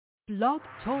Blog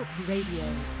Talk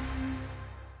Radio.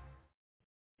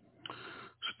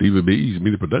 Stevie B's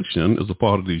media production is a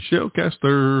part of the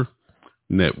Shellcaster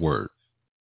Network.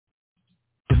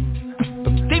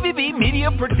 Stevie B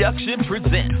Media Production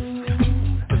presents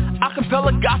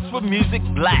Acapella Gospel Music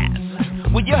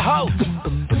Blast with your host,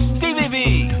 Stevie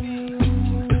B.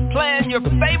 Playing your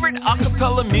favorite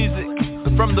acapella music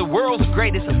from the world's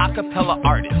greatest acapella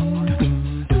artists.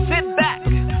 Sit back,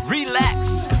 relax,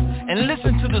 and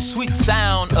listen to the sweet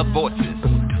sound of voices.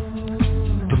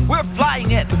 We're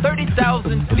flying at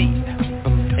 30,000 feet,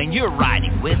 and you're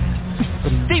riding with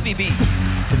Stevie B.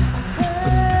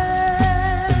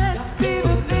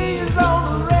 Stevie B is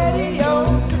on the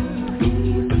radio.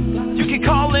 You can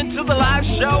call into the live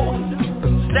show,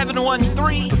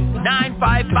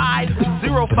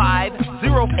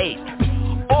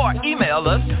 713-955-0508, or email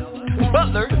us,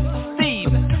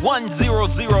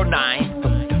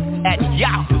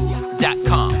 butlersteve1009@yahoo.com.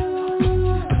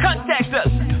 Contact us.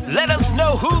 Let us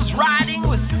know who's riding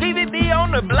with Stevie B on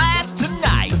the blast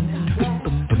tonight.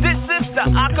 This is the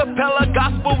Acapella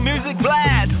Gospel Music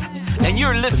Blast, and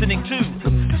you're listening to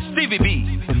Stevie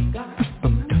B.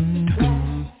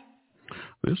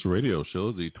 This radio show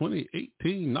is the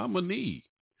 2018 nominee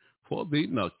for the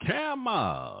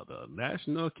NACAMA, the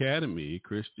National Academy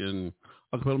Christian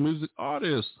Acapella Music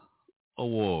Artist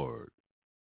Award.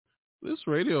 This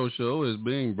radio show is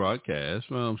being broadcast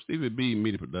from Stevie B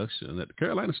Media Production at the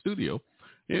Carolina Studio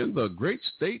in the great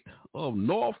state of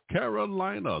North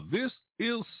Carolina. This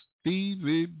is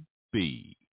Stevie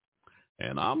B,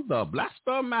 and I'm the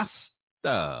Blaster Master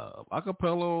of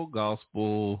Acapella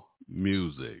Gospel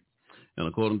Music. And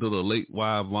according to the late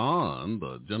Yvonne,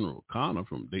 the General Connor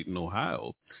from Dayton,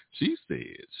 Ohio, she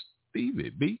says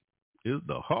Stevie B is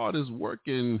the hardest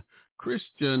working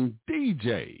Christian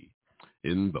DJ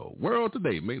in the world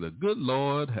today. May the good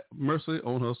Lord have mercy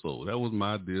on her soul. That was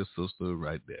my dear sister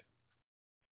right there.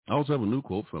 I also have a new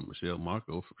quote from Michelle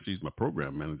Marco. She's my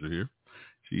program manager here.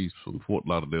 She's from Fort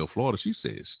Lauderdale, Florida. She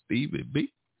says Stevie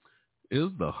B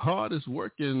is the hardest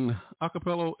working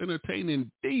acapella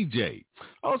entertaining DJ.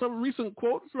 I also have a recent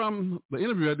quote from the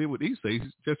interview I did with Issei,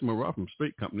 Jesse Morale from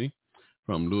Straight Company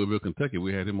from Louisville, Kentucky.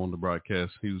 We had him on the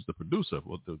broadcast. He was the producer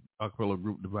of the acapella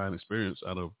group Divine Experience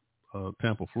out of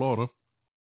Tampa, Florida.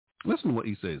 Listen to what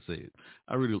Issei said.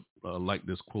 I really like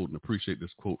this quote and appreciate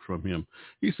this quote from him.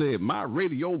 He said, "My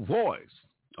radio voice."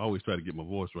 I always try to get my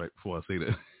voice right before I say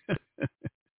that.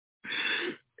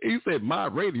 He said, "My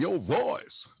radio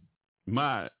voice,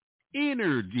 my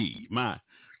energy, my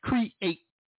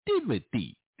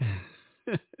creativity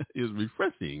is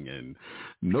refreshing, and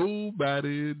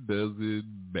nobody does it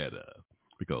better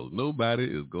because nobody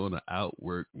is going to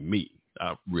outwork me."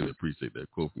 I really appreciate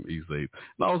that quote from Issei. And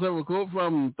I also have a quote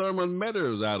from Thurman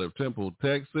Meadows out of Temple,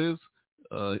 Texas.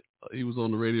 He was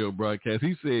on the radio broadcast.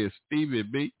 He says Stevie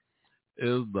B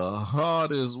is the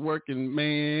hardest working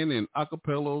man in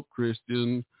acapella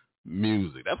Christian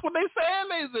music. That's what they say,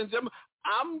 ladies and gentlemen.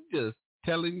 I'm just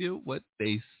telling you what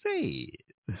they said.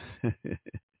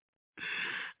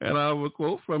 And I have a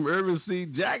quote from Ervin C.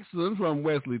 Jackson from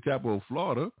Wesley Chapel,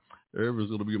 Florida. Ervin's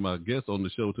going to be my guest on the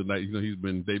show tonight. You know, he's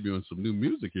been debuting some new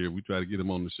music here. We try to get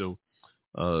him on the show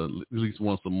at least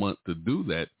once a month to do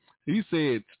that. He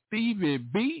said Stevie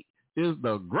B is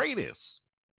the greatest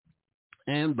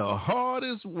and the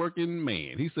hardest working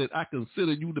man. He said, "I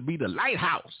consider you to be the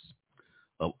lighthouse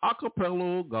of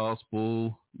acapella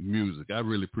gospel music." I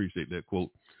really appreciate that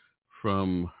quote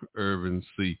from Ervin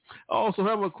C. I also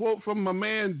have a quote from my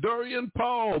man Dorian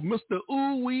Paul, Mr.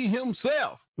 Ooh-wee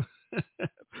himself,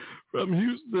 from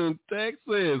Houston,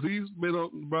 Texas. He's been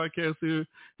on the broadcast here.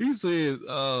 He says,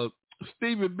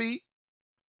 Stevie B,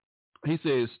 he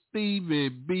says, "Stevie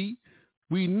B,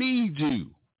 we need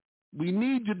you. We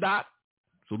need you, Doc.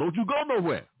 So don't you go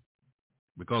nowhere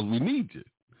because we need you."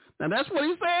 Now, that's what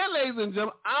he said, ladies and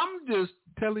gentlemen. I'm just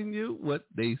telling you what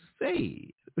they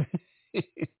say.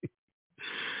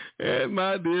 And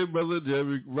my dear brother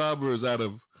Jeremy Roberts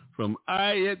from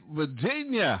Ayette,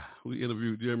 Virginia. We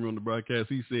interviewed Jeremy on the broadcast.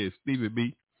 He said Stevie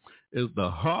B is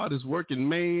the hardest working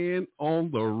man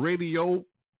on the radio,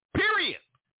 period.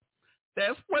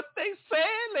 That's what they say,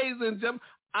 ladies and gentlemen.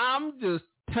 I'm just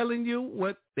telling you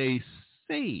what they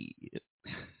say.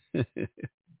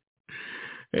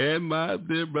 And my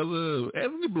dear brother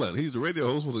Anthony Blunt, he's a radio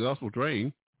host for the Gospel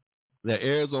Train that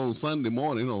airs on Sunday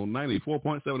morning on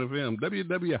 94.7 FM,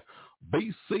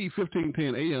 WWBC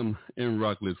 1510 AM in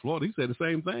Rockledge, Florida. He said the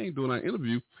same thing during our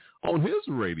interview on his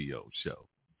radio show.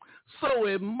 So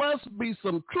it must be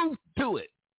some truth to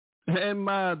it. And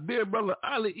my dear brother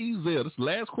Ali Ezel, this is the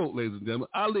last quote, ladies and gentlemen,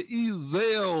 Ali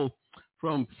Ezel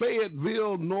from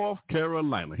Fayetteville, North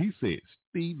Carolina. He said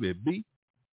Stevie B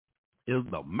is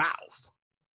the mouth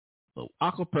of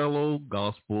acapella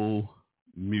gospel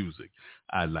music.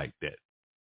 I like that.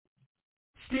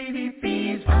 Stevie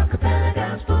B's acapella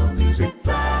gospel music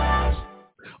blast.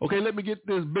 Okay, let me get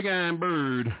this big iron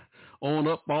bird on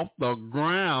up off the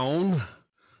ground.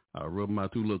 I rubbed my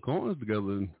two little corners together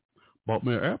and bought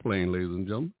me an airplane, ladies and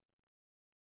gentlemen.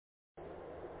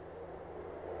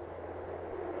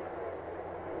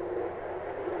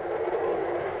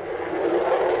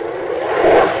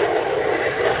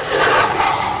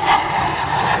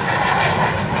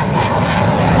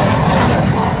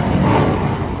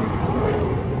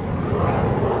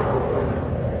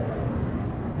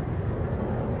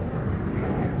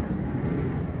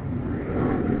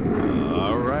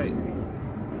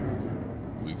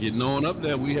 Getting on up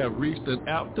there, we have reached an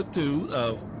altitude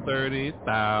of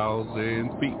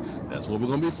 30,000 feet. That's what we're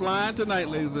going to be flying tonight,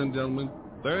 ladies and gentlemen,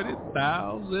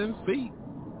 30,000 feet.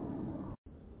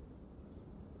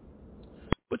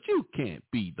 But you can't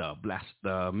be the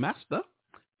blaster master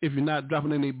if you're not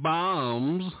dropping any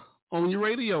bombs on your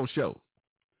radio show.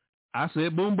 I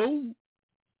said boom, boom.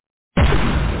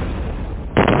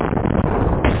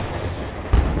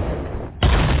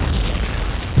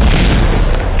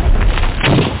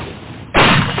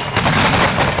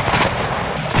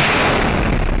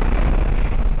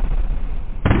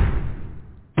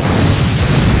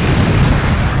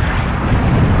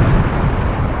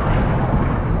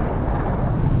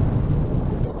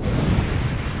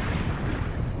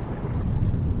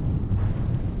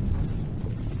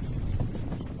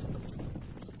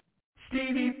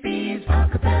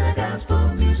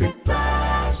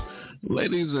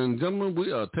 Ladies and gentlemen,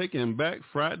 we are taking back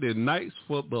Friday nights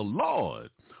for the Lord.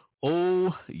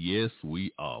 Oh, yes,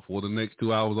 we are. For the next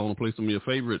 2 hours, I want to play some of your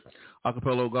favorite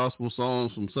acapella gospel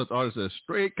songs from such artists as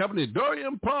Straight Company,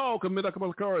 Durham, Paul, Commit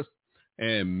Acapella Chorus,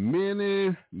 and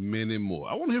many, many more.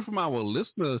 I want to hear from our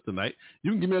listeners tonight. You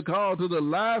can give me a call to the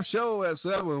live show at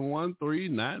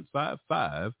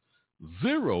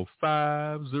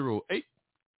 713-955-0508.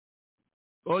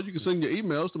 Or you can send your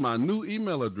emails to my new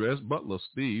email address,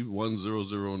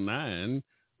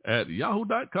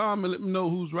 butlersteve1009@yahoo.com, and let me know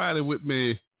who's riding with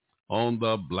me on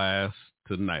the blast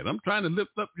tonight. I'm trying to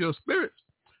lift up your spirits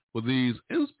with these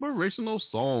inspirational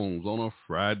songs on a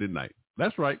Friday night.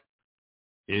 That's right.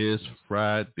 It's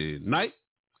Friday night,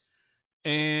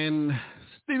 and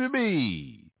Stevie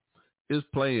B is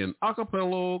playing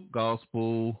acapella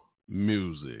gospel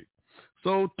music.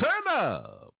 So turn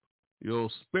up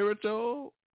your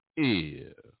spiritual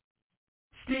ear.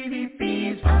 Stevie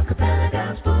B's acapella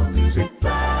gospel music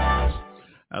blast.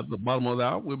 At the bottom of the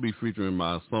hour, we'll be featuring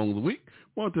my song of the week.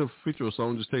 Want to feature a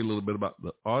song, just tell you a little bit about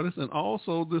the artist, and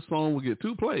also this song will get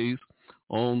 2 plays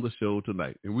on the show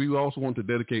tonight. And we also want to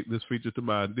dedicate this feature to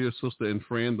my dear sister and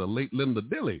friend, the late Linda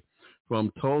Dilly from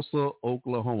Tulsa,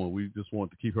 Oklahoma. We just want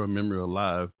to keep her memory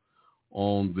alive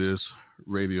on this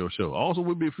radio show. Also,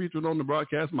 we'll be featured on the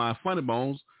broadcast my Funny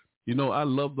Bones. You know, I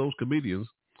love those comedians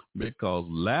because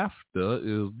laughter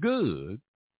is good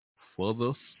for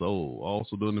the soul.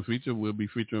 Also during the feature, we'll be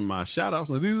featuring my shout-outs.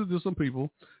 Now, these are just some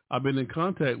people I've been in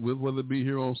contact with, whether it be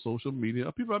here on social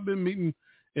media, people I've been meeting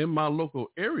in my local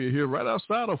area here right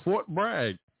outside of Fort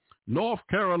Bragg, North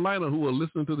Carolina, who are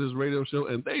listening to this radio show,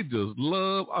 and they just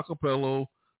love acapella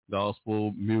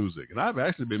gospel music. And I've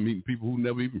actually been meeting people who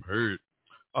never even heard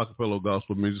acapella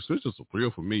gospel music, so it's just a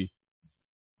thrill for me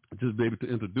just be able to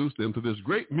introduce them to this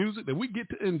great music that we get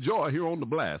to enjoy here on the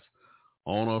blast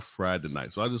on a Friday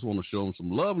night. So I just want to show them some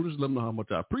love and just let them know how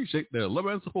much I appreciate their love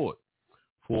and support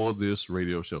for this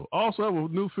radio show. Also, I have a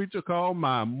new feature called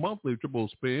My Monthly Triple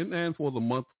Spin, and for the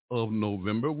month of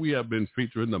November, we have been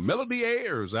featuring the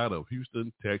Melo-D-Heirs out of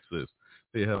Houston, Texas.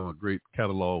 They have a great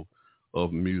catalog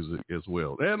of music as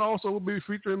well. And also we'll be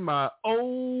featuring my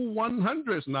old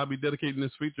 100s, and I'll be dedicating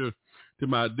this feature to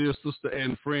my dear sister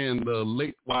and friend, the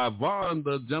late Yvonne,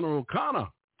 the General Connor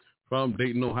from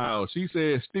Dayton, Ohio. She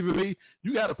said, Stevie B,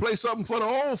 you got to play something for the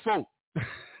old folk.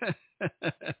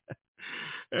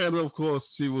 And of course,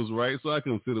 she was right. So I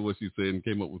considered what she said and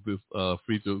came up with this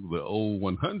feature, the old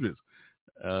 100s.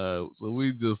 So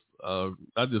we just,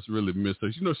 I just really miss her.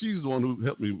 You know, she's the one who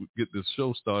helped me get this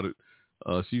show started.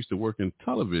 She used to work in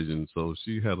television, so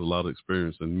she had a lot of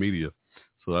experience in media.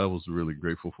 So I was really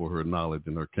grateful for her knowledge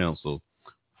and her counsel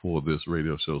for this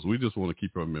radio show. So we just want to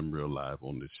keep her memory alive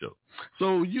on this show.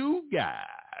 So you got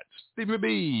Stevie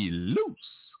B loose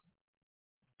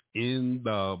in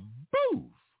the booth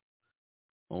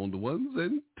on the ones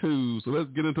and twos. So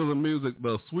let's get into the music,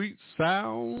 the sweet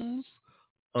sounds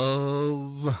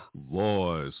of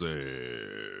voices.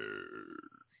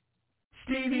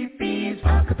 Stevie B's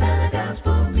Acapella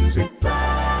Gospel Music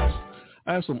Blast.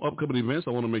 I have some upcoming events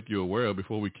I want to make you aware of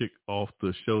before we kick off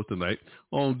the show tonight.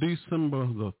 On December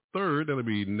the 3rd, that'll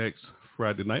be next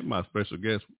Friday night, my special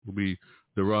guest will be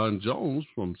Durham Jones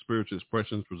from Spiritual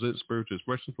Expressions, presents Spiritual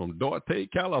Expressions from Duarte,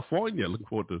 California. Looking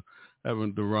forward to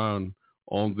having Durham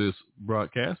on this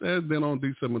broadcast. And then on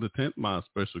December the 10th, my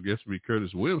special guest will be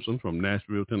Curtis Williamson from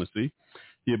Nashville, Tennessee.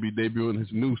 He'll be debuting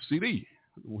his new CD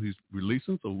he's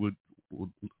releasing, so we're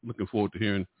looking forward to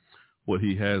hearing what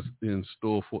he has in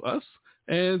store for us.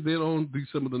 And then on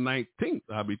December the 19th,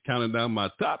 I'll be counting down my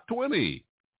top 20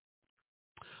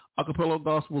 acapella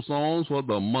gospel songs for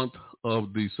the month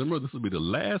of December. This will be the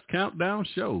last countdown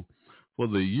show for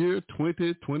the year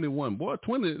 2021. Boy,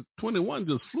 2021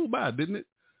 just flew by, didn't it?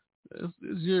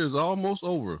 This year is almost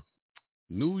over.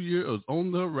 New year is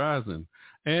on the horizon.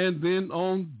 And then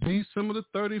on December the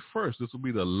 31st, this will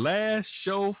be the last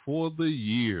show for the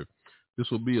year.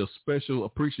 This will be a special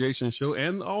appreciation show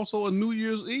and also a New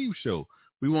Year's Eve show.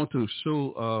 We want to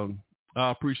show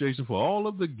our appreciation for all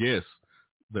of the guests,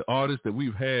 the artists that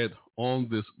we've had on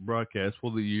this broadcast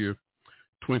for the year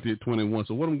 2021.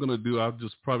 So what I'm going to do, I'll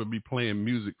just probably be playing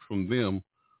music from them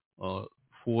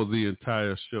for the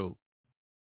entire show,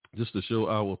 just to show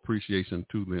our appreciation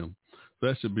to them. So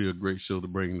that should be a great show to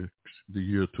bring the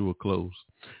year to a close.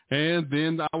 And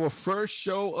then our first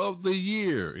show of the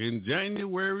year in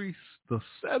January the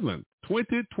 7th,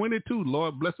 2022.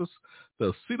 Lord bless us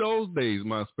to see those days.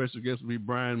 My special guest will be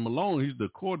Brian Malone. He's the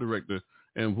co-director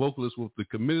and vocalist with the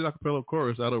Committed Acapella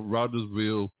Chorus out of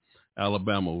Rogersville,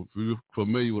 Alabama. If you're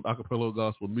familiar with acapella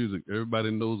gospel music, everybody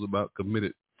knows about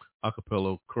Committed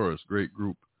Acapella Chorus, great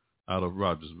group out of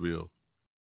Rogersville.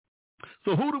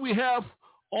 So who do we have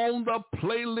on the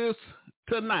playlist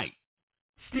tonight?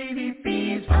 Stevie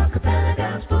B's Acapella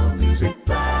Gospel Music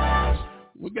Blast.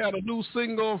 We got a new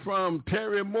single from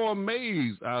Terry Moore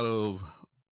Mays out of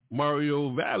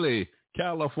Mario Valley,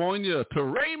 California.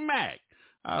 Teray Mack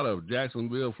out of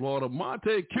Jacksonville, Florida.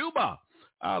 Monte Cuba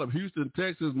out of Houston,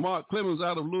 Texas. Mark Clemens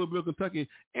out of Louisville, Kentucky.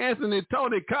 Anthony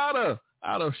Tony Carter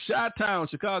out of Chi-Town,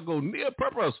 Chicago. Neil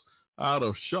Purpose out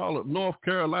of Charlotte, North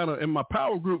Carolina. And my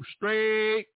power group,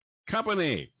 Straight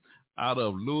Company out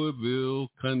of Louisville,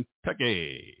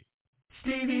 Kentucky.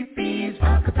 Stevie B's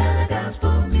Acapella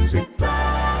Gospel Music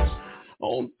Blast.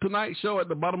 On tonight's show at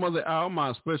the bottom of the hour,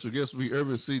 my special guest will be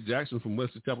Ervin C. Jackson from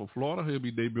Wesley Chapel, Florida. He'll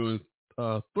be debuting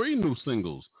 3 new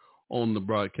singles on the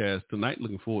broadcast tonight.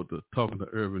 Looking forward to talking to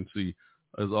Ervin C.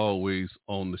 as always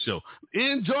on the show.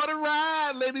 Enjoy the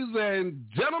ride, ladies and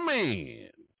gentlemen,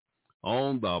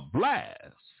 on the blast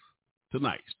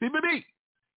tonight. Stevie B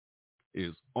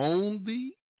is on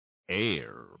the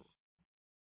air.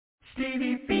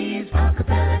 Stevie B's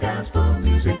Acapella Gospel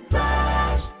Music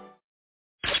Blast.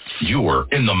 You're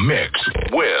in the mix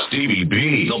with Stevie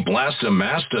B, the Blaster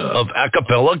Master of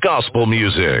Acapella Gospel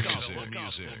Music.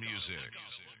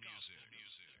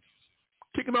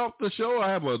 Kicking off the show, I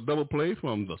have a double play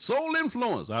from the Soul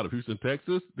Influence out of Houston,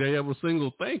 Texas. They have a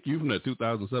single Thank You from their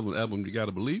 2007 album, You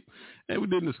Gotta Believe. And we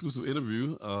did an exclusive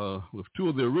interview with 2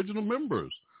 of the original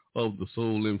members of the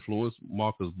Soul Influence,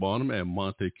 Marcus Barnum and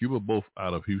Monte Cuba, both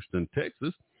out of Houston,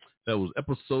 Texas. That was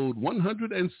episode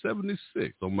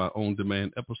 176 on my On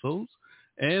Demand episodes.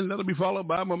 And that'll be followed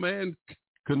by my man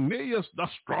Cornelius the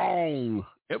Strong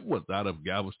Edwards out of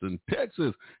Galveston,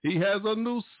 Texas. He has a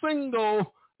new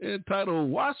single entitled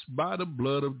Washed by the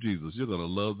Blood of Jesus. You're going to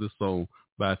love this song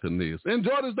by Cornelius.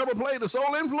 Enjoy this double play, The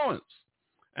Soul Influence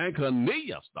and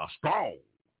Cornelius the Strong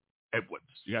Edwards.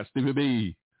 You got Stevie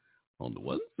B on the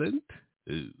 1 cent.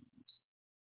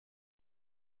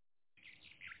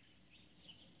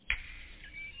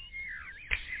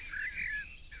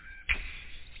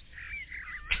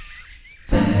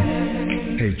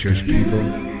 Hey, church people,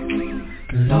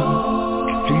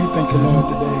 can you thank the Lord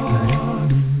today?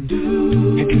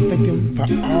 You can thank Him for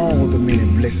all the many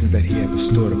blessings that He has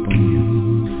bestowed upon you.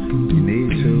 You need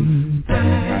to. I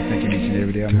thank Him each and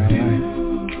every day of my life.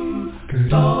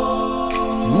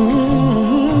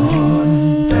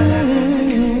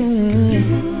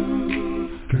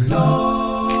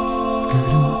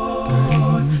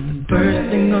 First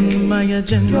thing on my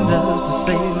agenda is to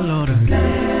say, Lord,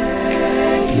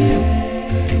 thank you.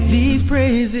 These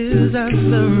praises I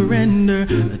surrender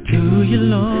to you,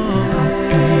 Lord.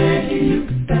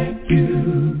 Thank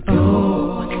you.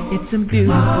 Oh, it's a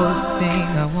beautiful thing.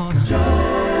 I want to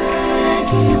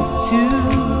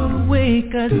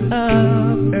wake us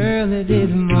up early this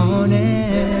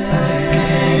morning.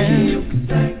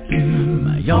 Thank you.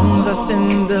 My arms are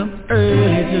send up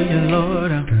early to you,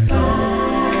 Lord.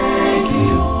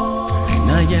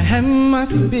 Now you have my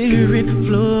spirit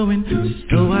flowing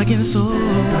so I can soar.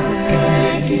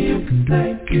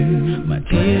 Thank you. My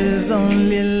tears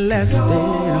only lasted a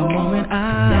moment.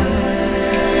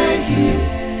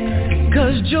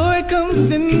 Cause joy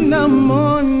comes in the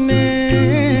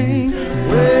morning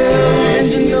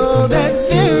when you know that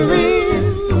there is.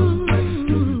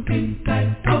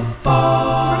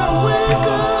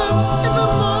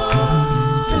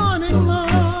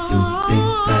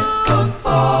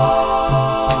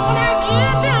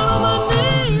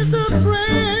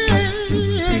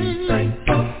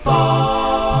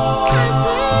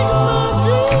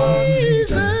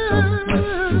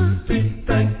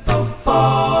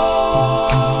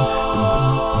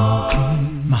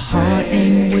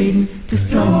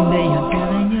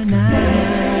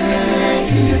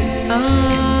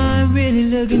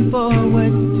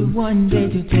 One day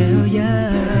to tell ya,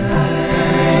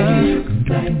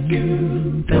 thank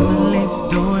you.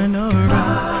 Family's doing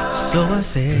alright, so I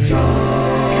say,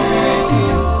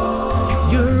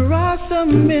 your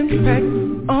awesome impact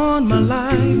on my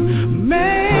life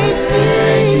makes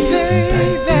me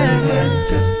say that.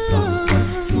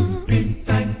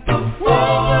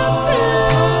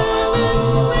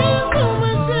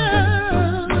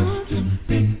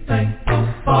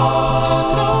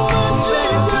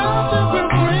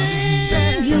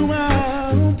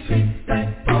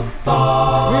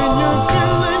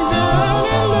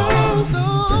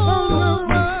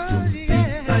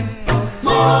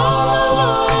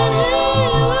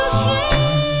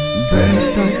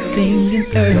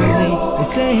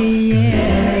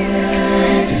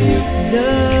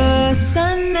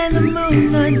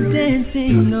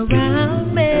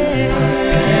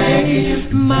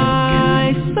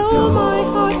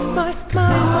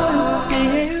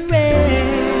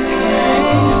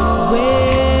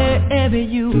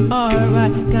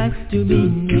 To be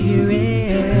near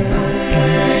it.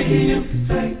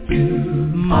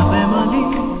 My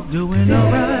family's doing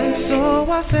alright, so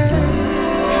I say,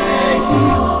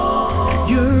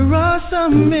 your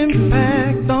awesome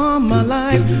impact on my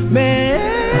life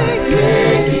makes me say.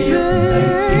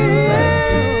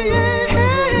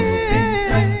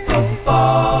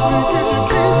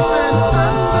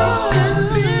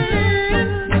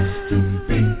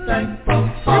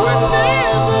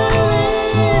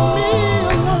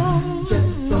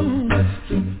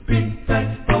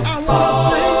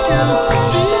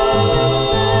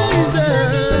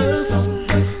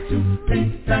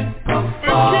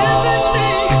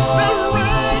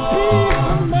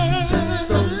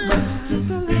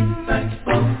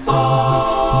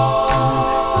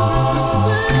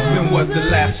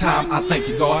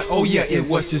 It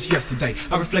was just yesterday.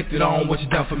 I reflected on what you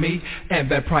done for me and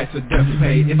that price of death you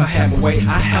paid. If I had my way,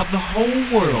 I have the whole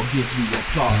world give you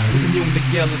applause. We commune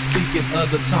together, speaking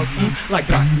other tongues, like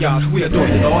God, y'all, we adore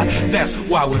you, Lord. That's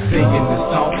why we're singing this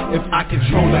song. If I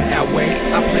control the airways,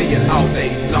 I play it all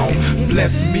day long.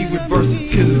 Bless me with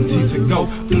versatility to go.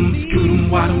 Scoot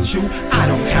why don't you? I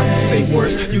don't have to say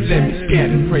words. You let me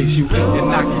scan and praise you,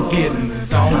 and I can get in the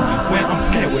zone when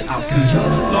I'm playing without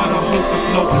confusion. Lord, I hope the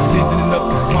flow is seasoning up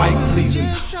the quiet pleasing.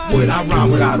 Would I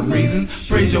rhyme without a reason?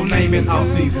 Praise your name in all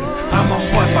seasons. I'm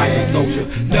a hard-fighting soldier,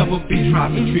 never be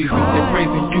dropping treason. If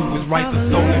praising you is right,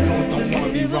 the soul influence don't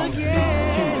wanna be wrong.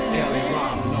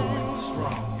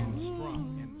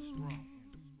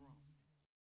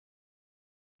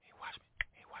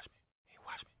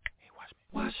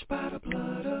 Washed by the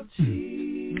blood of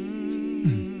Jesus.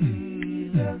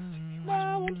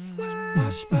 Now I'm saved.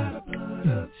 Washed by the blood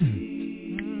of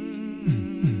Jesus.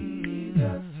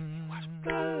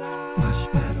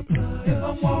 Washed by the blood. If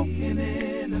I'm walking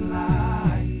in the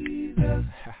light,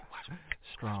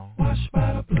 strong. Washed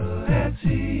by the blood. That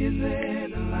He is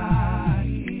in the light.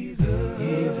 He's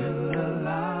in the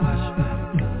light. Washed by the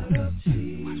blood of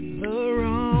Jesus. The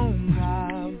wrongs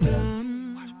I've done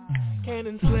can't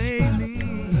enslave me.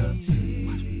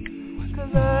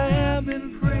 I have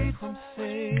been freed from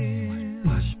sin.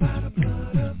 Washed by the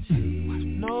blood of Jesus.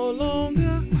 No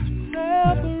longer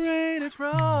separated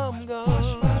from God.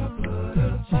 Washed by the blood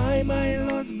of Jesus. By my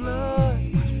Lord's blood,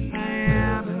 I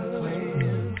am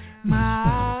cleansed.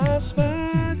 My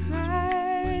spots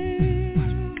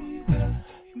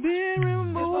be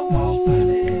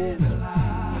removed.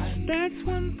 That's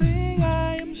one thing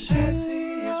I am sure.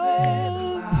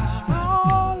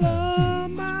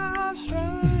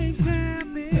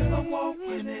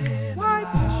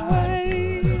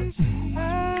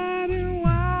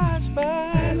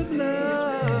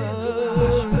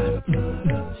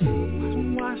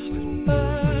 Washed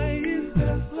by His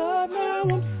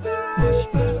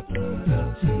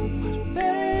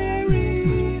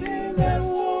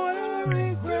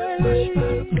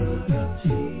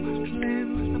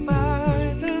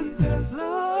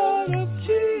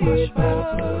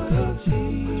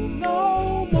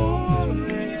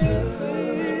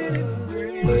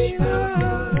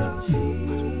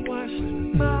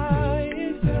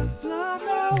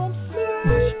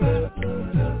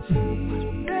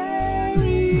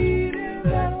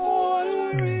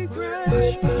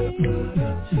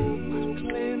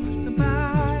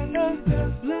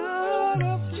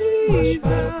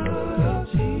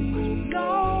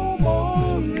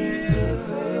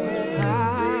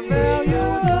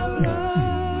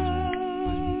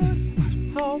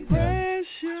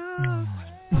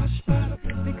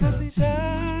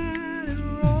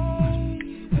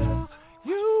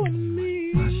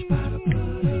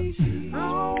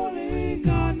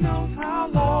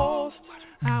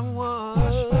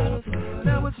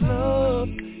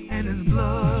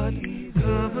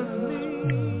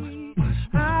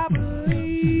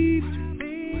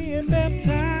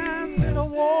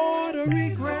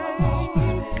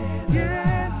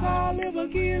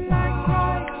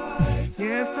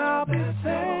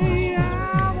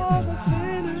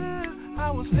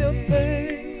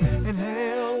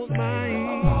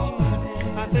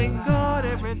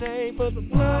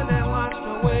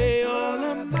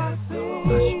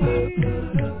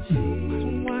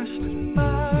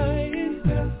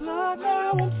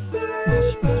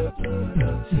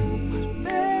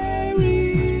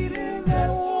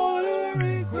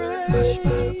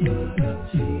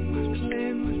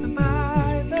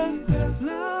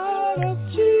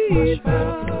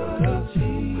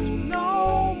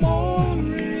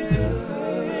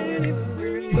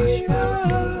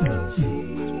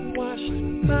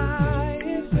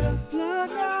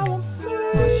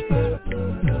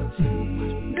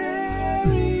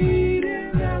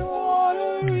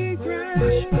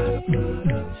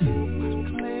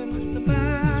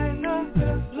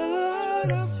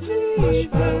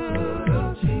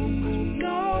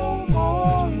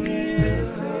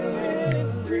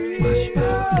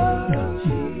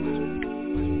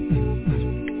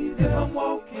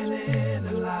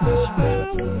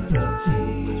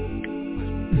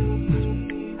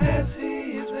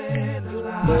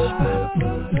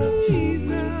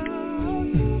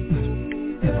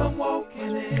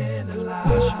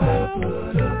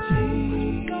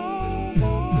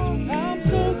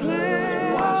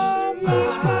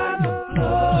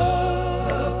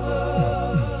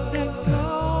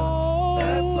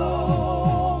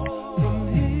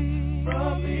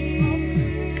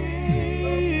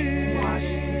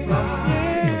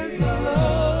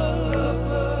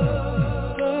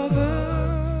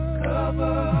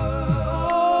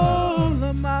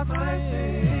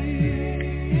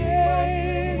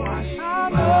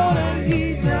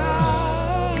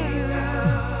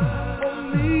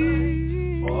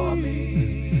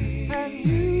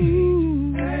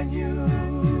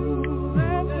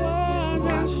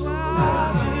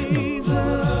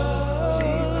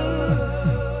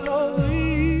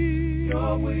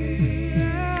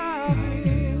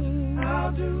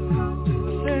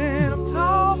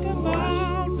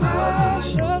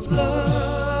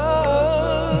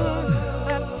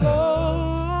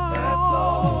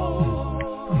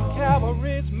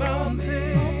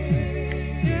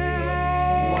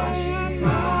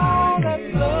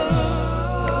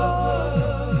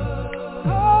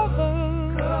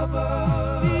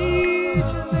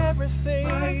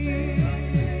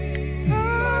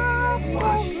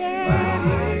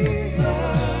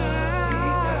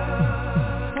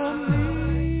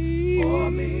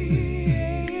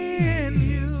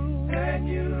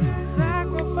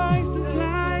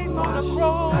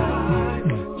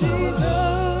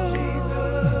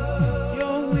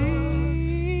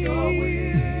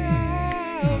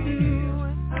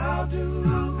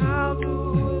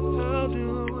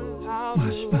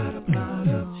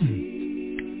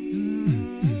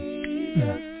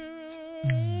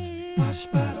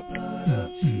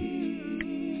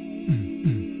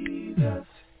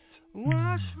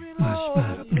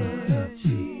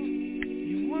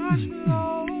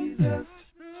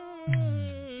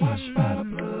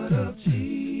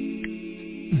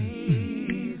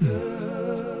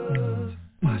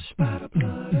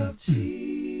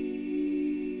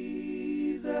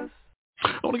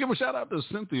Shout out to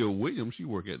Cynthia Williams. She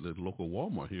works at the local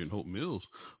Walmart here in Hope Mills,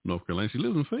 North Carolina. She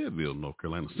lives in Fayetteville, North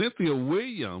Carolina. Cynthia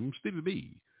Williams, Stevie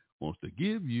B, wants to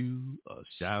give you a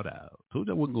shout out. Told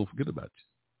you I wasn't going to forget about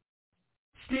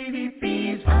you. Stevie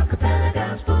B's Acapella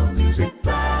Gospel Music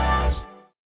Blast.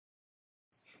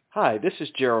 Hi, this is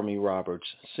Jeremy Roberts,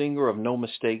 singer of No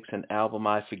Mistakes and album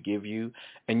I Forgive You,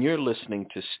 and you're listening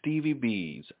to Stevie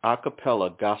B's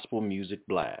Acapella Gospel Music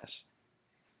Blast.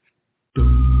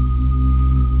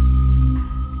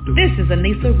 This is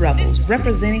Anissa Rebels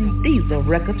representing Diesel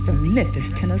Records from Memphis,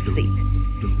 Tennessee.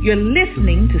 You're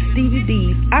listening to Stevie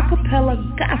B's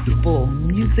Acapella Gospel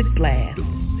Music Blast.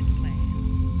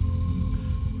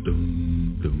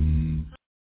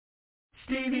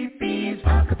 Stevie B's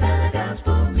Acapella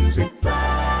Gospel Music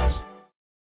Blast.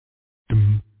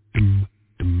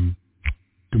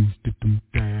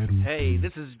 Hey,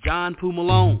 this is John Poo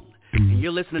Malone, and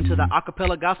you're listening to the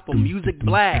Acapella Gospel Music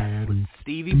Blast with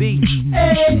Stevie B.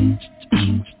 Hey.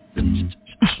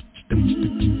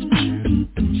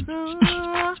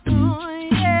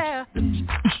 Yeah.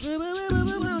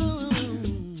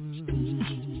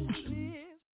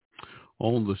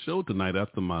 On the show tonight,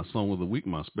 after my Song of the Week,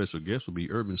 my special guest will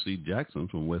be Ervin C. Jackson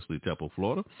from Wesley Chapel,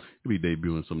 Florida. He'll be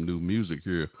debuting some new music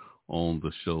here on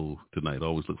the show tonight.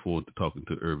 Always look forward to talking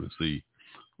to Ervin C.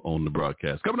 on the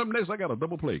broadcast. Coming up next, I got a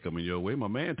double play coming your way. My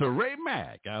man, Teray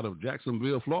Mack, out of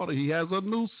Jacksonville, Florida. He has a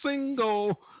new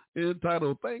single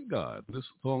entitled Thank God. This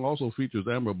song also features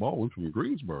Amber Baldwin from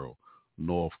Greensboro,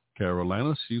 North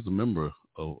Carolina. She's a member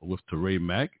with Teray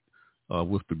Mack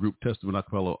with the group Testament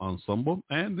Acapella Ensemble.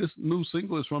 And this new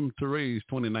single is from Teray's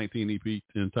 2019 EP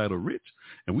entitled Rich.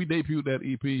 And we debuted that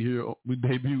EP here.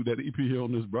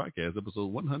 On this broadcast,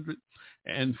 episode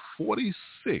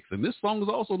 146. And this song is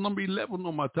also number 11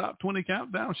 on my top 20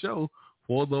 countdown show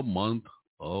for the month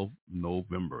of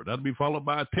November. That'll be followed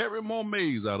by Terry Moore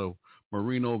Mays out of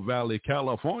Moreno Valley,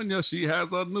 California. She has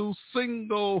a new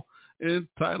single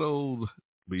entitled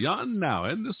Beyond Now,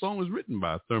 and this song was written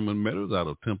by Thurman Meadows out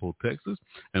of Temple, Texas,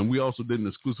 and we also did an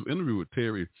exclusive interview with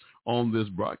Terry on this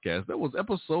broadcast. That was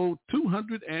episode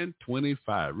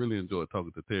 225. Really enjoyed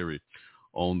talking to Terry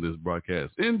on this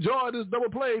broadcast. Enjoy this double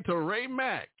play to Ray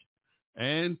Mack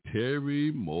and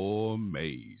Terry Moore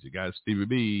Mays. You got Stevie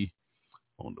B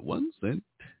on the ones and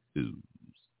twos.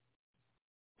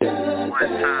 One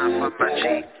time for my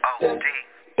G-O-D.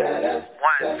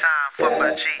 One time for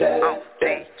my G-O-D,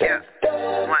 yeah.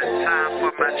 One time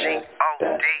for my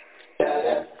G-O-D.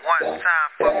 One time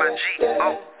for my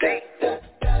G-O-D.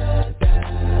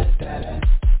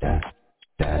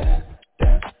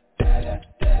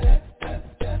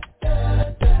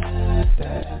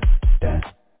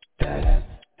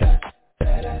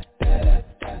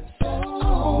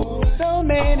 So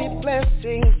many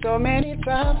blessings, so many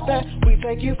times that we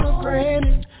take you for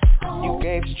granted. You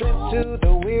gave strength to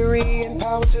the weary and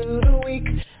power to the weak.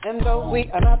 And though we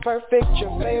are not perfect,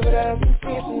 your favor doesn't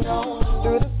cease. No,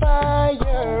 through the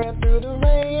fire and through the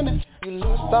rain, you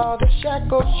loosed all the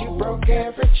shackles, you broke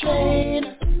every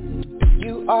chain.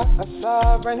 You are a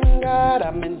sovereign God,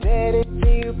 I'm indebted to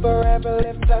you forever,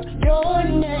 lift up your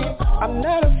name. I'm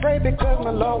not afraid because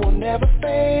my Lord will never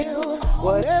fail.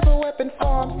 Whatever weapon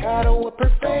formed, God will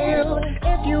prevail.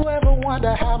 If you ever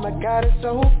wonder how my God is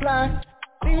so blind,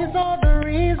 these are the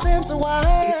reasons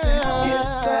why.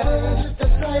 It's better just to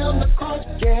die on the cross.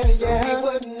 Yeah. We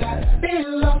would not be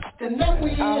lost and then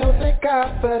we all thank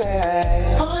God for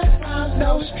that. Hard times,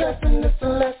 no stressing, it's a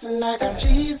lesson. I got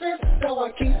Jesus, so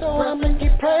I keep running,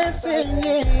 keep pressing,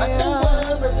 yeah. I don't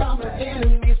worry about my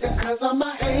enemies because all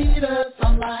my haters,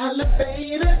 all my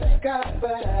elevators. Thank God for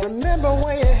that. Remember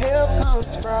where your help comes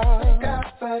from. Thank God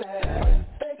for that.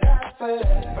 Thank God for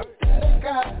that. Thank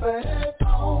God for that.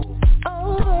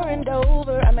 Over and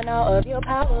over, I'm in awe of your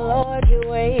power, Lord. Your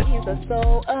ways are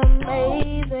so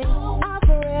amazing. I'll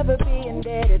forever be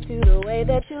indebted to the way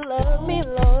that you love me,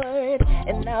 Lord,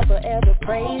 and I'll forever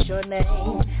praise your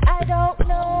name. I don't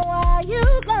know why you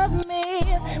love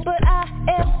me, but I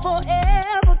am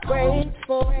forever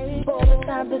grateful for the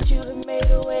times that you have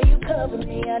made a way, you cover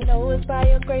me. I know it's by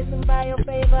your grace and by your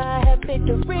favor I have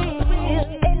victory.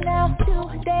 And now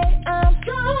today I'm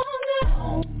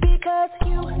stronger because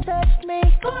you touched me.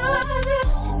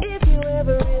 If you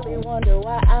ever really wonder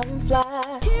why I'm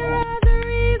fly, here are the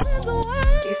reasons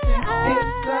why. It's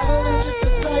better just to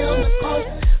play on the cross,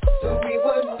 so we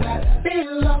would not be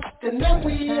lost and then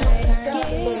we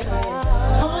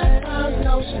hard times,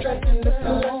 no stressing, the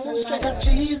lesson. Check out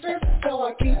Jesus, so I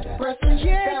keep pressing.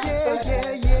 Yeah.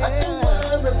 I don't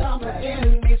worry about my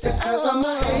enemies because I'm a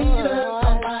hater,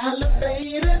 I'm a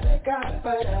elevator.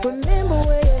 Remember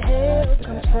where your help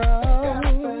comes from.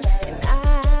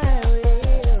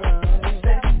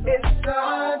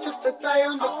 Die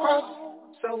on the cross,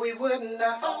 so we would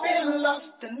not be lost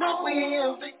and no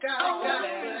will.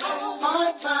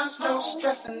 Hard times, no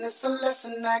stressing, it's a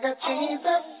lesson. I got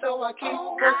Jesus, so I keep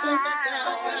pressing.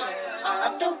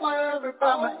 I don't worry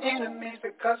about my enemies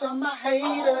because all my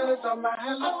haters, all my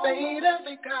elevators.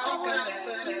 They got it.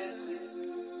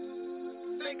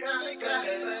 They got it.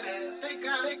 They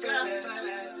got it.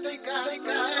 They got it.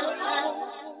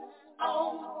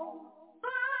 Oh.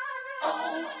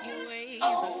 Your ways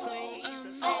are so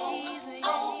amazing.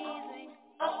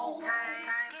 Times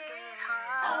get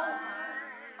hard,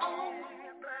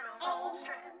 but I won't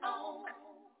stress.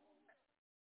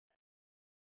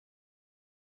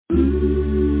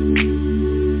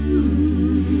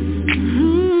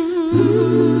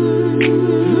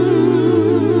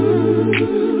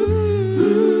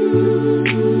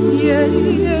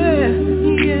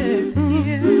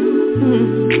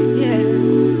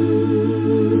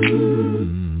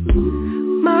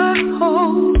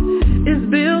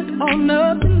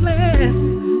 Nothing less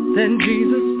than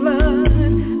Jesus' blood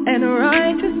and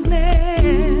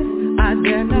righteousness. I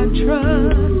dare not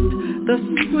trust the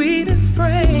sweetest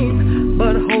frame,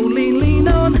 but wholly lean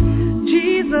on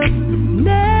Jesus'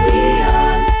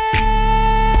 name.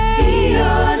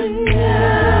 Beyond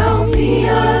now,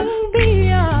 beyond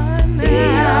now,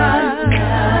 beyond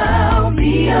now,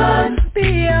 beyond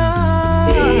now,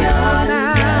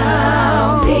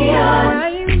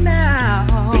 right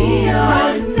now,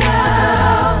 beyond.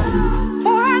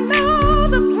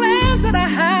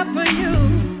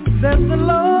 Says the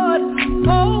Lord,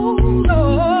 oh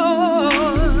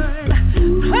Lord,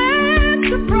 plans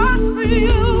to prosper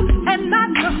you and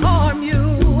not to harm you,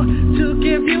 to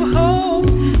give you hope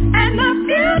and a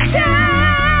future.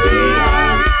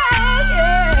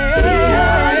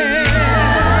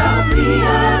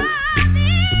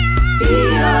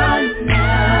 Beyond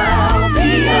now, beyond now,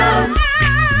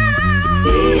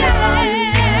 beyond.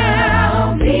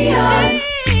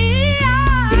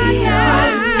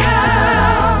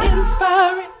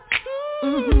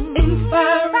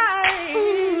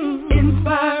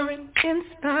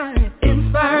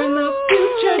 Inspiring the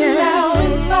future now,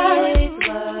 inspiring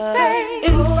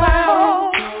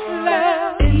love,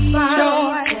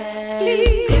 joy,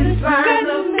 inspiring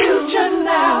the future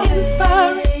now,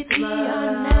 inspiring love,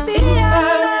 inspiring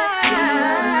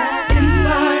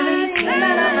the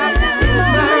future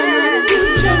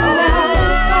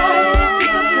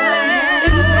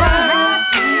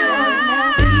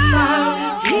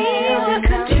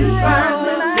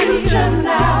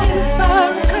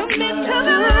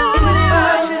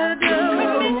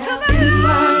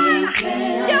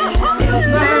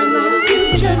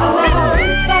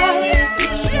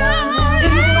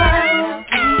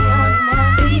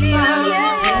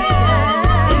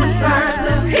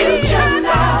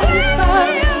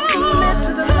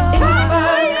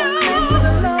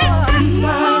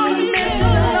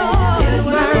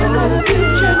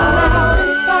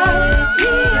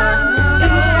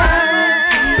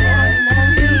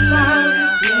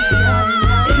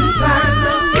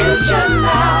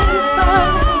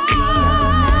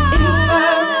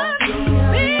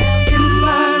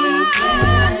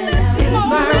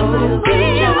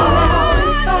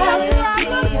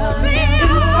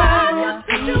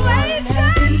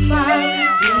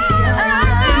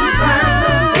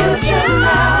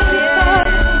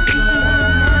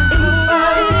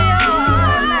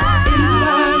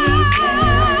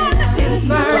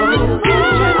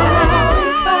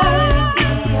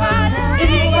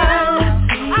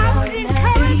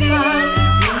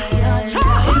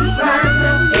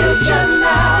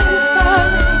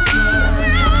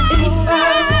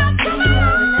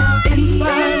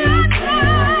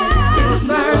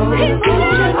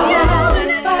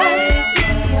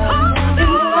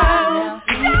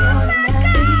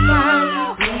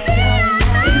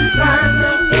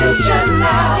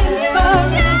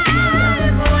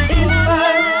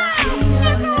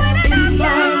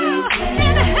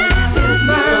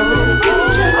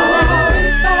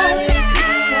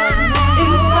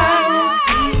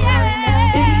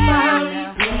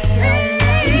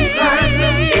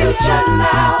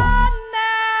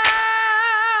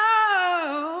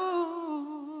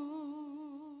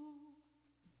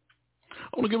I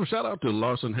want to give a shout out to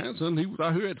Larson Hanson. He was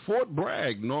out here at Fort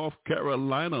Bragg, North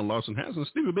Carolina. Larson Hanson,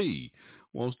 Stevie B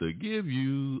wants to give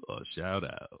you a shout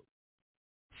out.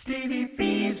 Stevie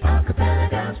B's Acapella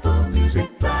Gospel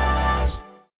Music Blast.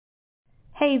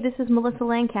 Hey, this is Melissa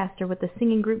Lancaster with the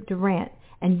singing group Durant,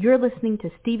 and you're listening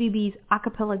to Stevie B's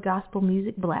Acapella Gospel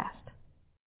Music Blast.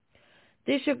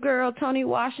 This your girl, Tony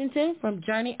Washington from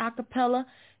Journey Acapella,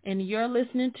 and you're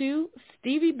listening to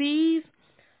Stevie B's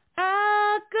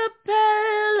Acapella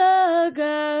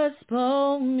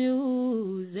Gospel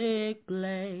Music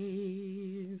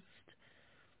Blast.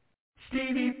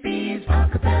 Stevie B's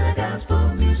Acapella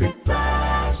Gospel Music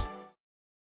Blast.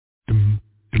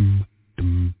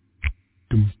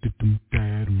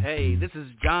 Hey, this is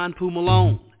John Poo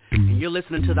Malone, and you're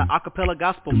listening to the Acapella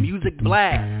Gospel Music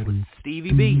Blast with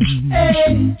Stevie B.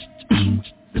 Hey.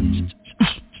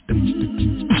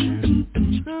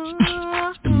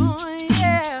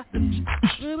 Yeah.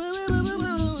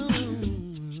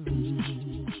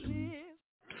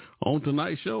 On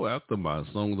tonight's show, after my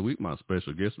Song of the Week, my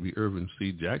special guest will be Ervin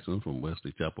C. Jackson from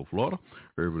Wesley Chapel, Florida.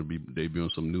 Ervin will be debuting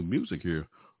some new music here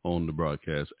on the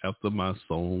broadcast after my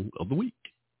Song of the Week.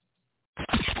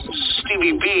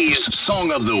 Stevie B's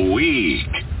Song of the Week.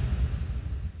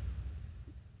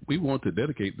 We want to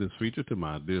dedicate this feature to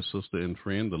my dear sister and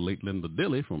friend, the late Linda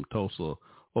Dilly from Tulsa,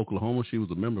 Oklahoma. She was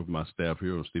a member of my staff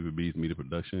here on Stevie B's Media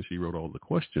Production. She wrote all the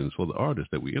questions for the artists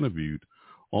that we interviewed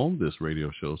on this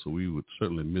radio show, so we would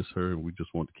certainly miss her, and we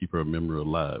just want to keep her memory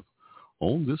alive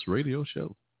on this radio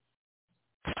show.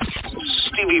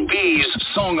 Stevie B's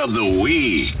Song of the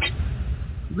Week.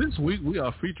 This week we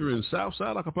are featuring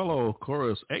Southside Acappella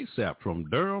chorus ASAP from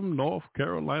Durham, North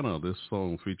Carolina. This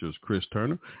song features Chris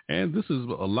Turner, and this is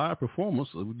a live performance.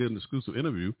 We did an exclusive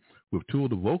interview with two of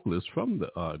the vocalists from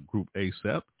the group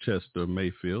ASAP, Chester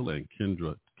Mayfield and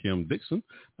Kim Dixon.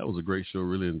 That was a great show.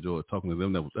 Really enjoyed talking to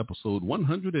them. That was episode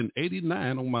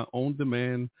 189 on my On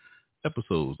Demand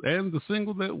episodes. And the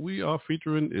single that we are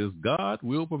featuring is God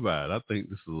Will Provide. I think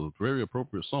this is a very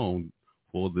appropriate song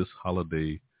for this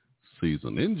holiday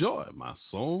season. Enjoy my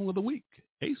Song of the Week,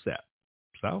 ASAP,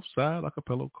 Southside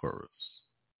Acappella Chorus.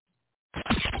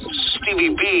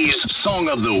 Stevie B's Song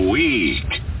of the Week.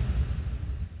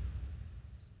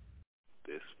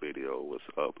 This video was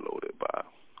uploaded by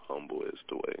Humble is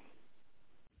the Way.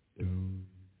 Dun,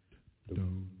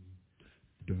 dun,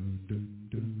 dun, dun,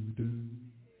 dun, dun,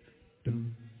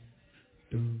 dun,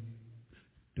 dun, dun,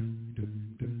 dun, dun,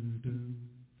 dun, dun, dun.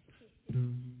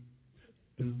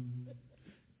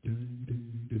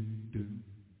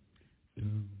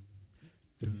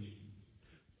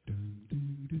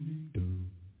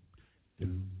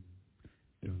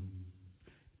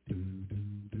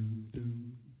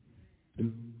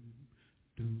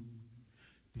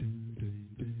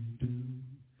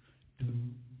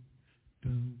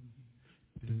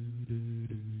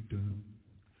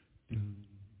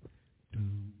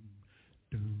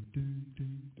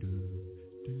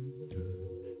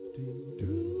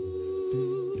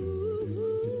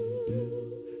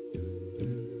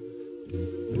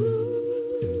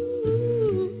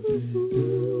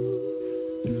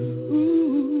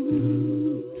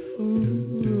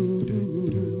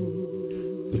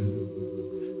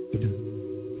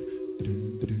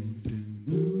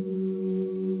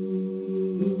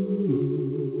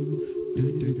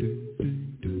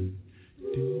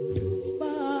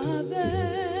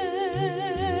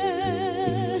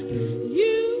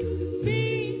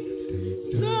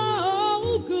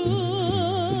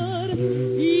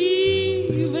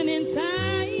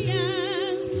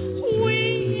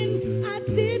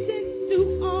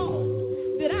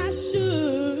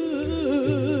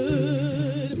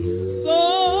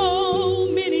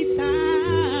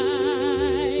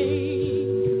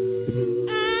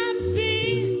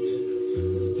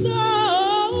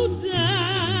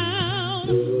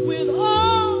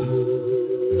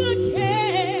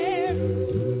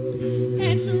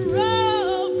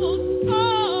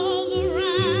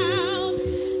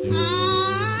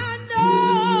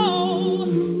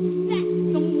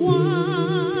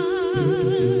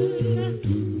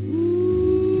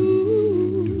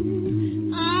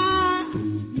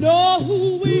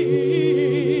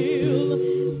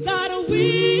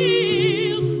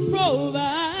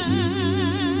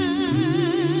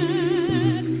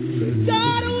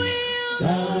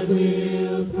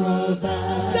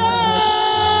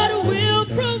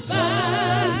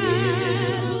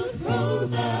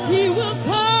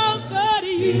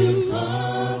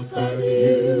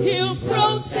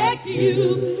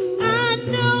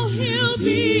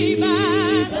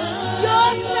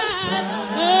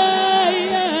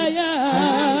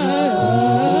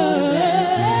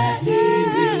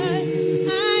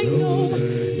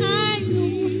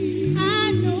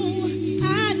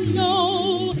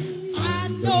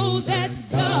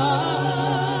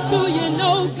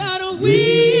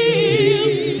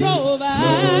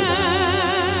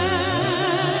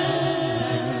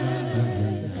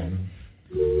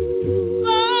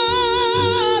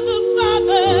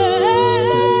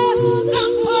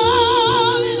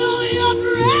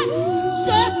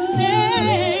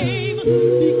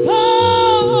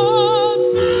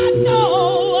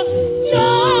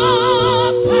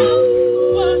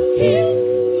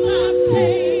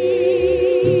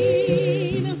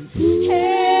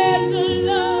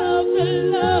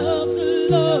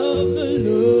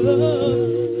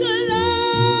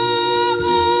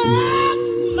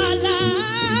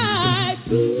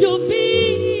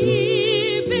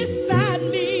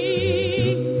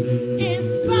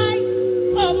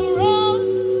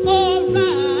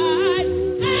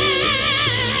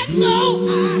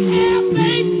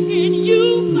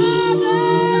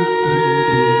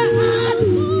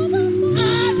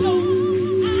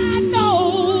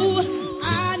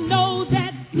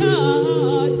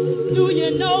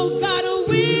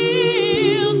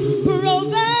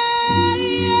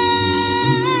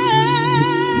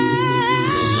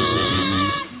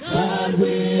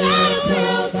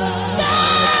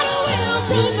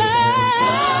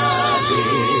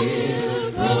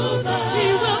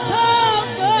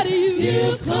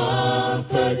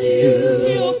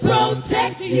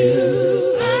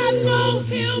 you. I know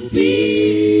he'll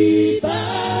be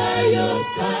by your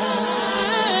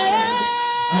side.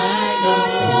 I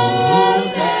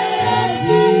know that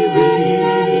he will.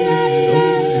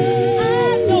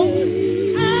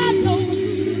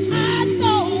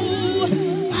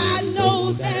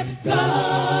 That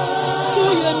God. Do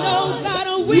you know God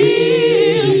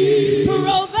will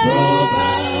provide?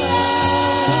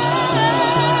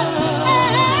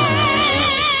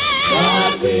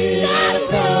 God will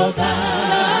provide.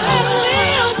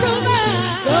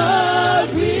 God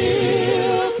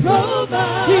will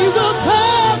provide. He will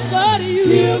comfort you.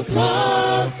 He'll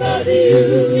comfort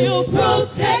you. He'll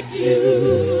protect you.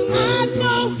 I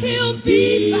know he'll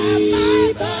be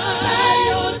by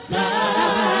your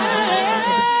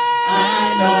side. I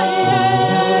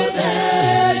know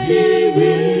that he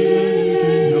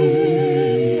will.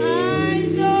 I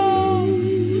know.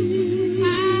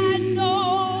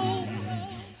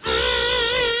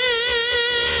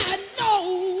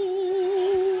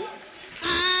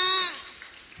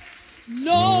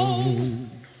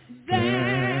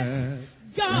 That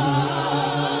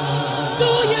God,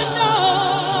 do you know?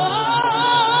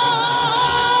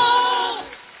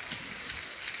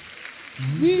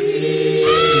 I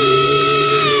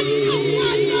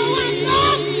know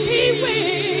he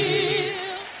will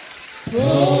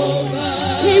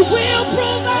provide. He will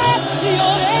provide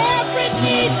your every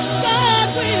need. God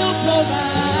will provide.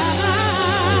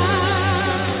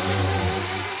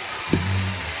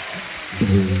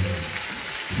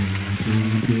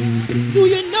 Do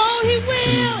you know he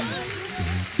will?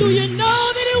 Do you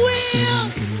know that he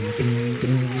will?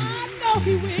 I know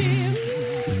he will.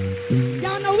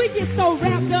 Y'all know we get so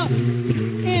wrapped up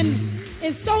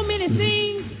in so many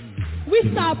things. We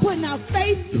start putting our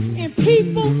faith in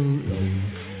people.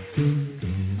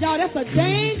 Y'all, that's a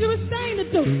dangerous thing to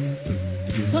do.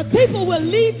 Because people will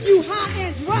leave you high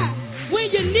and dry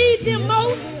when you need them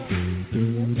most.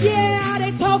 Yeah,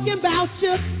 they talking about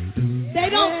you. They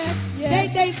don't.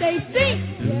 They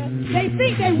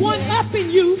think they one upping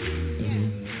you,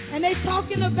 and they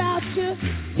talking about you,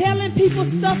 telling people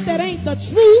stuff that ain't the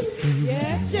truth.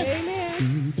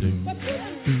 Amen. But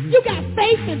you got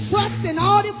faith and trust and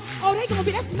all this. Oh, they gonna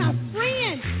be. That's my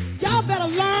friend. Y'all better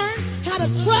learn how to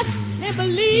trust and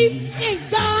believe in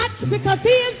God, because He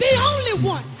is the only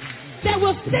one that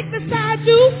will stick beside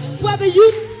you. Whether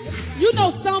you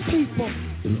know some people,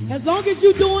 as long as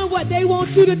you're doing what they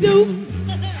want you to do.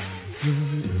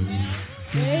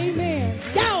 Amen.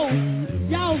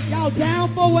 Y'all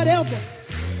down for whatever.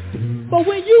 But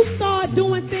when you start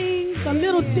doing things a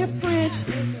little different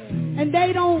and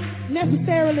they don't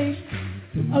necessarily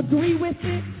agree with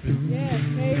it,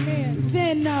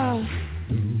 then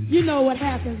you know what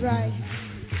happens, right?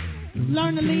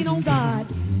 Learn to lean on God.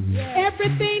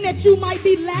 Everything that you might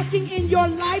be lacking in your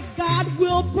life, God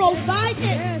will provide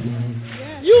it.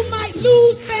 You might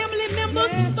lose family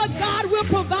members, but God will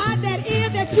provide that ear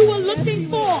that you were looking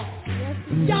for.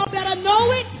 Y'all better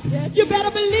know it. You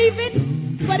better believe it.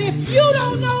 But if you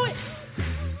don't know it,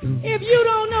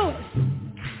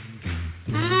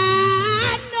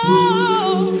 I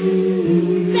know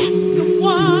that's the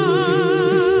one.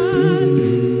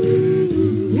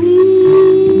 Ooh,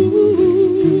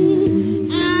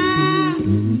 I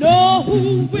know who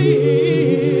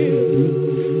will.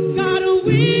 God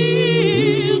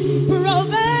will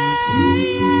provide.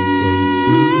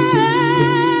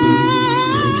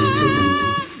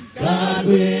 God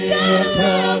will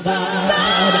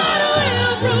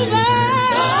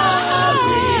provide.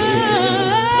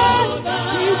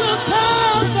 He will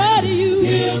comfort you.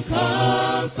 He'll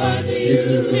comfort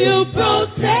you. He'll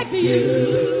protect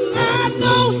you. I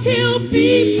know he'll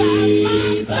be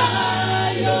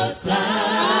by your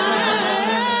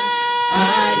side.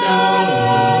 I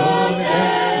know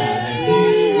that he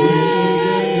will.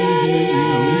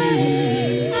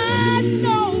 I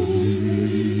know.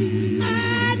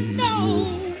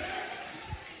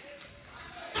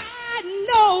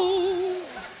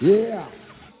 Yeah.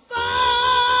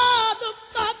 Father,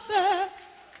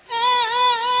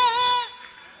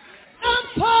 I'm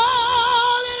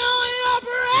calling on your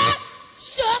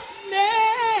precious name.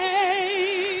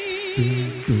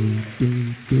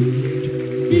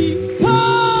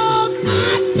 Because I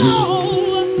know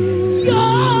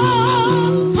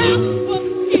your power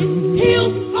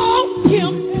heals all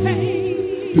campaign.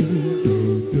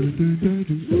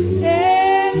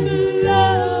 And the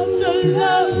love,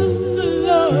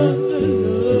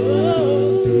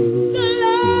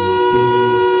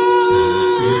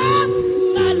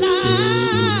 my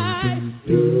life,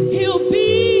 he'll be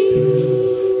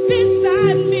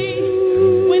beside me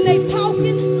when they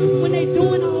talking, when they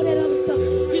doing all that other stuff.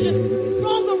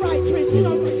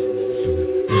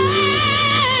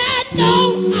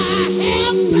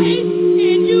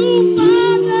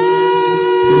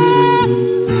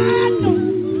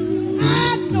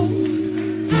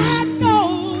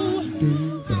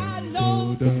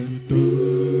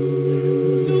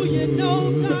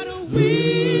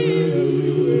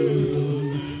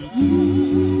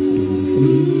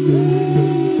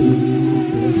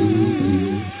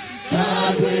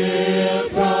 will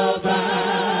provide.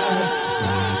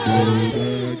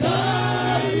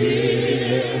 God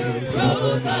will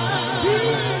provide.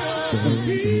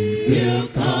 He'll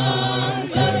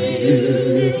comfort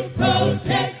you,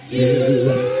 protect you.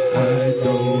 I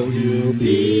know He'll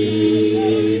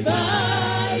be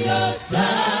by your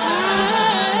side.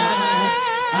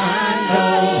 I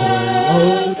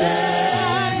know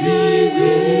that He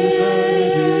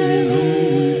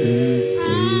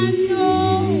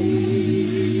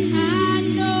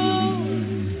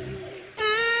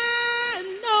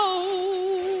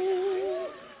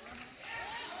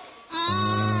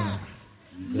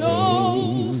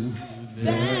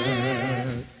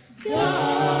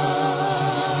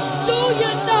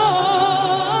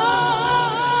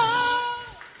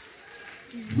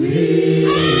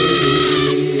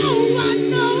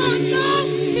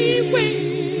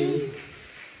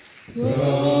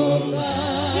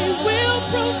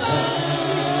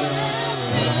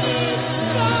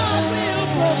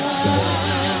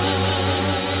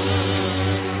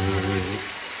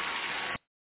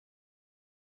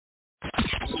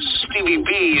Stevie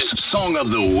B's Song of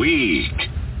the Week.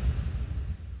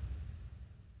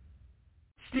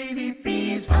 Stevie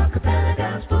B's Acapella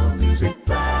Gospel Music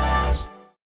Blast.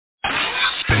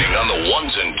 Spinning on the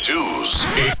ones and twos,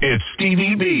 it's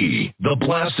Stevie B, the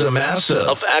Blaster Master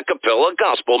of Acapella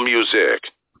Gospel Music.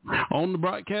 On the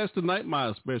broadcast tonight,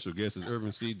 my special guest is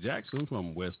Ervin C. Jackson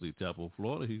from Wesley Chapel,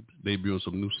 Florida. He's debuting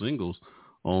some new singles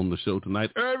on the show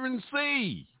tonight. Ervin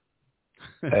C.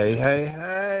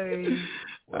 Hey.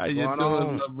 How you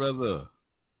doing, my brother?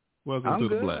 Welcome to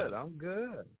the Blast. I'm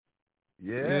good.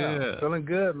 Yeah. Feeling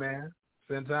good, man.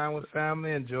 Spend time with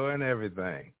family, enjoying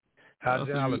everything. How's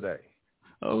your holiday?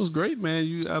 Oh, it was great, man.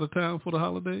 You out of town for the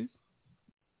holidays?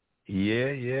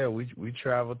 Yeah. We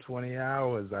traveled 20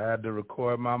 hours. I had to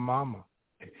record my mama.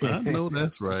 I know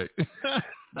that's right.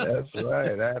 That's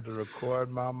right. I had to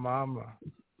record my mama.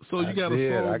 So you got a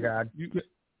song?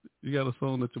 You got a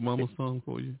song that your mama sung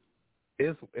for you?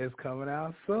 It's coming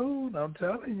out soon. I'm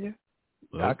telling you.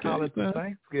 Okay, I call it the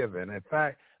Thanksgiving. In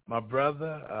fact, my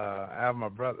brother, I have my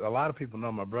brother. A lot of people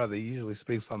know my brother. He usually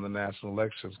speaks on the national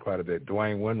lectures quite a bit.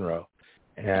 Dwayne Winrow,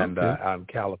 and out in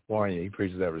California, he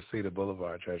preaches at Reseda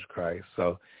Boulevard Church of Christ.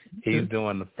 So he's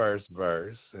doing the first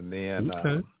verse, and then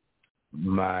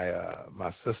my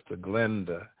sister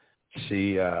Glenda,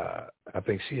 she I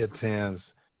think she attends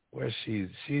where she's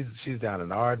down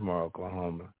in Ardmore,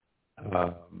 Oklahoma.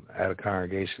 At a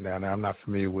congregation down there. I'm not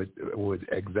familiar with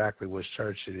exactly which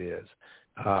church it is.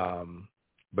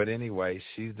 But anyway,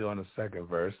 she's doing the second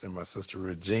verse, and my sister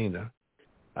Regina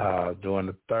doing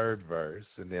the third verse,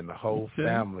 and then the whole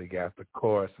family got the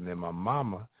chorus, and then my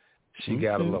mama, she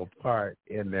got a little part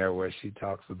in there where she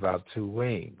talks about two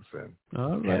wings. And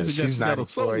she's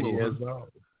 94 years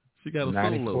old. She got a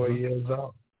 94 solo. years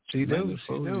old. She do.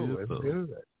 It's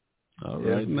good. All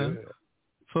right, now.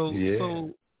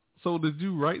 So did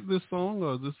you write this song,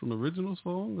 or is this an original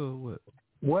song, or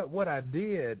what? What I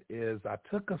did is I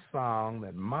took a song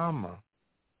that Mama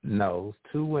knows,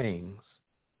 Two Wings,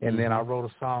 and then I wrote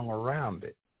a song around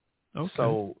it. Okay.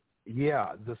 So,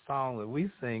 the song that we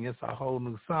sing is a whole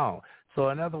new song. So,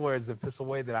 in other words, if it's a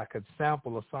way that I could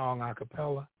sample a song a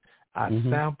cappella, I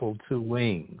sampled Two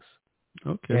Wings.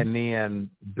 Okay. And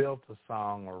then built a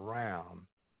song around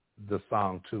the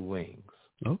song Two Wings.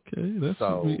 Okay, that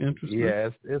should be interesting.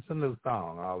 Yeah, it's a new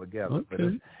song altogether, but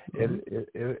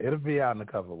it'll be out in a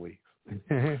couple of weeks.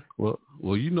 well,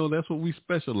 that's what we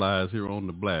specialize here on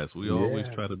the Blast. We always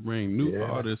try to bring new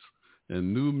artists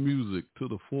and new music to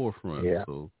the forefront. Yeah.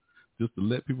 So just to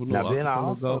let people know,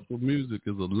 acapella gospel music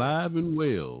is alive and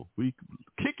well. We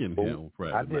kicking here on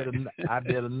Friday night. I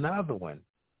did another one.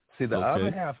 See, the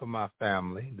other half of my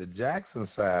family, the Jackson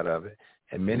side of it,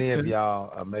 and many of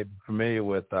y'all are maybe familiar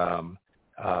with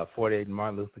 48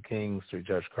 Martin Luther King Street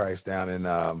Church of Christ down in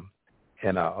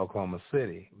Oklahoma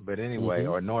City. But anyway,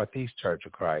 or Northeast Church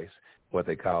of Christ, what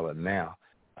they call it now.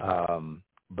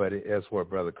 But it's where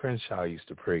Brother Crenshaw used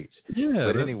to preach. Yeah.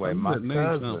 But anyway, my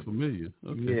cousin sounds familiar.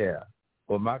 Okay. Yeah.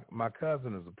 Well, my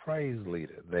cousin is a praise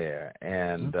leader there,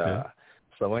 and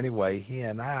so anyway, he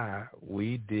and I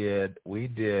we did.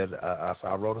 So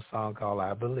I wrote a song called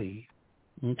 "I Believe,"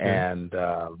 and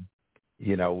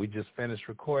we just finished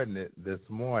recording it this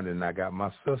morning. I got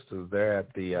my sisters there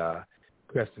at the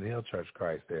Crescent Hill Church of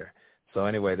Christ there. So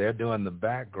anyway, they're doing the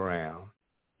background,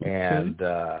 and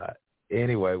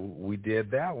anyway, we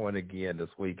did that one again this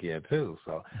weekend too.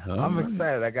 So I'm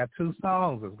excited. I got two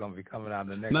songs that's going to be coming out in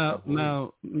the next couple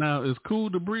weeks. Now, is Cool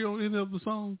Debris on any of the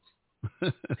songs?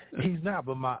 He's not,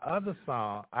 but my other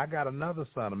song, I got another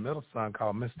son, a middle son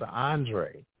called Mr.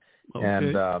 Andre. Okay.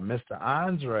 And Mr.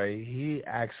 Andre, he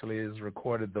actually has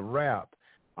recorded the rap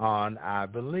on I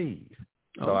Believe.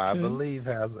 So I Believe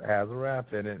has a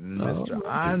rap in it, and Mr.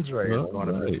 Andre is going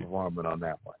to be performing on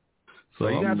that one. So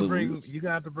you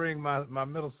got to bring my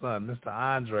middle son, Mr.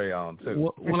 Andre, on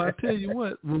too. Well, I tell you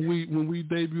what, when we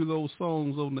debut those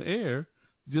songs on the air,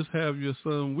 just have your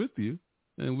son with you,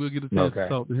 and we'll get a chance to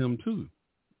talk to him too.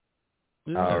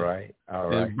 Yeah. All right.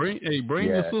 And bring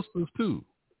your sisters too,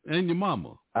 and your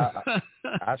mama.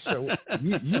 I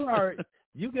sure.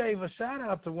 You gave a shout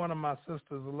out to one of my sisters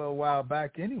a little while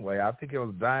back. Anyway, I think it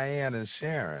was Diane and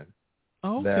Sharon.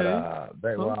 That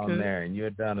they were on there, and you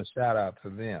had done a shout out to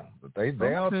them. But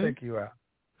they all check you out.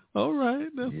 All right,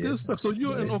 that's good stuff. So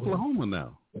you're in Oklahoma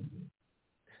now.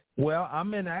 Well,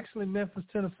 I'm in actually Memphis,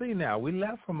 Tennessee now. We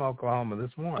left from Oklahoma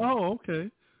this morning. Oh, okay.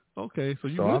 So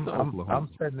you went to Oklahoma.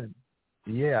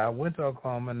 I went to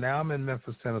Oklahoma. Now I'm in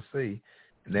Memphis, Tennessee,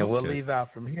 and then we'll leave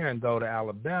out from here and go to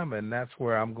Alabama, and that's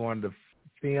where I'm going to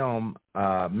film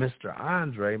Mr.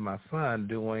 Andre, my son,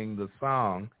 doing the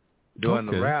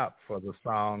rap for the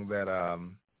song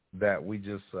that we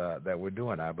just that we're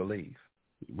doing, I believe.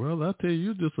 Well, I tell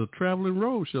you, just a traveling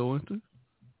road show, isn't it?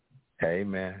 Hey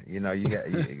man, you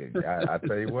got. I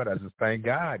tell you what, I just thank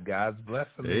God. God's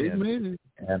blessing me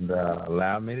and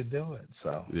allowed me to do it.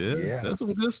 So that's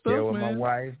some good stuff, with man.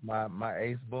 my wife, my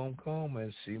ace boom coom,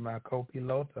 and she my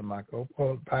co-pilot, my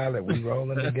co-pilot. We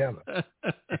rolling together.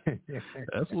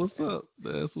 That's what's up.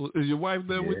 Is your wife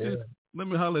there with you? Let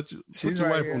me holler at you. She's Put your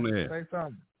right wife on here. there. Say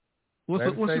something. What's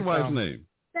your wife's name?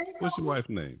 What's your wife's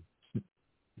name?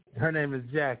 Her name is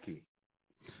Jackie.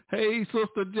 Hey,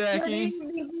 Sister Jackie.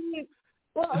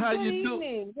 Well, How good you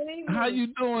evening. Good evening. How you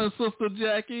doing, Sister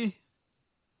Jackie?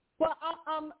 Well,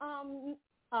 I'm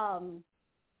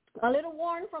a little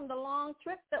worn from the long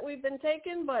trip that we've been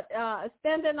taking, but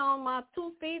standing on my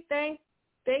 2 feet. Thank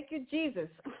you, Jesus.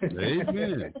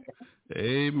 Amen.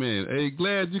 Amen. Hey,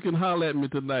 glad you can holler at me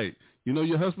tonight. You know,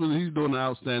 your husband, he's doing an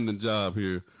outstanding job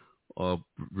here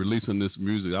releasing this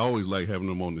music. I always like having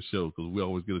him on the show because we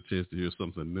always get a chance to hear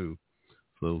something new.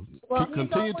 So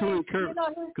continue to encourage.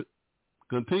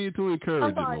 Continue to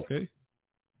encourage him, okay?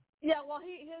 Yeah, well,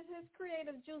 his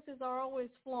creative juices are always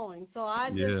flowing, so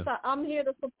I'm here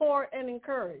to support and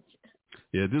encourage.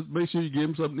 Yeah, just make sure you give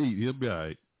him something to eat. He'll be all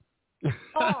right.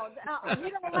 Oh, he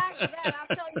don't lack that. I'll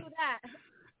tell you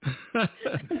that.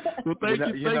 Well,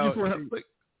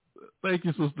 thank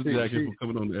you, Sister Jackie, for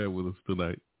coming on the air with us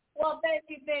tonight. Well, thank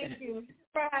you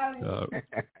for having me.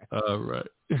 All right.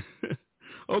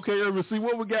 Okay, Ervin C,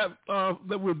 what we got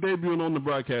that we're debuting on the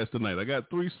broadcast tonight? I got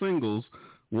 3 singles.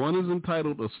 One is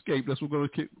entitled Escape. That's what we're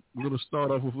going to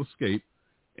start off with Escape.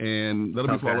 And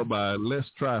that'll be followed by Let's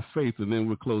Try Faith, and then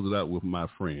we'll close it out with My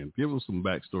Friend. Give us some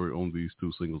backstory on these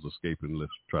 2 singles, Escape and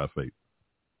Let's Try Faith.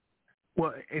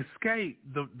 Well, Escape,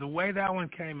 the way that one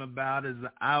came about is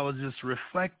I was just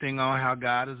reflecting on how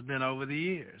God has been over the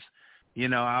years. You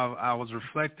know, I was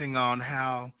reflecting on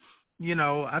how, you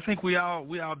know, I think we all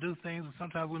do things, and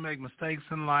sometimes we make mistakes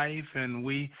in life, and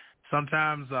we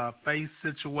sometimes face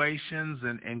situations,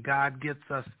 and God gets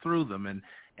us through them,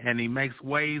 and he makes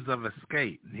ways of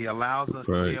escape. He allows us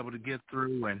to be able to get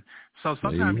through, and so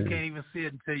sometimes you can't even see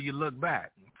it until you look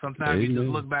back. Sometimes you just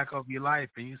look back over your life,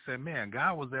 and you say, man,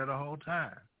 God was there the whole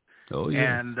time. Oh,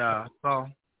 yeah. And so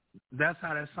that's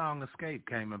how that song Escape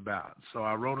came about. So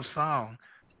I wrote a song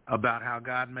about how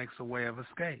God makes a way of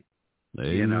escape.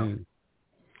 Amen. You know,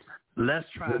 Let's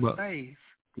Try Faith.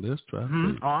 Let's Try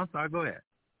Faith. Oh, I'm sorry. Go ahead.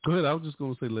 Go ahead. I was just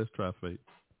going to say Let's Try Faith.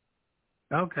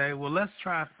 Okay. Well, Let's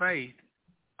Try Faith.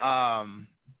 I'm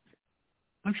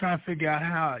trying to figure out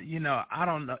how, you know, I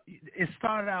don't know. It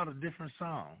started out a different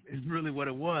song. It's really what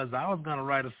it was. I was going to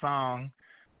write a song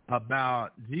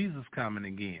about Jesus coming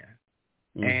again.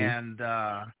 And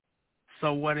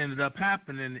so what ended up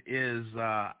happening is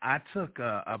I took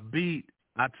a beat.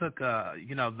 I took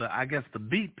the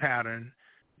beat pattern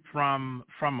from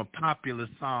a popular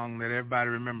song that everybody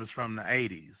remembers from the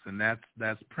 80s, and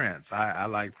that's Prince. I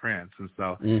like Prince, and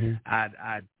so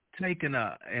I'd taken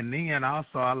and then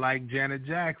also I like Janet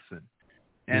Jackson,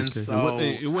 and so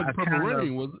it wasn't Purple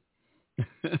Rain, was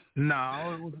it?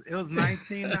 No, it was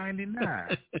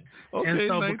 1999. Okay, and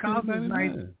so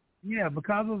 1999.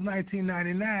 Because it was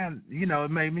 1999, you know, it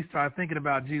made me start thinking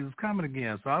about Jesus coming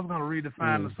again. So I was going to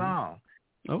redefine the song.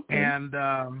 Okay. And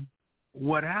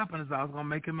what happened is I was going to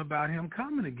make him about him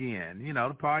coming again. You know,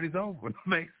 the party's over,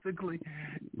 basically.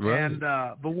 Right. And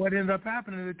but what ended up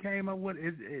happening, it came up with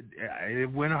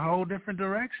it went a whole different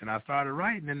direction. I started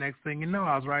writing, the next thing you know,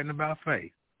 I was writing about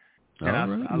faith.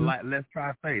 And I like Let's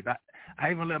Try Faith.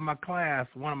 I even let my class,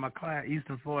 one of my class,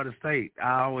 Eastern Florida State,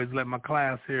 I always let my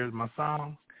class hear my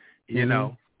songs, you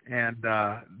know, and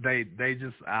they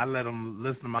just, I let them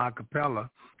listen to my acapella,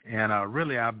 and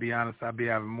really, I'll be honest, I'll be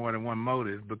having more than one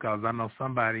motive because I know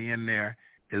somebody in there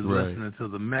is listening to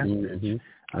the message.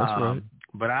 That's right.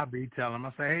 But I'll be telling them,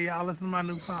 I say, hey, y'all, listen to my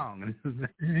new song.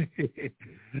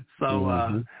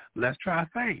 So let's try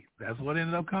faith. That's what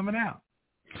ended up coming out.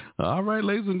 All right,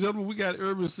 ladies and gentlemen, we got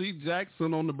Ervin C.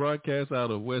 Jackson on the broadcast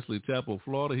out of Wesley Chapel,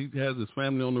 Florida. He has his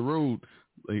family on the road.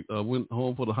 They went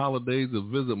home for the holidays to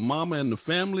visit Mama and the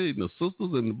family and the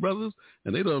sisters and the brothers,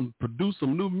 and they done produced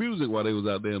some new music while they was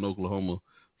out there in Oklahoma.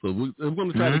 So we're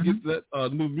going to try to get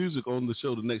that new music on the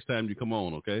show the next time you come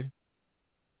on, okay?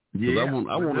 Yeah, I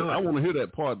want to hear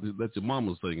that part that your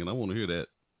mama's singing. I want to hear that.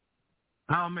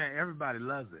 Oh man, everybody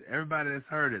loves it. Everybody that's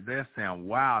heard it, they're saying,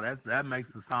 "Wow, that makes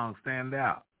the song stand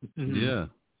out." Yeah,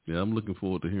 I'm looking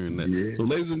forward to hearing that. Yeah. So,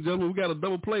 ladies and gentlemen, we got a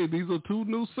double play. These are two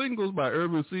new singles by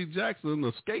Ervin C. Jackson,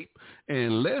 "Escape"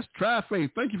 and "Let's Try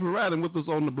Faith." Thank you for riding with us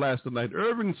on the blast tonight,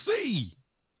 Ervin C.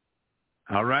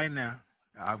 All right, now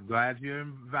I'm glad you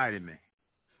invited me.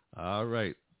 All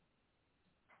right.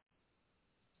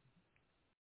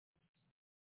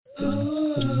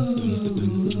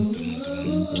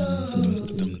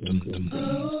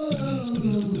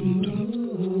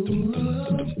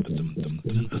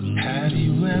 Have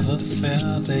you ever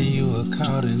felt that you were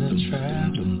caught in a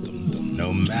trap?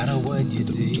 No matter what you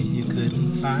did, you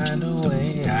couldn't find a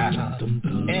way out.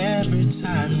 Every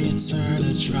time you turn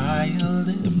a trial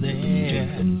is there.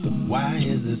 Why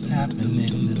is this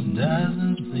happening? This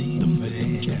doesn't seem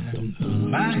fair.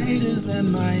 My haters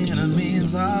and my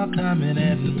enemies all coming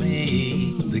at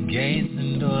me. The gates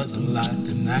and doors are locked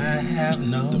and I have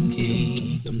no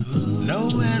key.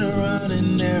 Nowhere to run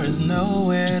and there is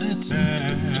nowhere to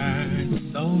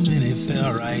turn. So many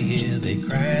fell right here, they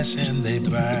crash and they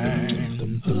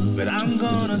burn. But I'm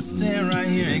gonna stand right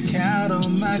here and count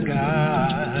on my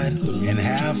God and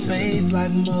have faith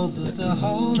like Moses to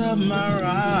hold up my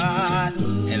rod.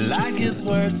 And like his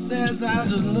word says, I'll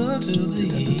just look to the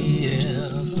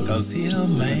hills, 'cause he'll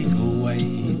make a way,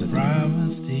 he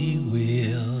promised he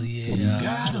will, yeah.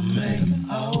 Gotta make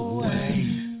a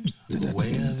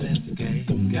way of escape.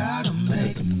 Gotta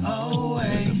make a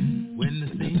way when there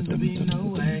seems to be no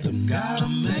way. Gotta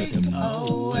make a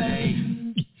way.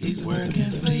 He's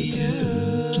working for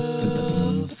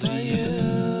you, for you.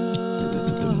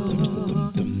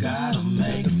 Gotta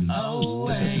make a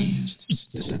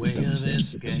way of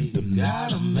escape.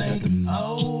 Gotta make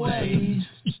a way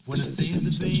when there seems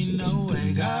to be no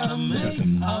way. Gotta make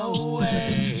a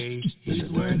way. He's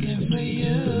working for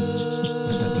you.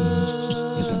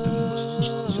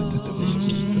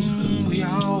 We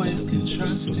always can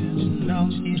trust him, know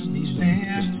he'll be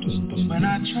there. When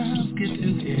our trials get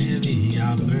too heavy,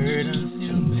 our burdens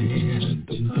he'll bear.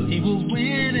 He will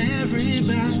win every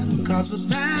battle, 'cause the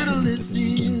battle is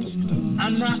his.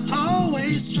 I'm not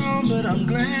always strong, but I'm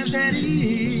glad that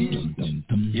he is.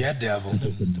 Yeah, devil,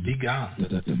 be gone,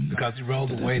 because he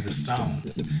rolled away the stone.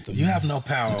 You have no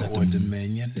power or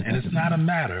dominion, and it's not a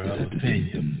matter of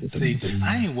opinion. See,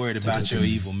 I ain't worried about your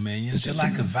evil minions. You're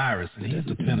like a virus, and he's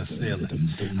the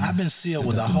penicillin. I've been sealed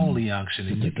with a holy unction,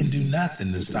 and you can do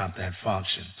nothing to stop that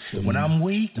function. When I'm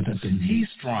weak, he's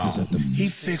strong. He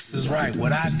fixes right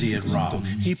what I did wrong.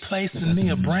 He placed in me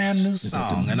a brand new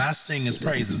song, and I sing his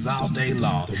praises all day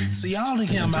long. See, all to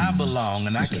him I belong,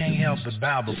 and I can't help but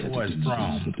bow before his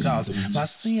throne. Because my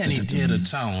sin he did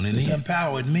atone, and he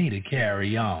empowered me to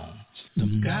carry on.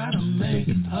 Gotta make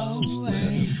a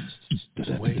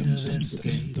way of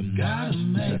escape. Gotta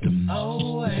make a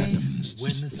way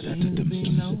when there seems to be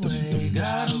no way.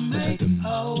 Gotta make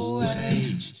a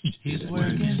way. He's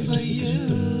working for you,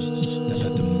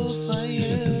 for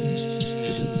you.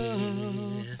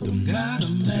 Gotta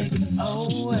make a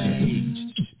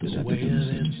way of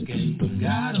escape.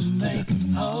 Gotta make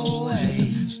a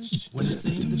way when there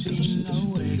seems to be no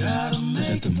way. Gotta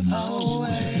make a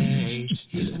way.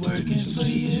 He's working for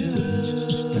you,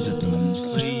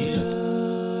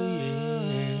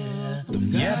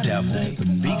 yeah, devil,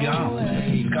 be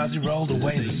gone, because he rolled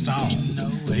away the stone.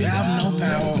 You have no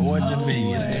power or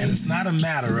dominion, and it's not a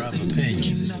matter of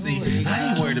opinion. See,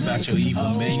 I ain't worried about your evil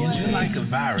minions. You're like a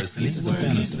virus, and he's the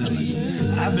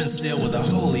penicillin. I've been sealed with a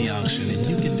holy unction, and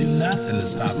you can do nothing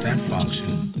to stop that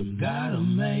function. Gotta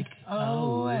make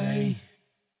a way.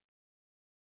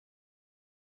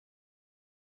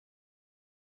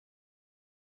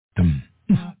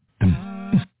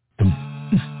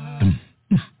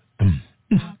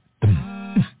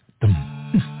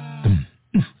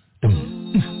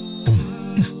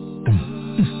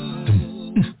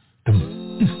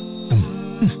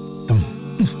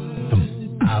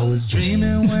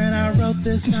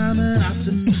 this, I'm an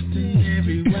optimist in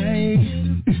every way.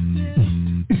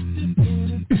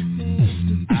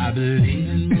 I believe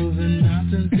in moving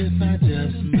mountains if I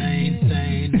just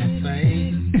maintain my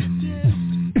faith.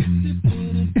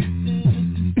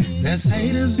 There's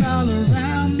haters all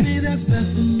around me, there's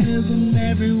pessimism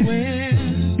everywhere.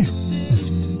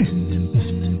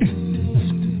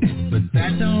 But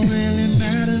that don't really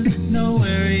matter, no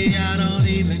worry, I don't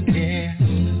even care.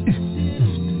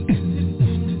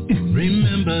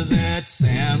 Remember that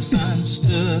Samson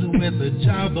stood with a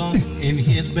jawbone in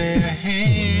his bare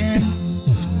hand.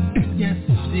 Yes,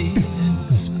 he did.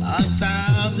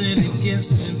 1,000 against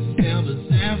himself, but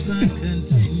Samson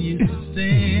continued to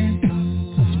stand.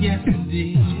 Yes,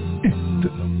 indeed.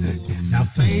 Now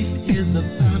faith is the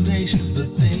foundation for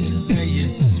things that you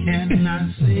cannot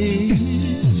see.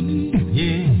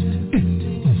 Yeah.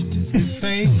 Through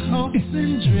faith, hopes,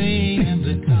 and dreams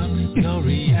become your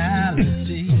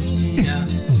reality. Yeah.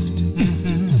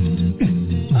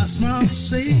 A small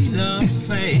seed of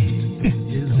faith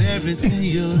is everything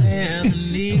you'll ever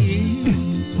need.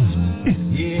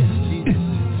 Yeah.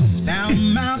 Now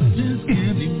mountains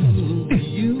can be moved,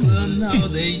 you will know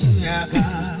that you have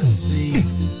God.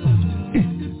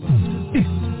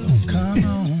 Come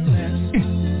on, let's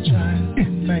try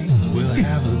faith. We'll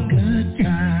have a good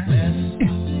time.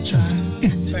 Let's try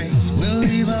faith. We'll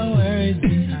leave our worries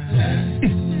behind.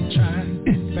 Let's try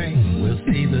faith. We'll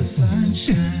see the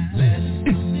sunshine. Let's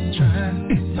try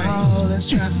faith. Oh, let's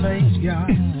try faith, y'all.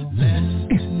 Let's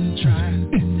try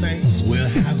faith. We'll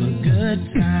have a good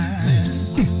time.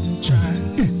 Let's try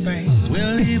faith.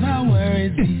 We'll leave our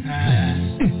worries behind.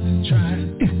 Let's try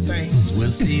faith.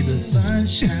 We'll see the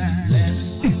sunshine.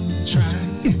 Let's try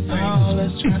faith. Oh,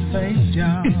 let's try faith,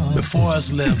 y'all. Before us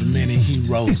lived many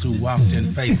heroes who walked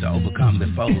in faith to overcome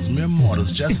their foes. Mere mortals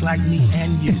just like me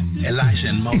and you. Elisha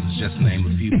and Moses, just to name a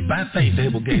few. By faith,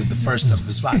 Abel gave the first of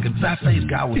his flock. And by faith,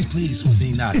 God was pleased with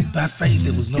Enoch. By faith,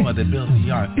 it was Noah that built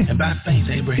the ark. And by faith,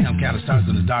 Abraham counted stars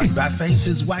in the dark. By faith,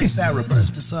 his wife Sarah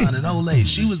birthed a son in old age.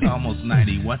 She was almost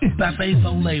 91. By faith,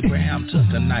 old Abraham took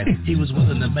a knife. He was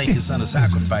willing to make his son a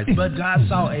sacrifice. But God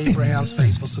saw Abraham's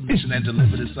faithful submission and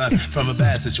delivered his son from a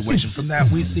bad situation. From that,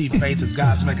 we see faith as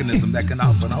God's mechanism that can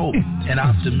offer hope and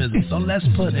optimism. So let's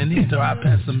put an end to our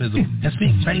pessimism and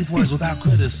speak faith words without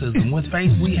criticism. With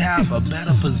faith, we have a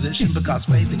better position because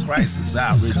faith in Christ is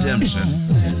our redemption.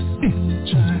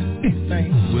 Let's try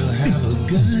faith. We'll have a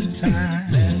good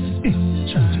time.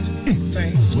 Let's try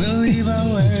faith. We'll leave our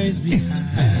worries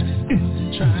behind.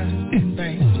 Let's try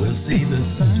faith. We'll see the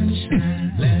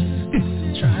sunshine.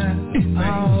 Let's try faith.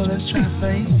 Oh, let's try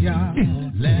faith, y'all.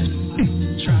 Let's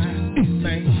try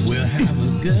faith. We'll have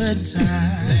a good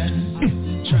time.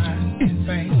 Let's try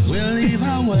faith. We'll leave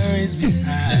our worries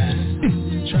behind.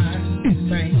 Let's try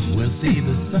faith. We'll see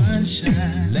the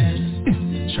sunshine. Let's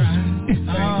try faith.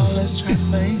 Oh, let's try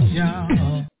faith,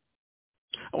 y'all.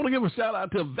 I want to give a shout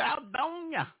out to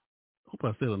Valdonia. Hope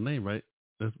I said her name right.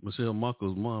 That's Michelle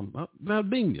Marco's mom.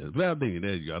 Valdenia. There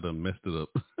you go. I done messed it up.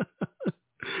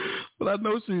 But I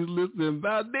know she's listening.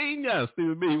 Valdenia.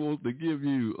 Stevie B wants to give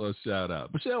you a shout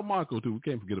out. Michelle Marco, too. We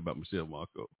can't forget about Michelle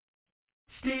Marco.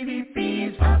 Stevie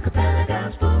B's Acapella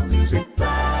Gospel Music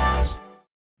Blast.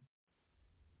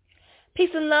 Peace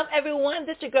and love, everyone.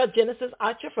 This is your girl, Genesis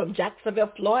Archer from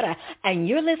Jacksonville, Florida, and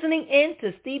you're listening in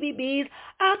to Stevie B's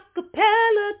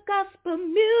Acapella Gospel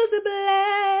Music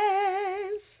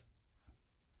Blast.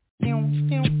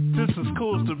 This is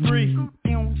Cool Debris,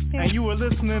 and you are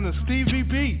listening to Stevie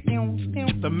B,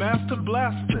 the master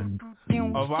blaster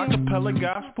of acapella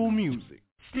gospel music.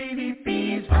 Stevie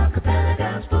B's Acapella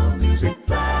Gospel Music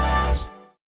Blast.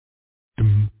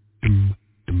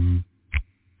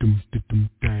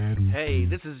 Hey,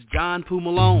 this is John Poo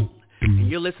Malone, and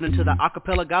you're listening to the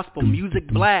Acapella Gospel Music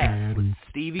Blast with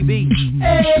Stevie B.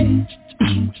 Hey.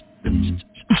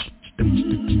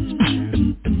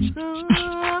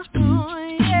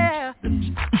 Yeah.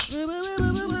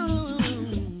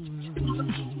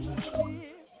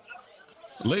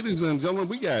 Ladies and gentlemen,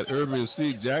 we got Ervin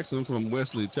C. Jackson from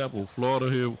Wesley Chapel, Florida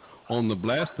here on the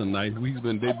blast tonight. He's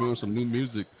been debuting some new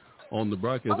music on the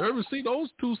broadcast. Ervin C., those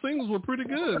two singles were pretty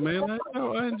good, man.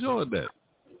 I enjoyed that.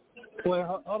 Wait,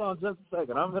 hold on just a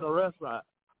second. I'm in a restaurant.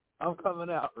 I'm coming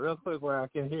out real quick where I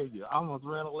can hear you. I almost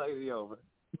ran a lady over.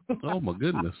 Oh, my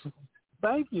goodness.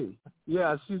 Thank you.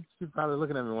 Yeah, she's probably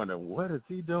looking at me wondering, what is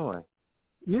he doing?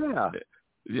 Yeah.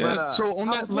 Yeah, but, so on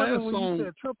that last song. You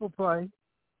said triple play,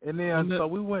 and then so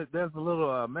we went, there's a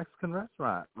little Mexican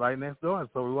restaurant right next door,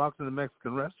 so we walked in the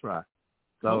Mexican restaurant.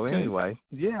 So anyway,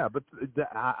 yeah, but the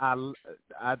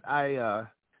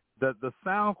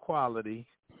sound quality,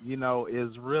 you know,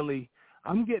 is really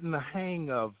I'm getting the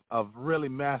hang of really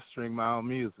mastering my own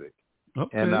music.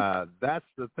 Okay. And that's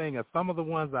the thing. Some of the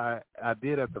ones I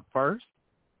did at the first,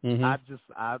 I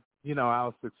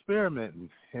was experimenting,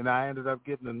 and I ended up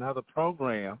getting another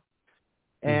program,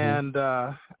 and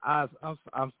I'm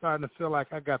starting to feel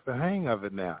like I got the hang of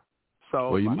it now.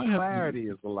 So my clarity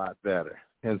is a lot better.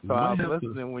 And so I was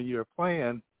listening when you were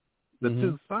playing the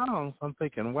two songs. I'm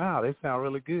thinking, wow, they sound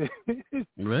really good.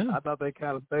 I thought they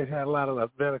had a lot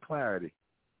of better clarity.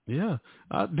 Yeah.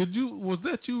 Was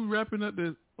that you rapping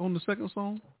on the second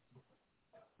song?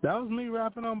 That was me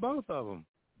rapping on both of them.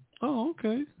 Oh,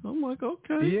 okay. I'm like,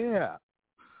 okay. Yeah.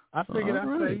 I figured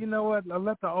I'd say, you know what, I'll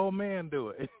let the old man do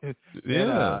it.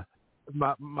 Yeah.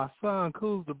 And, my son,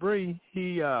 Cool Debris,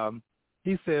 he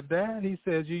said, Dad, he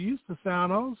says, you used to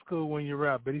sound old school when you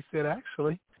rap, but he said,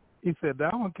 actually,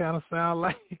 that one kind of sound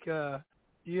like,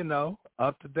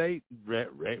 up-to-date,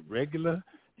 regular,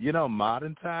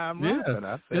 modern time rap. And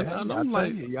I said, I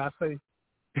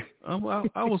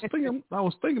was thinking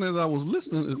as I was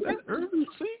listening, is that Ervin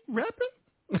C rapping?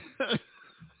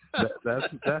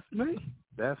 That's me.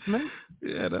 That's me.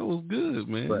 Yeah, that was good,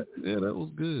 man. That was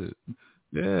good.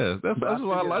 Yeah, that's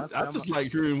why I just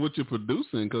like hearing what you're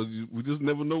producing, because we just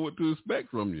never know what to expect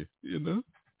from you,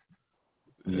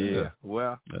 Yeah,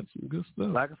 well, that's some good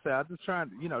stuff. Like I said, I'm just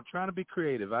trying to be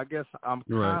creative. I guess I'm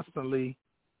constantly,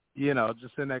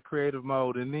 just in that creative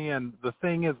mode. And then the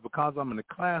thing is, because I'm in the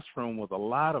classroom with a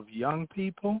lot of young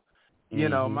people,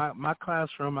 my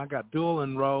classroom, I got dual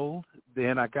enrolled.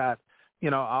 Then I got,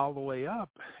 all the way up.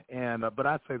 And but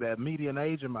I'd say that median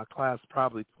age in my class is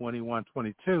probably 21,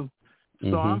 22.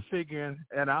 So I'm figuring,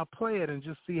 and I'll play it and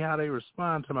just see how they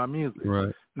respond to my music.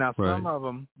 Right. Now, some of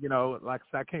them, like I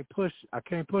said, I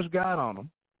can't push God on them.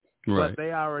 But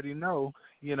they already know,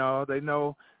 they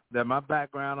know that my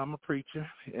background, I'm a preacher,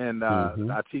 and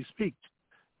I teach speech.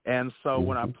 And so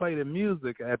when I play the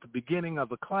music at the beginning of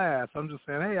the class, I'm just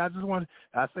saying, hey, I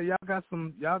say,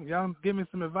 y'all give me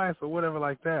some advice or whatever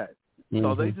like that.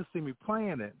 So they just see me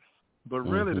playing it. But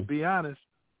really, to be honest,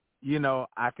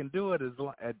 I can do it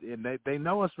and they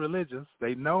know it's religious.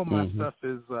 They know my stuff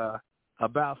is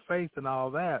about faith and all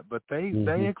that, but they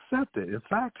accept it. In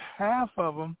fact, half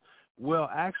of them will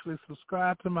actually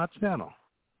subscribe to my channel.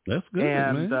 That's good,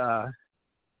 man.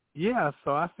 And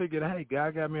so I figured, hey,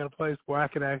 God got me in a place where I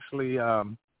can actually,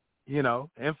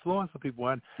 influence the people.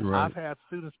 And I've had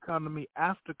students come to me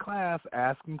after class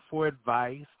asking for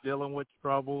advice, dealing with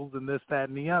troubles and this, that,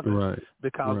 and the other,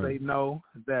 because they know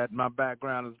that my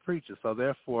background is a preacher. So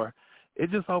therefore,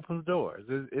 it just opens doors.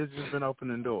 It's just been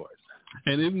opening doors.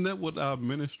 And isn't that what our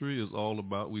ministry is all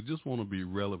about? We just want to be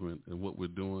relevant in what we're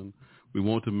doing. We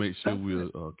want to make sure we're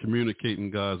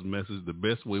communicating God's message the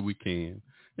best way we can.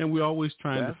 And we're always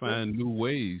trying to find new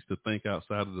ways to think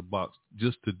outside of the box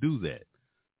just to do that.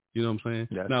 You know what I'm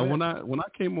saying? Now, when I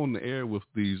came on the air with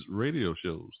these radio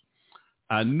shows,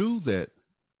 I knew that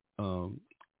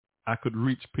I could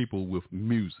reach people with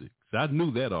music. So I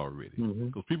knew that already,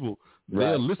 because people,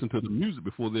 they'll listen to the music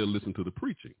before they'll listen to the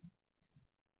preaching.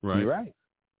 Right? You're right.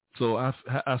 So I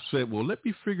said, well, let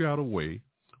me figure out a way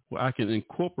where I can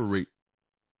incorporate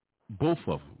both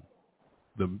of them,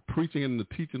 the preaching and the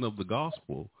teaching of the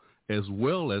gospel, as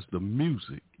well as the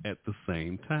music at the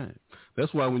same time.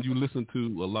 That's why when you listen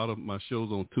to a lot of my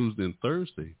shows on Tuesday and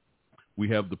Thursday, we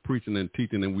have the preaching and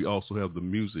teaching, and we also have the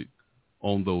music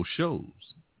on those shows,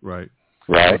 right?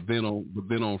 But then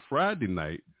on Friday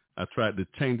night, I tried to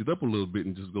change it up a little bit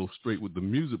and just go straight with the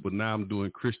music, but now I'm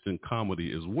doing Christian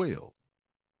comedy as well.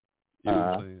 You know what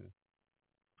I'm saying?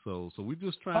 So we're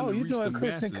just trying to reach the masses. Oh, you're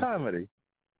doing Christian comedy?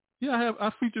 Yeah, I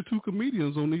feature 2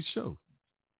 comedians on each show.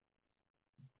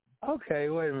 Okay,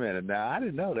 wait a minute. Now I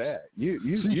didn't know that. You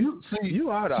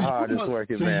are the hardest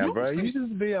working man, bro. You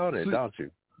just be on it, don't you?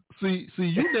 See,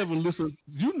 you never listen.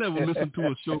 You never listen to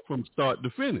a show from start to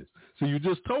finish. So you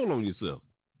just told on yourself.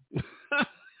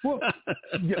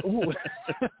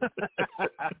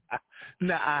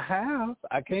 Now I have.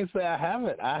 I can't say I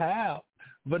haven't. I have.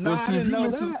 But no, I didn't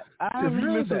know that. I haven't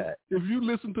heard that. If you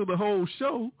listen to the whole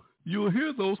show, you'll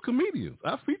hear those comedians.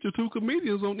 I feature 2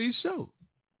 comedians on each show.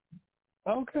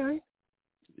 Okay.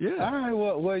 Yeah. All right.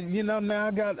 Well, now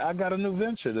I got a new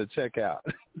venture to check out.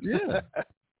 Yeah.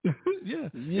 Yeah.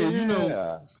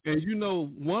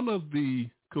 And one of the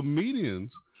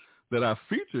comedians that I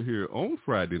feature here on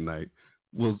Friday night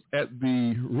was at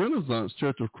the Renaissance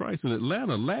Church of Christ in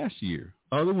Atlanta last year.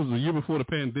 It was the year before the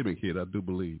pandemic hit, I do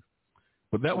believe.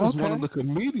 But that was one of the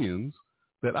comedians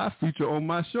that I feature on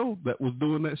my show that was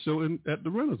doing that show at the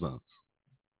Renaissance.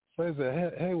 So it's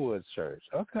a Haywood Church.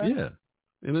 Okay. Yeah,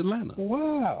 in Atlanta.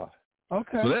 Wow.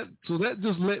 Okay. So that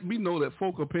just let me know that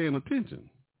folk are paying attention.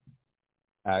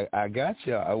 I got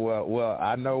you. Well,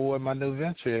 I know what my new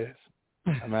venture is.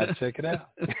 I'm going to check it out.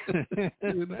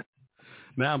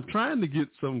 Now, I'm trying to get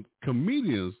some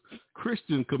comedians,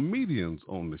 Christian comedians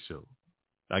on the show.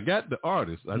 I got the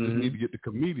artists. I just need to get the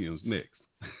comedians next.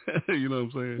 You know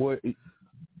what I'm saying? Well,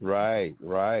 right.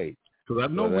 Because I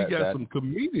know we got some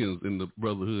comedians in the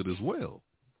Brotherhood as well.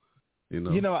 You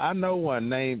know, I know one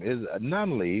name is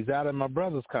Nunley. He's out of my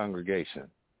brother's congregation.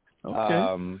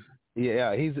 Okay.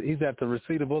 Yeah, he's at the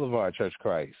Reseda Boulevard Church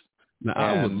Christ. Now,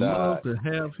 I would love to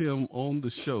have him on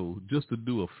the show just to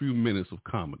do a few minutes of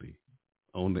comedy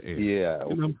on the air. Yeah.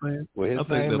 You know what I'm saying? Well,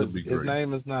 his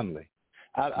name is Nunley.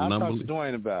 I'll talk to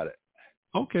Dwayne about it.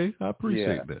 Okay, I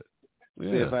appreciate that.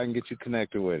 Yeah. See if I can get you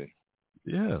connected with him.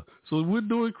 Yeah. So we're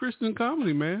doing Christian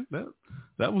comedy, man.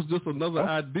 That was just another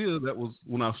idea that was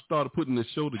when I started putting this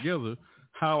show together,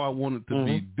 how I wanted to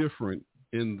be different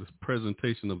in the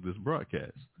presentation of this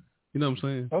broadcast. You know what I'm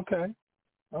saying?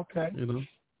 Okay. You know?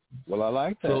 Well, I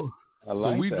like that. So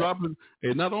we dropping,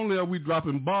 and not only are we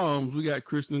dropping bombs, we got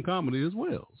Christian comedy as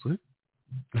well. See?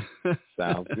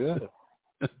 Sounds good.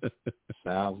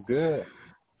 Sounds good.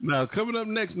 Now, coming up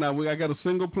next, I got a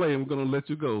single play, and we're going to let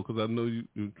you go because I know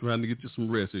you're trying to get you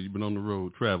some rest here. You've been on the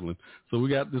road traveling. So we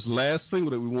got this last single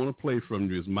that we want to play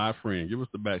from you is My Friend. Give us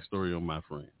the backstory on My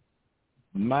Friend.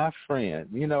 My Friend.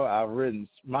 You know, I've written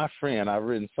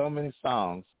so many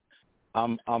songs.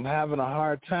 I'm having a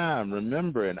hard time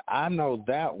remembering. I know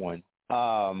that one.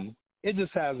 It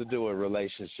just has to do with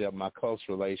relationship, my close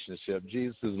relationship.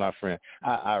 Jesus is my friend.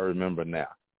 I remember now.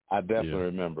 I definitely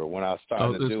remember when I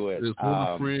started to do it. It's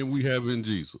one friend we have in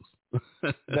Jesus.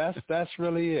 That's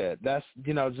really it. That's,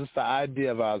 just the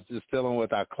idea of us just dealing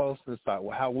with our closeness,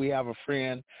 how we have a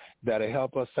friend that'll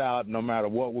help us out no matter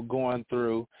what we're going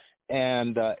through.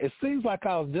 And it seems like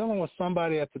I was dealing with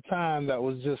somebody at the time that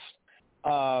was just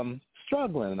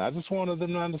struggling. I just wanted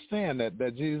them to understand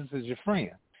that Jesus is your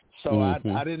friend. So I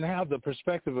didn't have the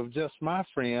perspective of just my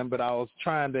friend, but I was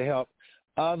trying to help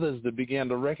others to begin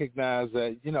to recognize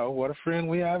that, what a friend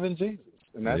we have in Jesus.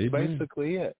 And that's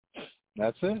basically it.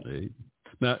 That's it. Amen.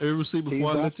 Now, Ervin C,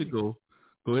 before I let you go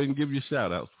ahead and give your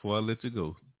shout-outs before I let you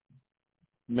go.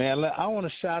 Man, I want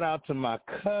to shout out to my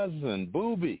cousin,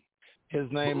 Booby.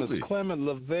 His name is Clement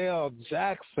Lavelle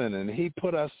Jackson, and he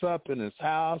put us up in his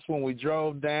house when we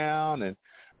drove down. And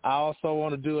I also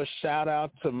want to do a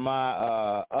shout-out to my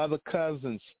other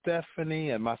cousin,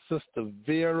 Stephanie, and my sister,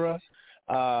 Vera.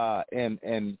 And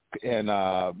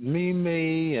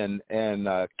Mimi and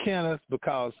Kenneth,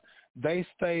 because they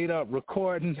stayed up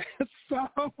recording that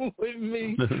song with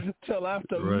me till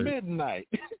after midnight.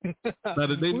 Now,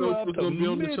 did they know you was going to be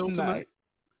on the show tonight?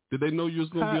 Did they know you was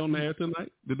going to be on the air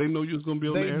tonight? Did they know you was going to be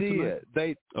on the air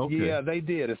tonight? Yeah, they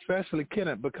did, especially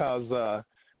Kenneth, because I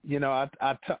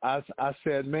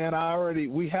said,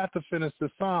 man, we have to finish the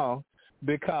song.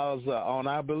 Because on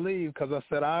I Believe, because I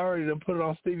said I already done put it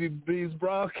on Stevie B's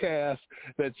broadcast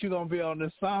that you're going to be on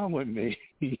this song with me.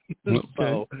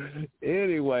 So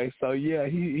anyway,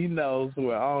 he knows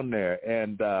we're on there.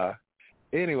 And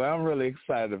anyway, I'm really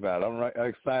excited about it. I'm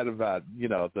excited about,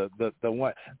 the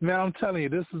one. Man, I'm telling you,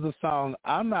 this is a song.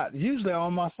 I'm not, usually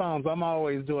on my songs, I'm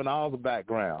always doing all the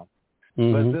background.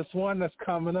 But this one that's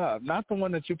coming up, not the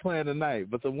one that you're playing tonight,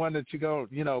 but the one that you're going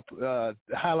to,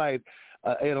 highlight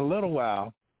in a little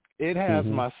while, it has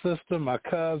my sister, my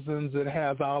cousins, it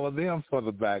has all of them for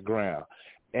the background.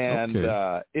 And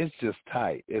it's just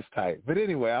tight. It's tight. But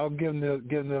anyway, I'll give them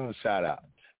a shout out.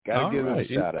 Gotta give them a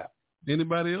shout out.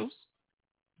 Anybody else?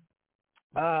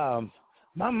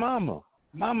 My mama,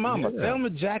 Thelma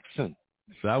Jackson.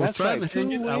 So I was trying to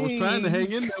hang in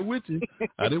there with you.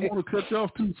 I didn't want to cut you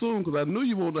off too soon because I knew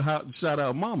you wanted to shout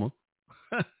out Mama.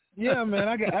 Yeah, man,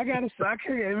 I got to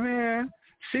man.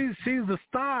 She's the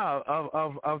star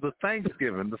of the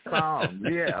Thanksgiving, the song.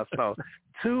 Yeah, so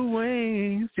 2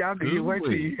 wings. Y'all can wait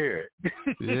till you hear it.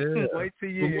 Yeah. Wait till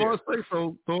you hear it. Say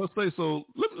so.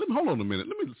 Let me hold on a minute.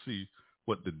 Let me see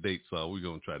what the dates are. We're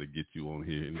going to try to get you on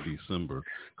here in December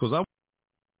because I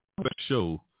want a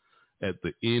show at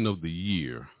the end of the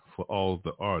year for all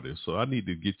the artists. So I need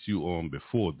to get you on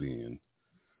before then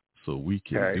so we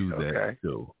can do that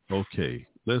show. Okay.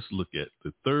 Let's look at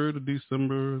the 3rd of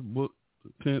December, the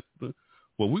 10th.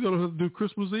 Well, we're going to have to do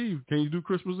Christmas Eve. Can you do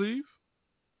Christmas Eve?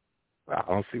 I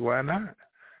don't see why not.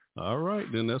 All right.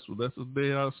 Then that's the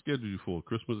day I'll schedule you for,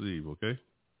 Christmas Eve, okay?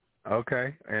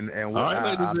 Okay. And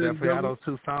I'll definitely have those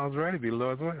 2 songs ready, be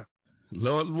Lord's will.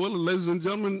 Well, ladies and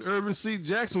gentlemen, Ervin C.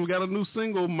 Jackson, we got a new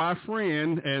single, My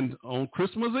Friend, and on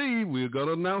Christmas Eve, we're going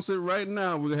to announce it right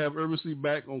now. We're going to have Ervin C.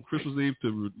 back on Christmas Eve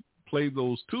to play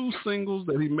those 2 singles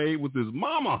that he made with his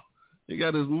mama. He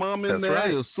got his mom in there,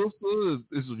 right. His sister,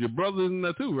 is your brother in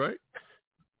there too, right?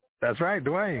 That's right,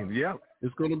 Dwayne. Yep.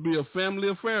 It's going to be a family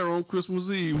affair on Christmas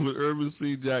Eve with Ervin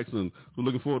C. Jackson. We're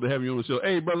looking forward to having you on the show.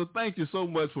 Hey, brother, thank you so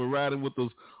much for riding with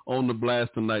us on the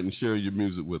blast tonight and sharing your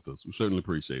music with us. We certainly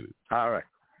appreciate it. All right.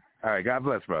 God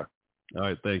bless, bro. All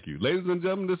right, thank you. Ladies and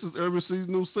gentlemen, this is Ervin C's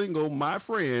new single, My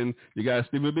Friend. You got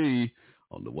Stevie B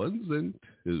on the 1s and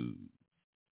 2s.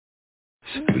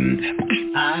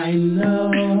 I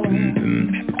know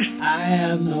I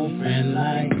have no friend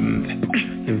like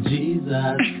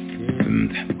Jesus,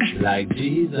 like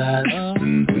Jesus.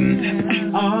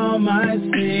 All my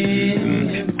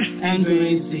sins and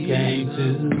griefs he came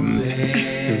to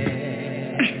bear.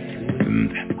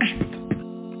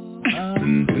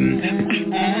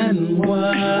 And what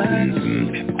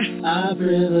a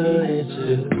privilege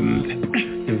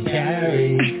to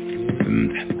carry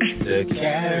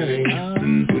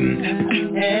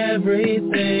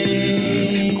everything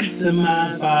to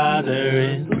my Father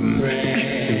in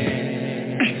prayer.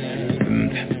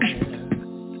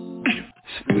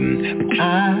 I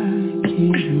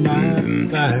keep my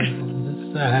Bible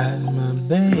beside my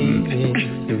bed.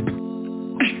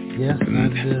 Yes, I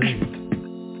do.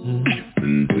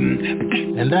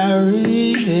 And I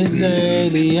read it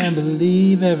daily and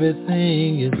believe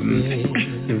everything it says.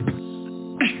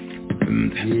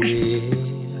 Yeah.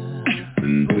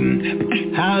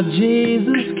 How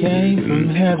Jesus came from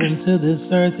heaven to this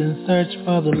earth in search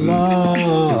for the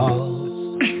lost.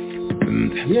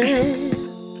 Yeah.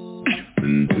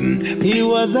 He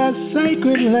was that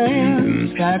sacred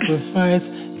lamb sacrifice.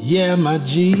 Yeah, my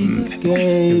Jesus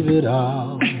gave it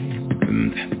all.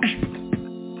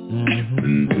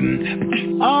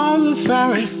 All the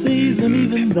Pharisees and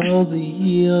even those he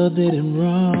healed did him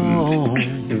wrong.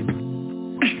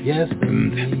 Yes,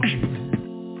 indeed.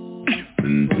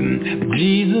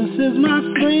 Jesus is my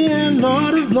friend,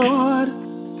 Lord of Lords,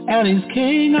 and he's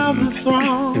King of the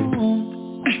throne.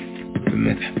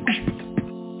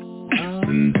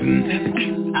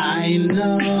 I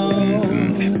know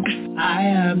I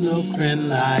have no friend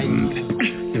like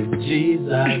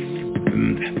Jesus,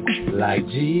 like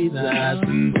Jesus.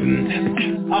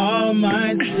 All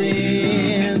my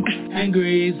sins and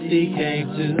griefs he came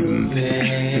to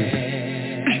bear.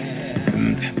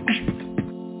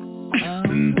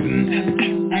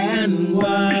 And what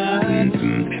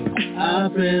a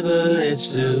privilege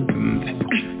to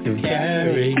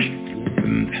carry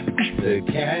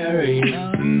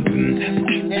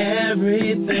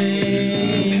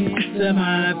everything to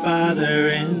my Father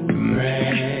in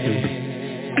prayer.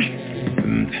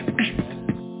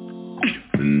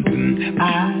 I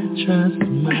trust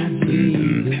my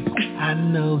Jesus, I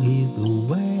know he's the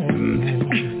way.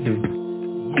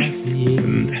 Yes, he is.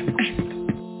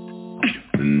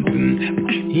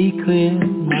 He clears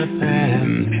my path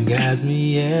and guides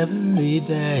me every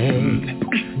day.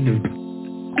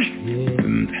 Yeah.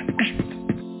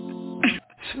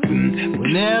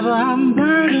 Whenever I'm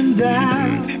burdened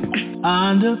down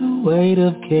under the weight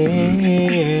of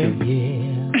care, yeah,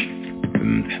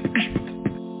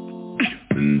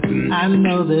 I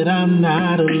know that I'm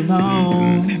not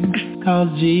alone, 'cause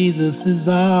Jesus is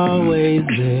always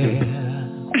there,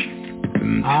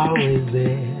 always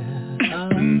there.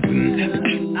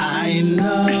 I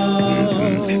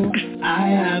know I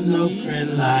have no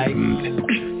friend like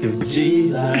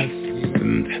Jesus,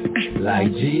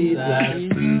 like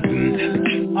Jesus.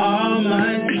 All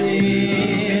my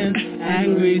sins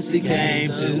and griefs he came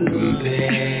to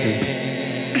bear.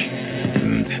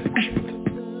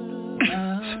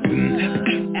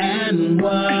 And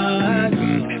what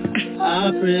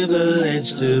a privilege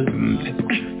to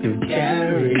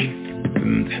carry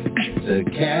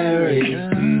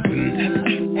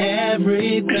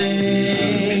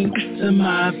everything to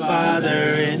my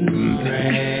Father in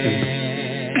prayer.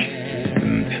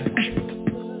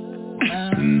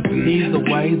 He's the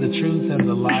way, the truth, and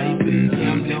the life. In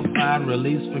him you'll find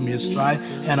release from your strife.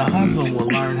 And a husband will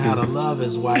learn how to love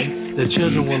his wife. The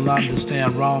children will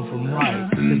understand wrong from right.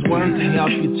 His word can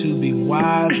help you to be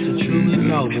wise, to truly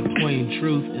know between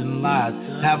truth and lies.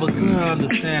 Have a good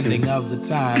understanding of the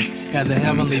times and the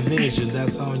heavenly vision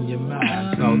that's on your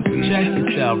mind. So check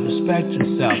yourself, respect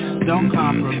yourself. Don't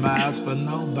compromise for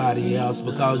nobody else,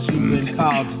 because you've been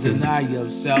called to deny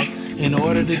yourself in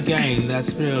order to gain that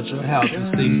spiritual health.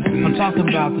 You see, I'm talking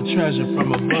about the treasure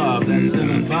from above that's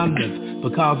in abundance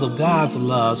because of God's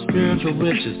love, spiritual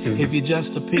riches, if you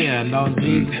just depend on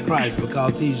Jesus Christ,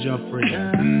 because he's your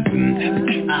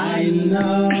friend. I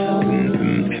know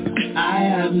I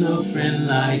have no friend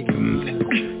like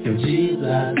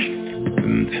Jesus,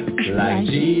 like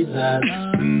Jesus.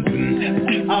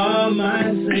 All my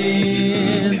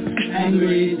sins and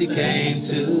grief He came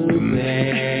to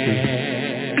bear.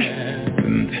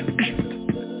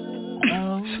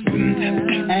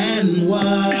 And what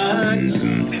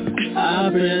a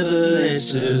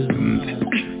privilege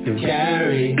to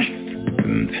carry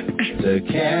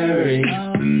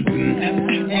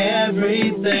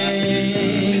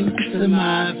everything to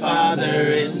my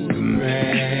Father in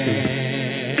prayer.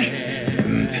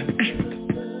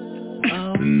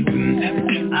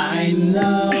 I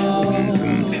know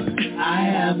I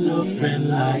have no friend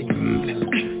like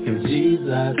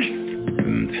Jesus,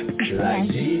 like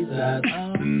Jesus.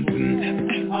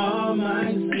 All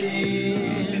my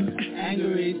sin and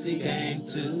grief He came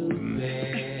to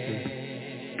bear.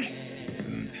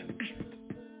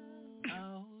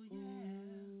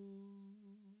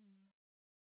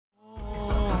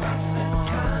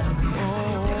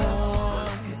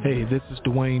 Hey, this is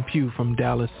Dwayne Pugh from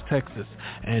Dallas, Texas,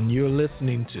 and you're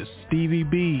listening to Stevie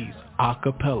B's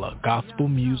Acapella Gospel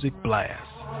Music Blast.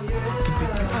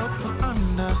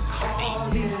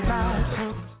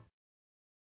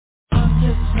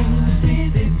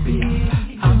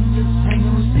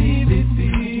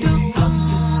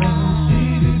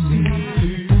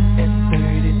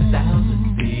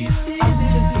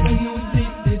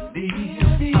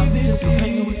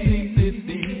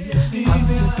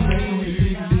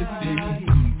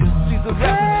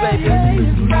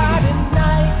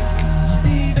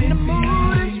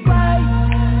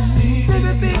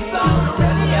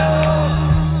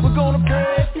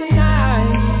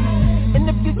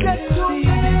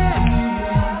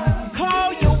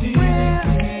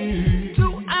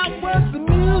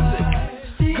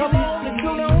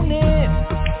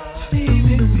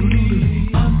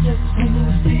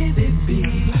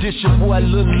 It's your boy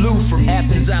Lil Lou from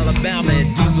Athens, Alabama at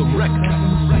Diesel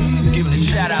Records. Giving a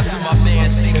shout out to my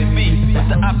man Stevie B. It's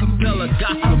the Acapella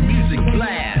Gospel Music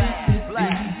Blast.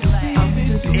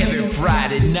 Every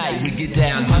Friday night we get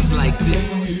down just like this.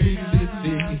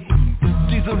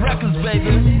 Diesel Records,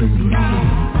 baby.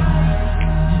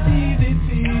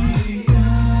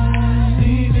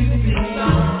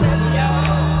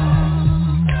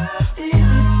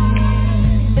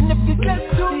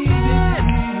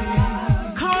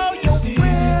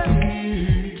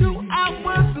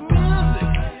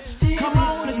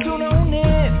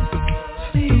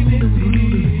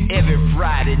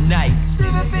 Friday night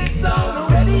on the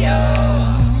radio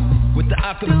with the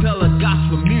Acapella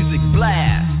Gospel Music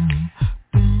Blast.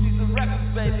 These are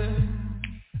records, baby.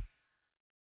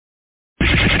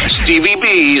 Stevie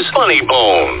B's Funny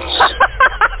Bones.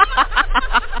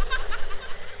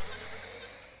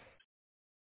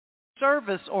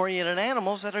 Service-oriented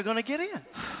animals that are going to get in.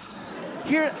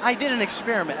 Here, I did an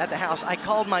experiment at the house. I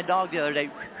called my dog the other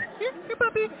day,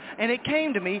 and it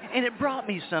came to me, and it brought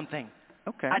me something.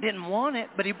 Okay. I didn't want it,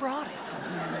 but he brought it.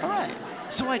 All right.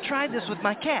 So I tried this with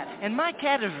my cat, and my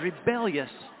cat is rebellious,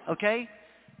 okay?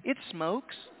 It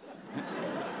smokes.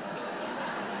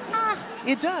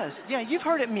 It does. Yeah, you've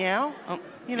heard it meow.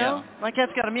 You know, yeah. My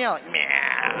cat's got a meow, like,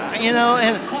 meow, you know,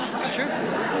 and it's true.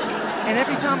 And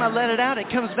every time I let it out, it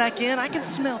comes back in. I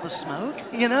can smell the smoke,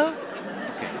 you know?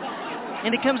 Okay.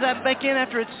 And it comes back in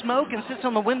after it's smoked and sits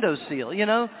on the windowsill, you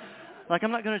know? Like,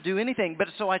 I'm not going to do anything. But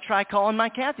so I tried calling my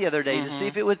cat the other day to see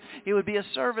if it would be a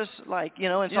service, like, you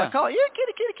know. And so I called,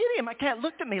 kitty. And my cat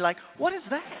looked at me like, what is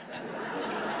that?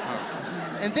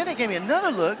 And then it gave me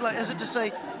another look, like, as if to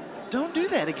say, don't do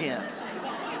that again.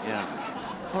 Yeah.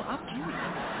 Well, I'll do it.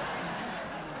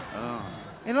 Oh.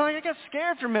 You know, like, I got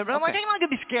scared for a minute. But I'm like, I'm not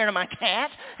going to be scared of my cat.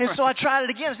 And so I tried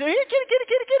it again. I said, here,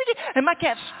 kitty. And my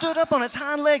cat stood up on its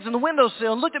hind legs on the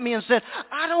windowsill and looked at me and said,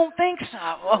 I don't think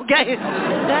so. Okay?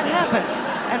 That happened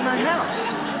at my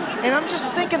house. And I'm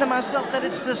just thinking to myself that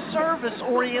it's the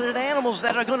service-oriented animals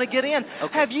that are going to get in.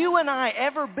 Okay. Have you and I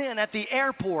ever been at the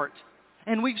airport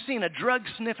and we've seen a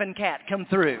drug-sniffing cat come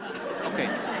through? Okay.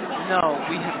 No,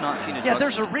 we have not seen a Yeah,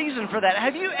 there's a reason for that.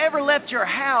 Have you ever left your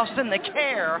house in the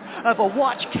care of a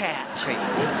watch cat? Okay, no,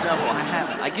 I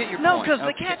haven't. I get your point. No, because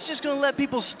the cat's just going to let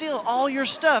people steal all your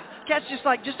stuff. Cat's just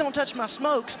like, just don't touch my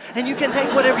smokes, and you can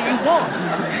take whatever you want.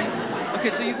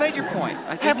 Okay, so you've made your point.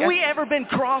 Have we ever been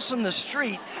crossing the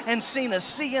street and seen a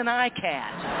CNI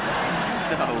cat?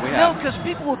 No, we No, haven't. because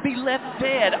people would be left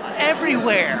dead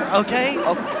everywhere, okay?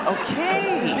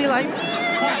 Okay. It'd be like,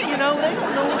 you know, they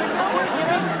don't know where they're going, you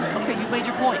know? Okay, you've made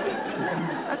your point.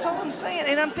 That's all I'm saying.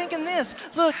 And I'm thinking this.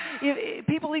 Look, if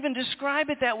people even describe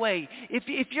it that way.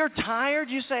 If you're tired,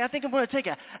 you say, I think I'm going to take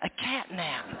a cat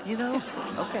nap, you know?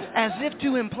 Okay. As if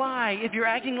to imply if you're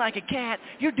acting like a cat,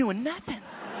 you're doing nothing.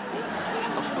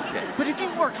 Okay. But if you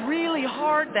worked really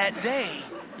hard that day,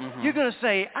 you're going to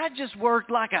say, I just worked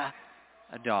like a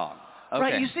dog. Okay.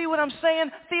 Right, you see what I'm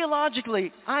saying?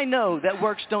 Theologically, I know that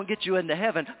works don't get you into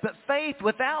heaven, but faith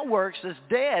without works is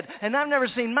dead, and I've never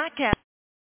seen my cat.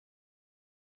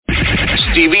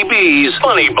 Stevie B's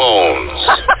Funny Bones.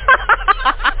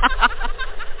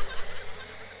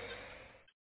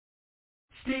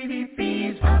 Stevie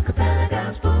B's Acapella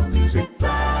Gospel Music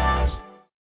Blast.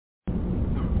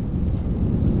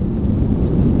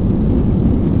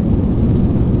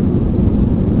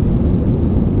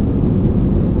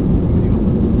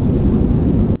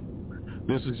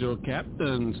 This is your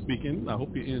captain speaking. I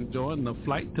hope you're enjoying the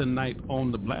flight tonight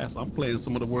on the blast. I'm playing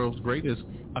some of the world's greatest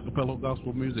a cappella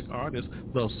gospel music artists,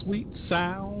 the sweet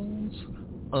sounds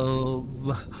of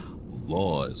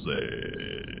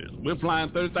voices. We're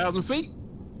flying 30,000 feet,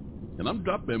 and I'm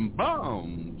dropping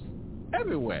bombs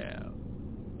everywhere.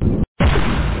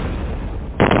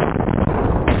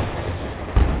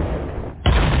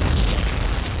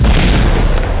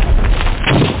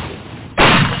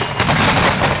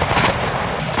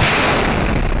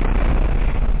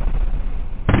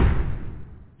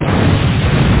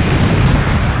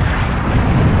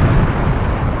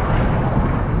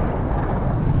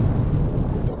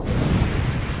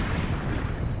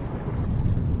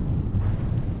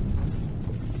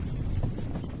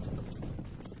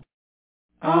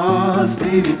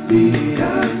 Stevie B,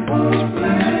 Gospel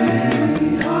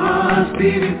Blast.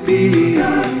 Stevie B,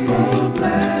 Gospel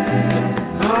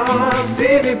Blast.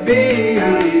 Stevie B,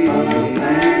 Gospel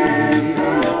Blast.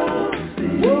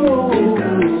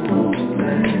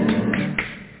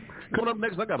 Coming up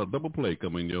next, I got a double play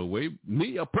coming your way.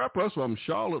 Nia Purpose from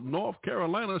Charlotte, North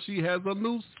Carolina. She has a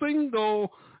new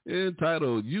single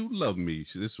entitled You Love Me.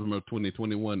 This is from her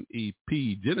 2021 EP,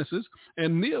 Genesis.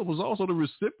 And Nia was also the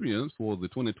recipient for the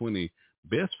 2020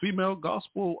 Best Female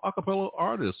Gospel Acapella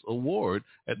Artist Award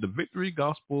at the Victory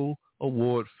Gospel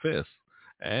Award Fest.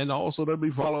 And also that'll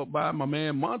be followed by my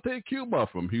man Monte Cuba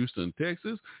from Houston,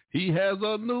 Texas. He has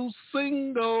a new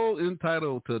single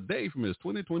entitled Today from his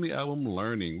 2020 album,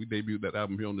 Learning. We debuted that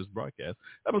album here on this broadcast.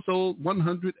 Episode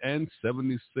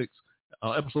 176.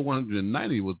 Episode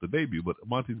 190 was the debut, but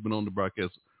Monte's been on the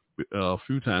broadcast a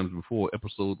few times before,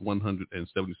 episode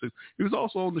 176. He was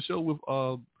also on the show with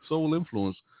Soul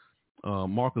Influence,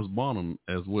 Marcus Bonham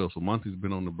as well. So Monte's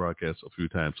been on the broadcast a few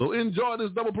times. So enjoy this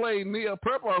double play, Nia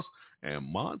Purpose and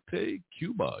Monte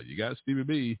Cuba. You got Stevie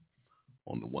B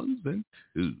on the ones and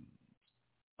twos.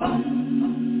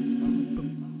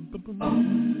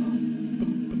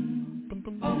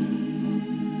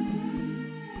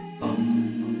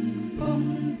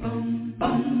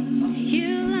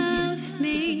 You love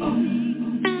me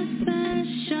as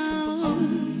special,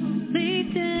 be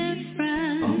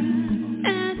different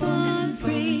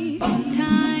every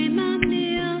time I'm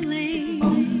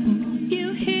kneeling.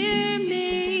 You hear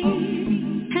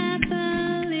me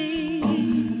happily,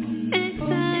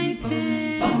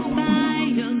 excited by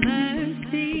your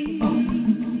mercy.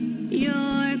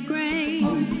 Your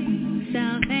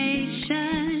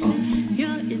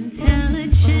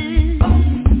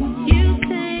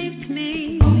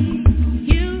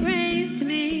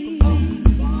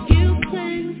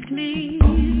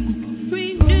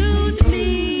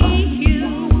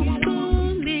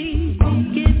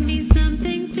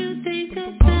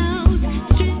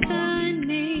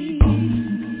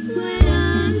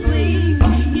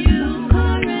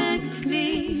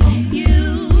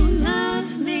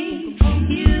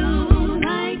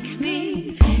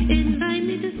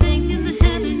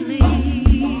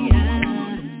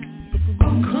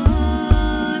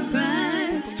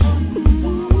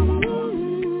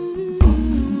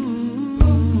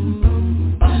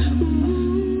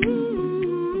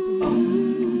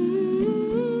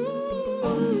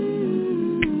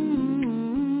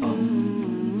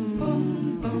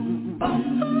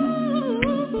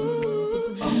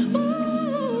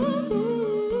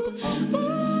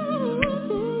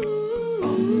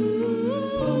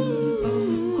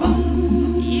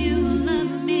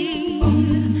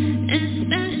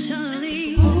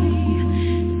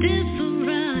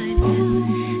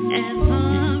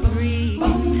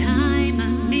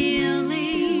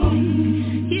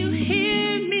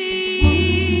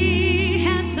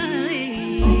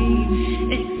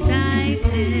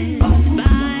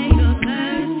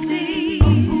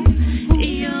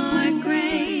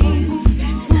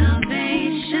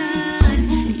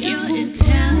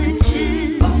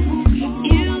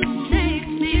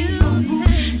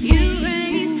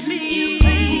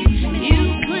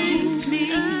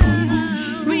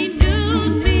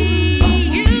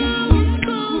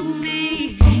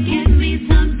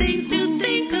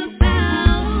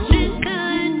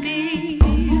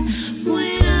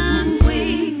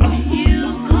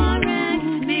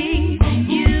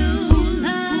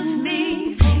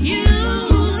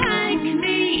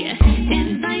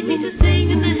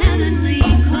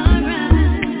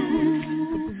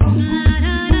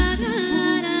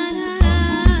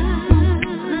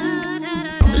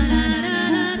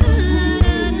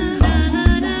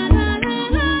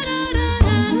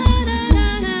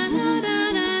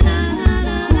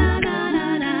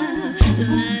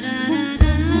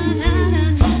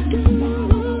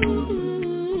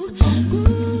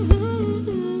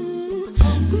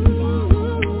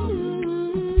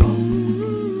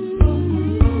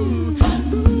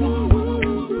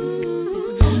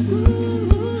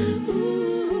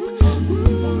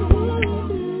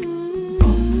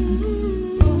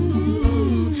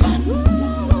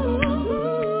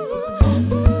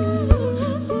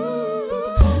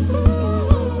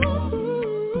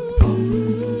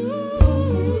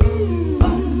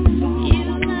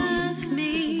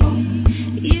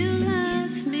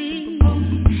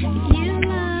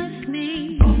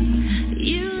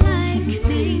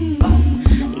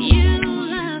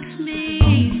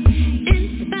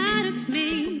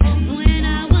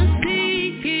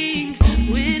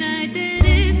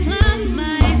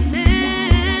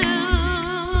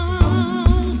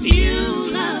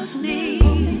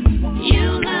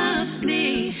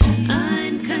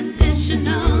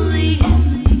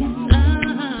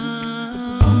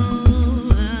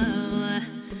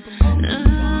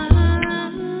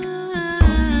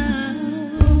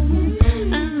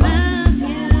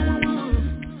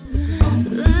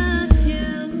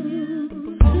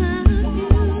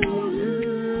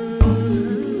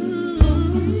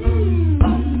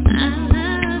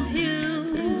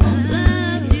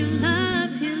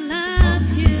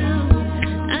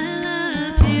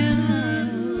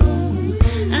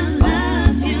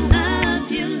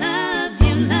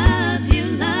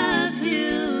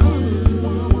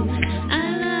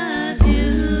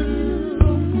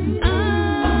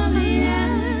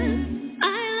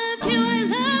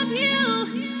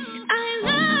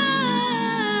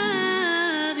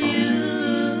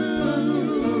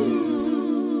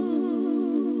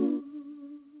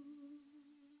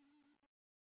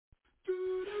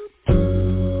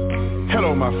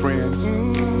know, my friends,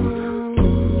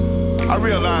 I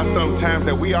realize sometimes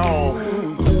that we all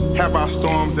have our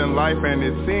storms in life, and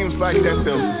it seems like that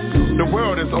the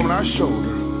world is on our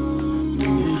shoulders.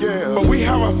 Yeah. But we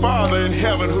have a Father in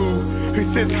heaven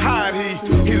who sits high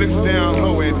and he looks down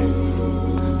low,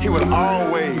 and he will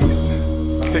always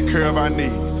take care of our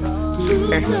needs,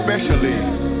 especially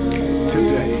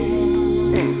today.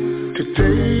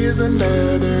 Today is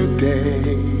another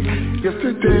day.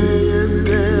 Yesterday is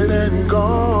dead and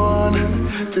gone.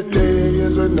 Today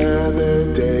is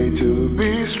another day to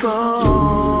be strong.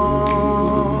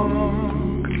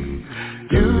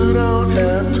 You don't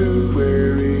have to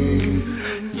worry.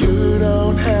 You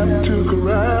don't have to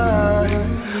cry.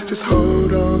 Just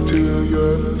hold on to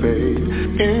your faith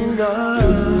in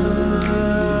God.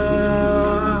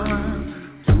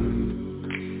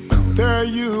 There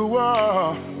you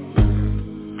are,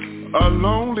 a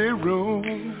lonely room.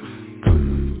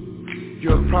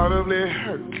 You're probably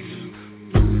hurt,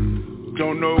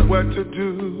 don't know what to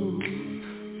do.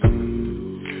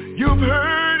 You've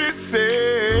heard it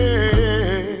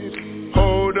said,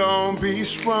 hold on, be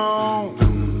strong.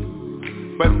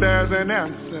 But there's an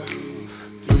answer,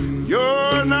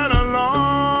 you're not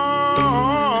alone.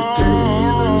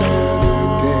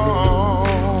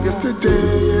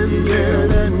 Yesterday is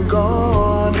dead and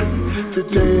gone.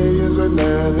 Today is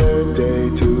another day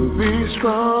to be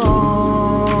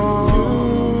strong. You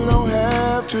don't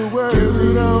have to worry.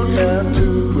 You don't have to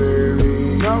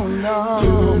worry. No.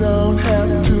 You don't have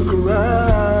to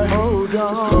cry. Hold on.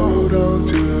 Just hold on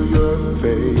to your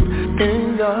faith in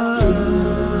God.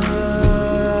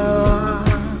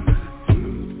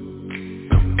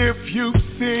 If you've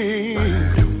seen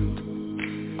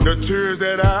the tears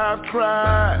that I've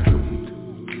cried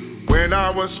when I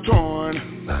was torn,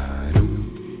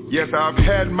 yes, I've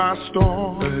had my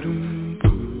storm.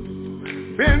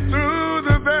 Been through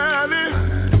the valley,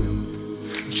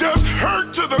 just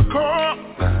hurt to the core.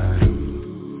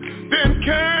 Then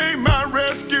came my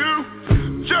rescue,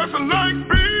 just like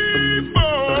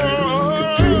before.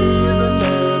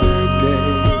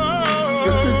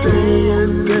 Yesterday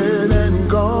is dead and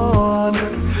gone.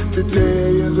 Today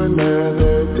is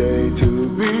another day to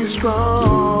be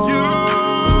strong. You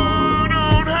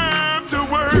don't have to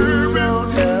worry. You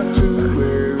don't have to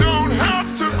worry. Don't have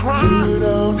to cry. You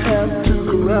don't have to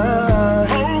cry.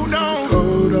 Hold on. Just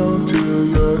hold on to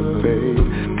your faith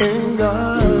in God.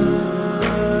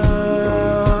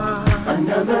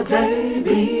 Another day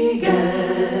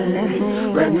began,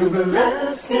 brand new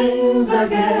blessings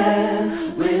again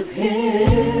with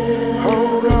Him.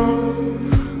 Hold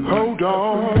on, hold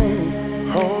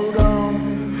on, hold on,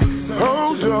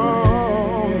 hold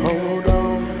on, hold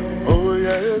on. Oh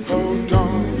yes, hold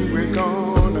on, we're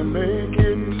gonna make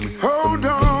it. Hold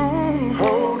on,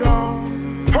 hold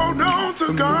on, hold on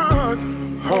to God.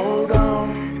 Hold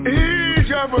on, He's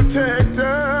your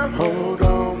protector. Hold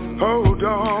on, hold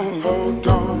on, hold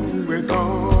on, we're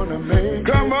gonna make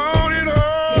it. Come on and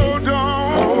hold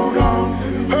on, hold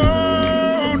on,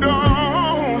 hold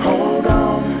on, hold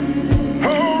on,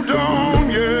 hold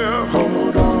on, yeah,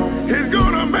 hold on. He's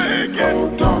gonna make it.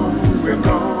 Hold on, we're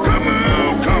gonna.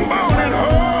 Come on and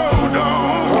hold on,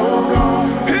 hold on.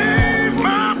 He's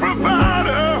my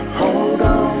provider. Hold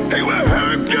on. He will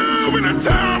help you in a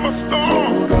time of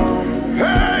storm.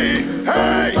 Hey,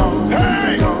 hey,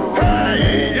 hey, hey,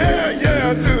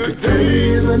 yeah, today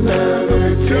is another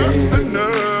day. Just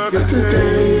another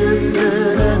Yesterday is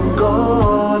dead and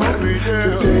gone.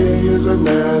 Today is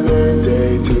another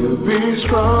day to be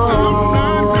strong. I'm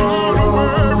not gonna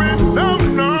worry, no.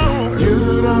 You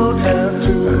don't have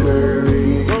to worry.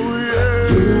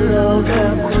 You don't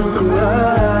have to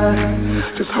cry.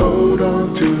 Just hold on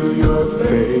to your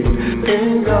faith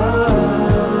in God.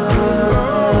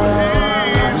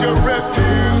 He's your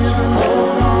refuge.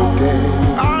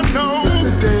 I know.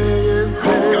 Yesterday is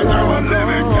dead. 'Cause I'm a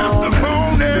living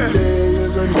testimony.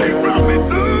 He brought me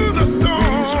through the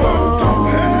storm.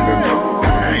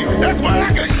 Hey, that's why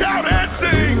I can shout and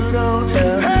sing. You don't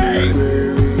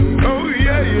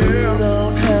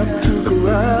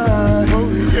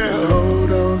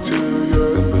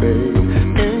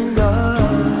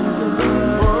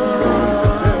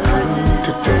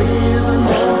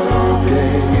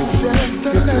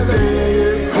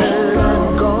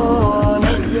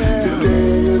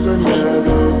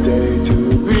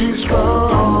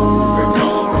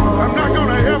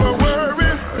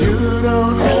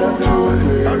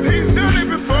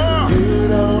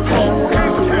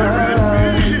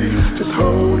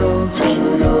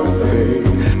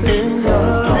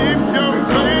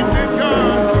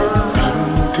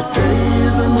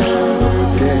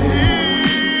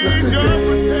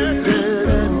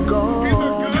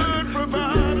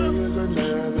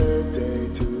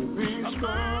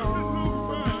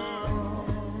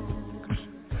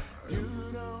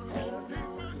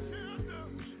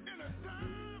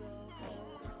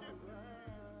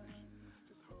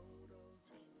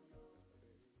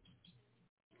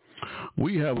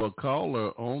We have a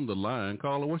caller on the line.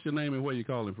 Caller, what's your name and where you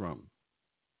calling from?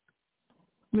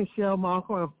 Michelle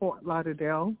Marco in Fort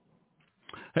Lauderdale.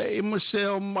 Hey,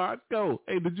 Michelle Marco.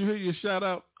 Hey, did you hear your shout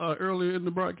out earlier in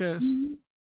the broadcast?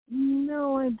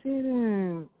 No, I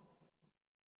didn't.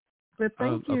 But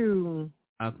thank you.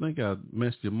 I think I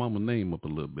messed your mama's name up a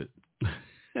little bit.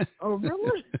 Oh,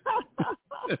 really?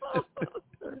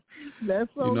 That's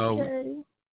okay. You know,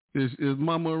 is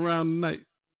Mama around tonight?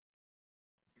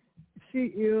 She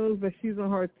is, but she's on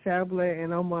her tablet,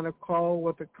 and I'm on a call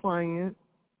with a client.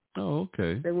 Oh,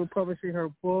 okay. They were publishing her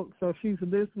book, so she's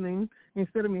listening.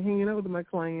 Instead of me hanging out with my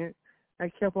client, I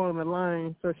kept on the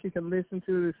line so she could listen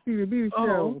to the Stevie B show.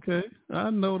 Oh, okay. I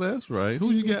know that's right.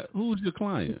 Who you got? Who's your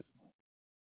client?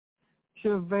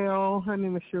 Chevelle. Her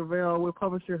name is Chevelle. We're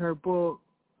publishing her book,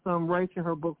 so I'm writing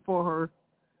her book for her.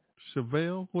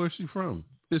 Chevelle? Where's she from?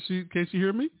 Can she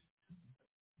hear me?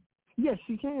 Yes,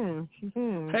 she can. She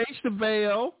can. Hey,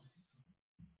 Chevelle.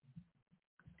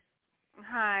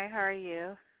 Hi, how are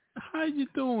you? How you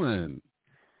doing?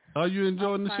 Are you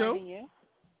enjoying the show? You?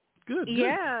 Good.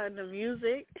 Yeah, the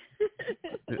music.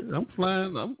 I'm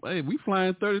flying. We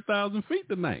flying 30,000 feet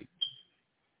tonight.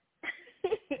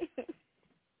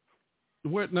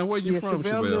 Where you from,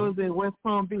 Chevelle lives in West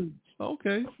Palm Beach.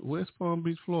 Okay, West Palm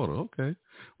Beach, Florida. Okay.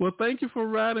 Well, thank you for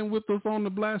riding with us on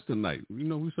the blast tonight. You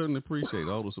know, we certainly appreciate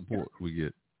all the support we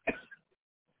get.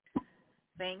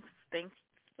 Thanks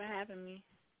for having me.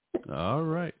 All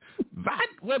right.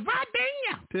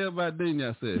 Vidania. Tell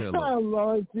Vidania I said hello. Oh,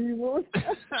 Lord Jesus.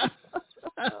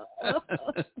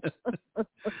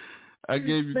 I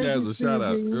gave you guys a shout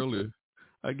out earlier.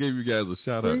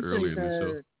 In the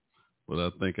show. But I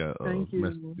think I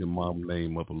messed your mom's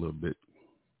name up a little bit.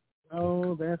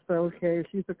 Oh, that's okay.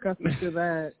 She's accustomed to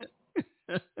that.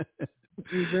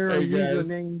 She's very unusual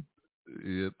name.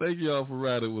 Yeah, thank you all for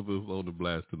riding with us on the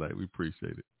blast tonight. We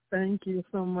appreciate it. Thank you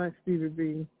so much, Stevie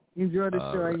B. Enjoy the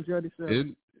show. Right. Enjoy the show.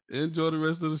 Enjoy the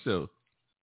rest of the show.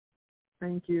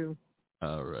 Thank you.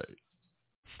 All right.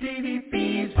 Stevie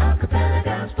B's Acapella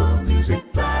Gospel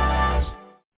Music Blast.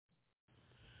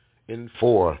 In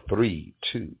 4, 3,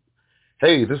 2.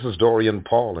 Hey, this is Dorian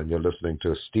Paul, and you're listening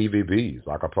to Stevie B's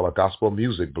Acapella Gospel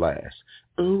Music Blast.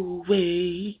 Ooh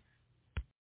wee.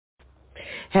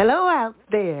 Hello out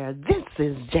there. This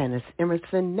is Janice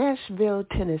Emerson, Nashville,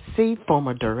 Tennessee,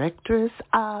 former directress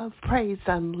of Praise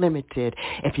Unlimited.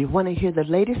 If you want to hear the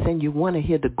latest and you want to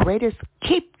hear the greatest,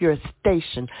 keep your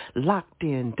station locked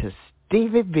in to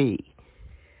Stevie B.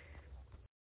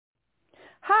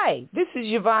 Hi, this is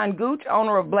Yvonne Gooch,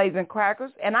 owner of Blazing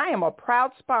Crackers, and I am a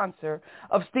proud sponsor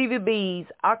of Stevie B's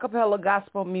Acapella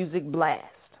Gospel Music Blast.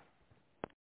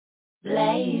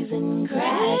 Blazing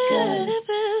Crackers,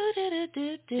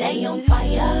 stay on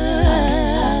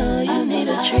fire. You need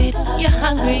a treat, you're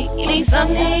hungry, you need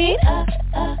something.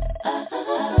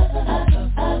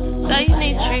 So you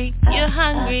need a treat, you're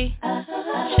hungry,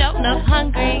 shouting up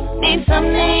hungry, need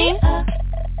something.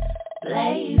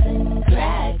 Blazing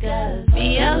Crackers,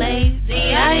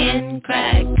 B-L-A-Z-I-N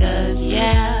Crackers,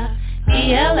 yeah.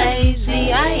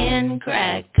 B-L-A-Z-I-N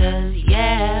Crackers,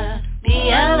 yeah.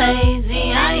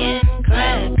 B-L-A-Z-I-N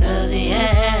Crackers,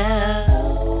 yeah.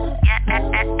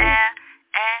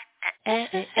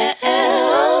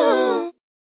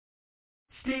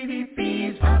 Stevie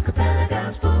B's Acapella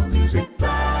Gospel Music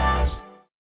Blast.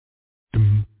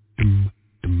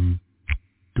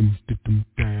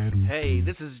 Hey,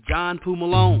 this is John Poo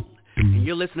Malone, and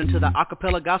you're listening to the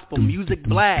Acapella Gospel Music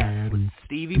Blast with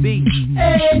Stevie B.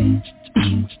 Hey.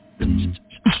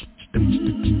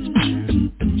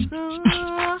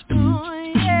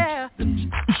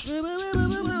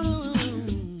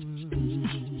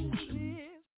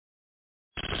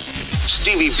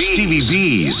 Stevie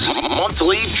B's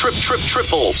monthly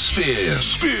triple spin.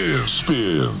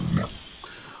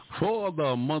 For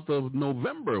the month of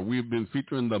November, we've been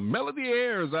featuring the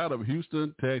Melo-D-Heirs out of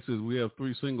Houston, Texas. We have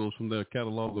 3 singles from their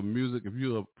catalog of music. If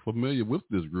you are familiar with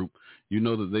this group, you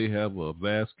know that they have a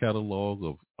vast catalog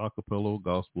of acapella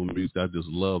gospel music. I just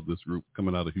love this group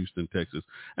coming out of Houston, Texas.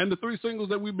 And the 3 singles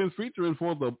that we've been featuring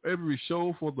for every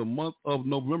show for the month of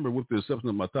November, with the exception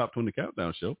of my Top 20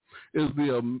 Countdown show, is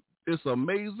It's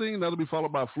Amazing. That'll be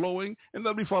followed by Flowing, and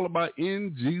that'll be followed by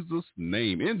In Jesus'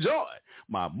 Name. Enjoy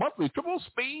my monthly triple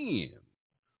spin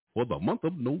for the month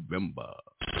of November.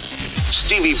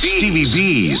 Stevie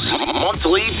B's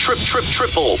monthly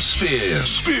triple spin.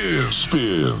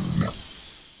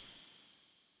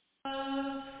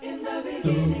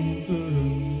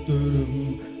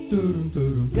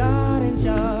 God in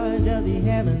charge of the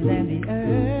heavens and the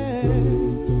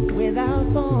earth, without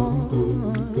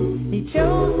form, He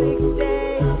chose 6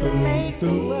 days to make the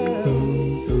world.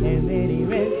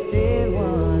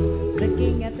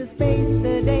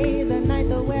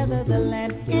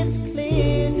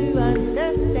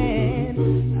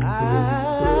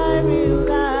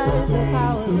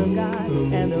 powers of God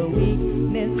and the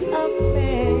weakness of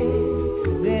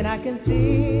man, then I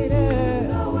consider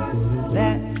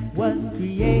that was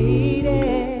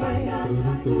created.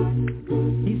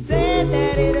 He said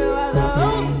that it was oh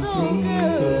so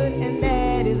good, and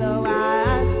that is why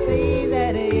I say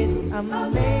that it's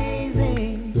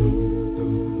amazing.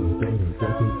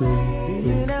 Do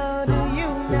you know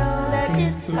that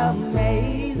it's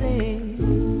amazing?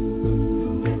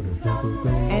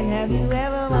 And have you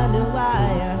ever wondered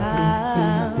why or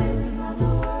how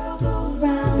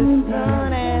the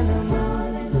sun and the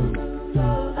moon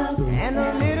and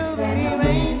the little bitty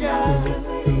raindrops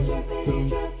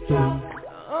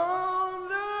on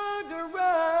the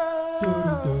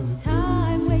ground?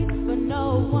 Time waits for no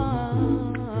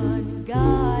one.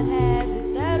 God has it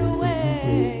that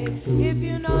way. If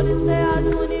you notice there are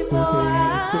 24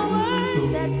 hours,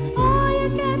 that's all you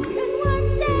get in one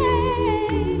day.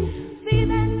 See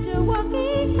that you're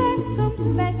walking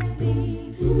circumspectly,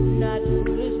 not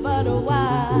foolish but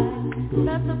wise,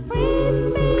 not afraid to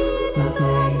be in the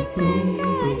magic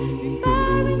mankind,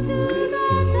 referring to the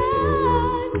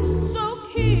time. So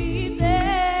keep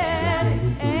it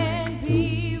and be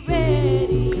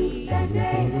ready. That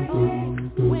day,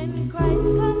 when Christ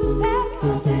comes back,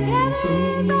 heaven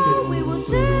is all we will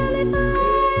surely find.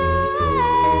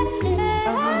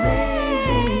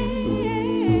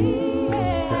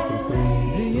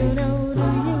 Do you know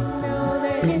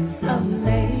that it's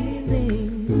amazing?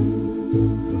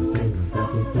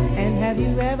 And have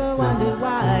you ever wondered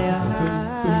why or how?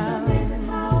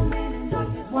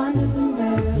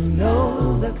 No,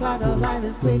 the clock of life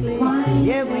is quickly.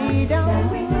 Yeah, we don't.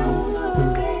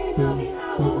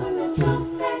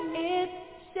 It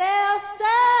shall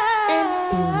stand.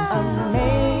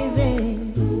 Amazing.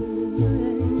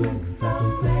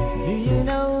 Do you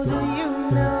know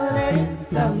that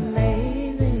it's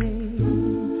amazing?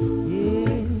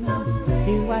 Yeah,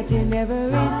 He's watching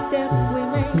every step we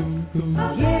make.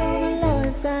 Get on the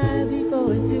Lord's side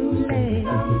before it's too late.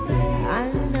 I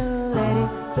know that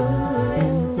it's so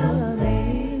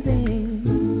amazing.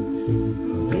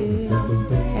 Yeah.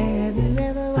 Have you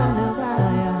ever wondered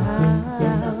why or how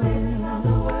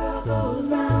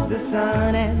the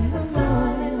sun and the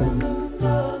moon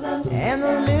and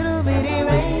the little bitty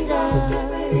raindrops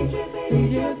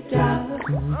drip drop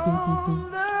on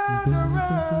the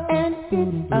ground, and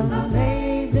it's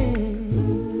amazing.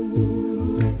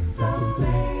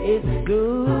 It's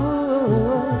good,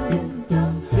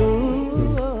 so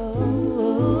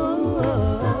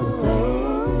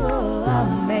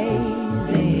amazing.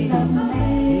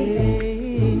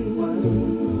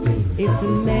 It's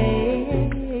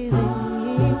amazing.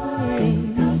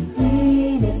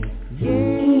 Yeah,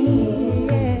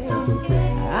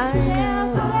 I know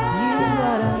you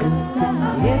ought to.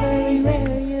 Everywhere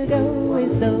you go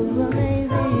is so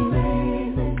amazing.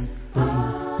 All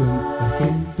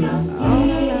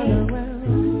around the world,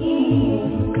 it's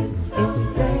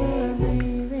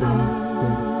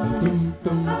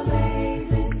so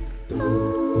amazing.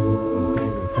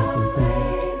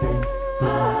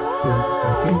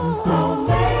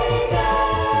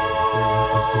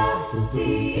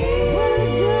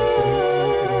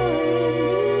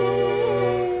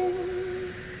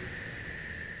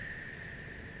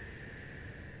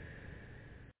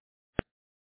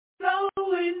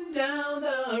 Flowing down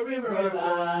the river of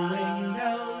life. Flowing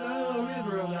down the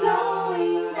river of life.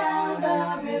 Flowing down the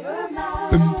river of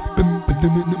life.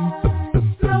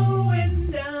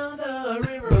 Flowing down the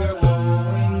river of life.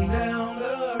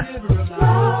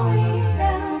 Flowing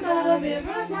down the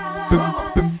river of life.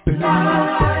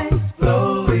 Life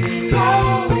flowing,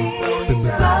 flowing, flowing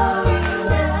down,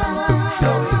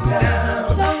 flowing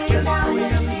down, flowing down the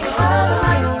river of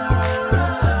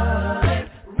life.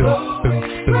 Flowing,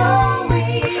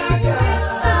 flowing down,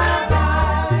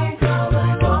 come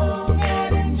along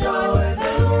and enjoy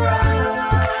the ride.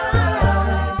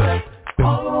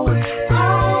 Always,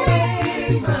 always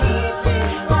keeping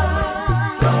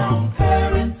mind from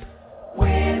currents,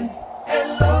 wind, and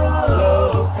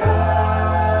low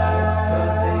tide.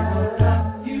 'Cause they will knock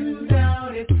you down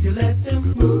if you let them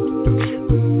move.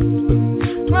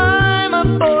 Climb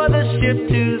aboard the ship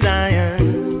to Zion.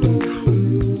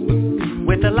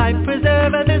 With the life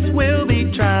preserver, this will be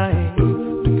trying.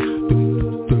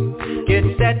 Get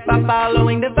set by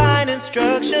following divine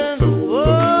instructions.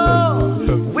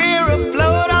 Whoa, we're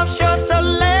afloat offshore, so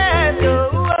let's go.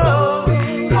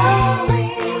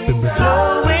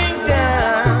 Flowing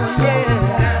down,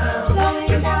 yeah.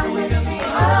 Flowing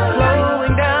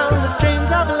down the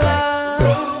streams of life.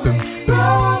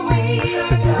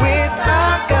 With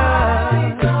our God.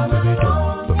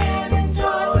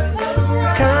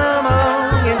 Come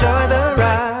on, enjoy the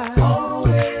ride.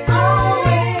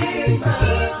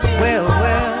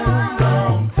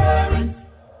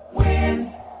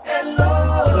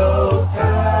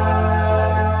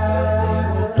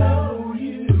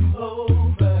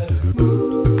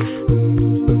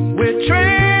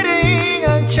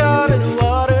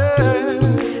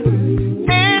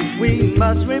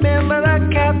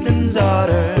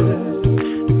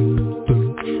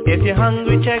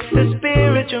 hungry checks the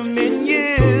spiritual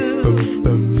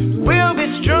menu. We'll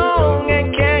be strong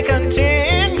and can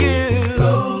continue.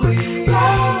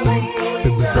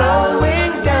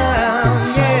 Slowing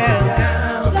down, yeah.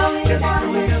 Just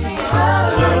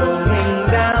slowing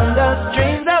down the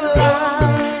streams of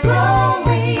life.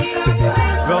 Rolling.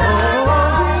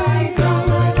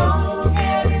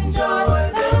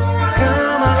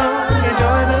 Come along and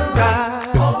enjoy the ride.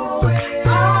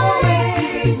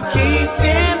 Keep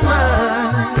in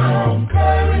mind,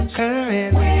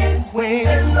 current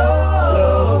winds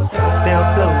blow, they'll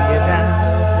slow you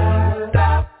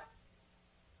down.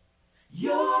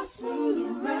 Your smooth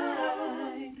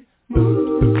ride.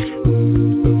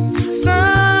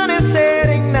 Sun is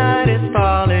setting, night is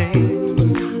falling.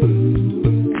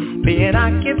 Be an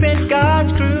occupant,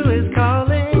 God's crew is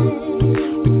calling.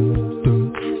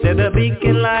 Said the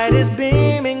beacon light is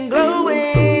beaming, glowing.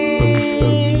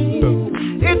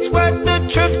 It's worth the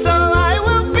trip, so I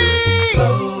will be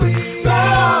slowing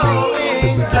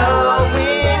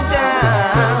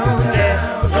down,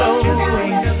 yeah,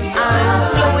 flowing.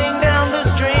 I'm flowing down the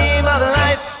stream of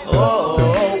life,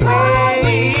 always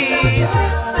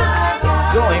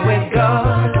going with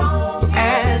God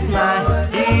as my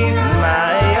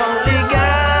only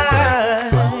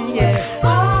guide, yeah.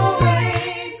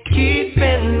 Keep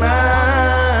in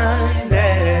mind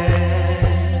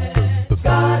that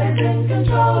God is in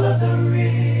control of the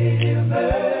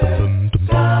river.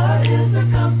 God is the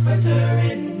comforter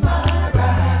in my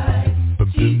ride,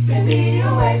 keeping me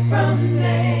away from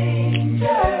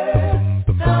danger.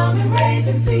 Storm and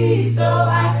raging sea, so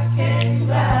I can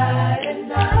glide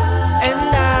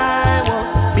and I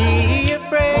won't be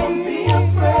afraid.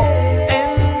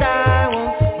 And I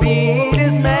won't be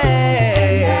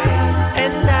dismayed.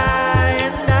 And I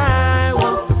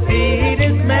won't be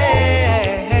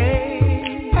dismayed.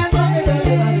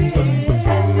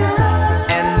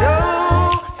 And oh,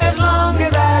 as long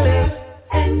as I live,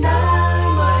 and I,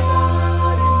 my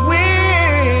God, will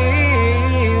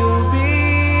be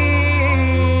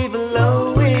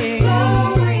flowing.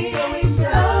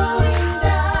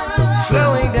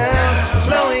 Slowing down,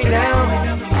 slowing down,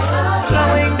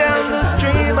 slowing down the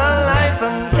stream of life.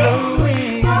 I'm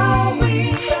flowing.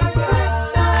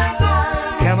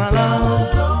 Come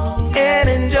along and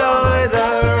enjoy the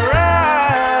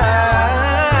ride.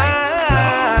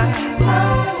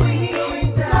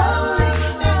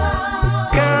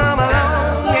 Come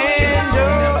along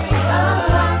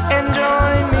and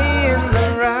join me in the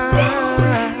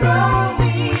ride.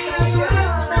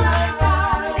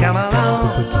 Come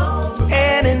along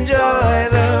and enjoy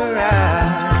the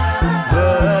ride.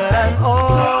 But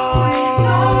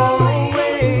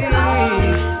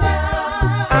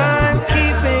I'm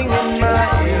keeping in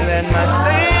mind that my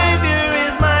Savior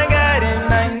is my guide,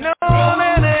 and I know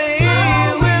that He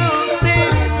will see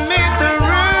me through.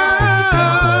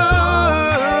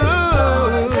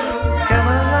 Come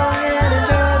along and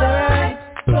enjoy the ride.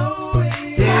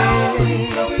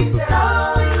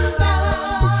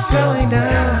 Slowing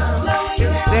down.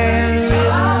 There is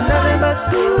nothing but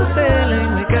smooth sailing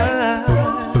with God.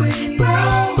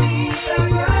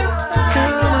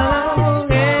 Come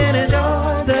along and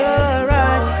enjoy the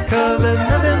ride, 'cause there's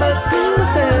nothing but smooth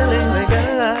sailing with God.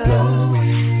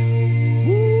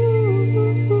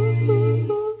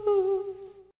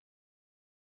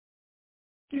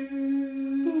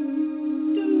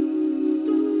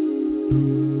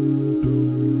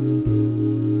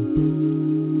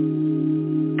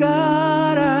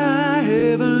 God, our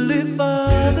Heavenly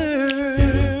Father,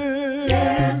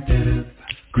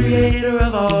 Creator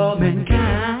of all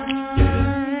mankind,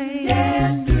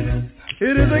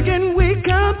 it is again we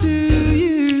come to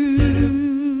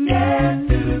you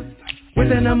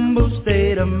with an humble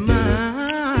state of mind.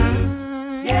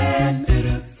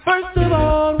 First of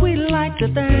all, we'd like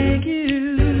to thank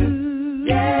you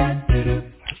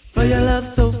for your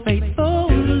love so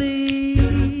faithfully.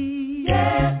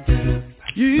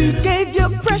 You gave your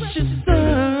precious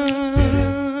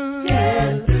Son,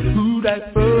 who died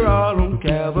for all on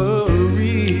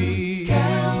Calvary.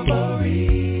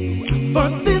 For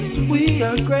this we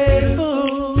are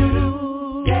grateful,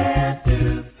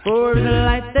 for the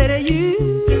life that you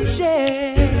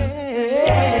shared,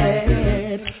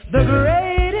 the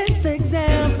greatest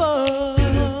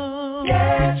example,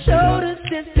 showed us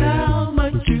just how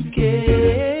much you care,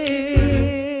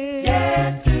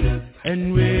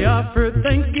 and we offer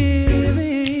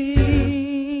thanksgiving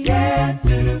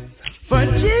for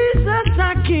Jesus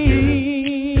our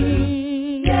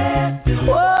King.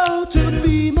 Oh, to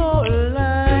be more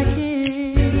like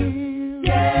Him,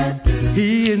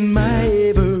 He is my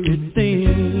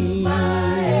everything.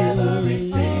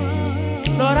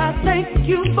 Lord, I thank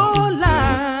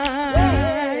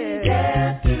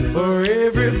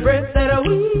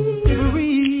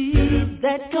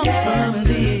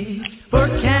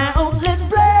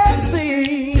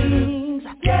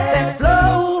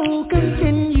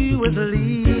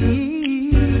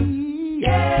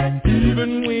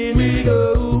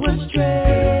go astray.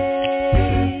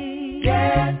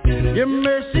 Your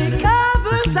mercy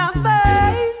covers our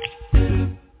faith,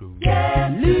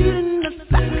 leading us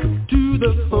back to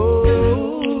the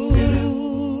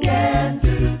fold.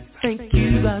 Thank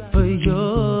you, God, for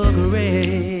your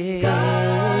grace.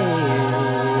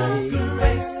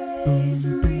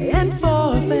 And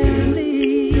for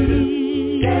family,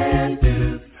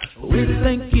 we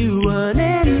thank you one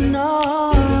and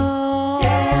all.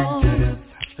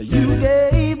 You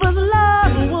gave us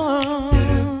loved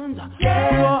ones who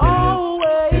are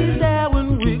always there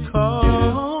when we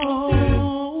call.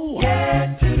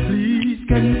 Please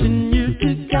continue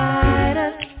to guide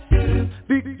us, because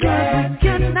we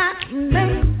cannot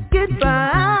make it by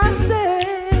ourselves.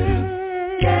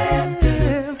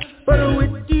 But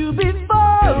with you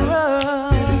before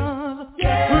us,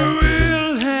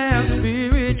 we'll have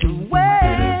spiritual wealth.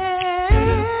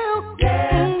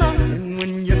 And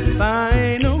when your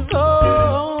final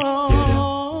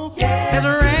call has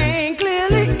rang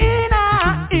clearly in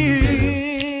our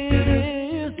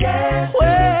ears,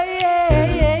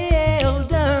 well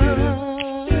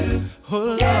done, oh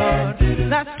Lord,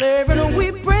 that servant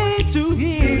we pray to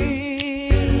hear.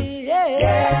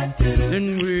 Then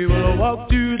we will walk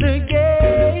through the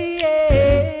gate.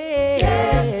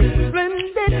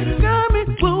 Splendid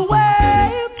garment will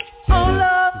wave, oh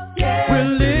Lord,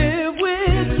 we'll live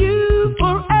with you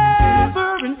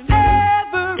forever and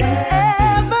ever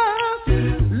and ever.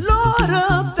 Lord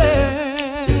up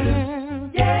there,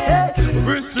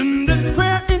 verse in this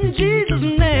prayer in Jesus'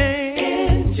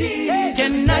 name.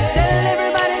 Can I tell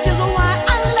everybody just why I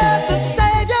love the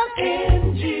Savior?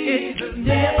 It's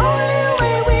the only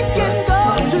way we can go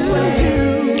to you.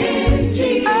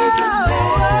 Oh,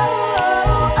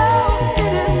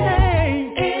 in His name.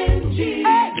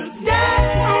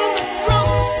 Died on the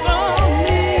cross for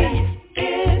me.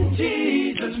 In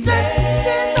Jesus'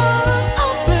 name. Arms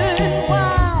open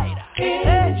wide.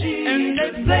 And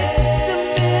they placed Him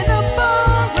in a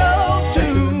borrowed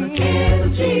tomb.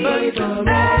 But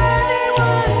early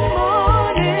one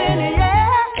morning,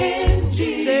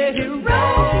 said He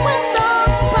rose with all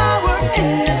power in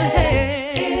His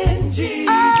hand. His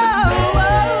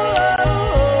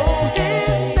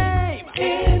name.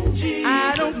 I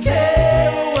don't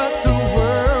care what the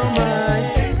world might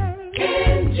say.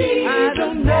 I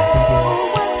don't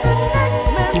know what the next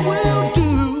man will do.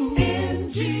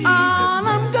 All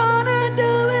I'm gonna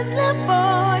do is live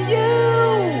for you.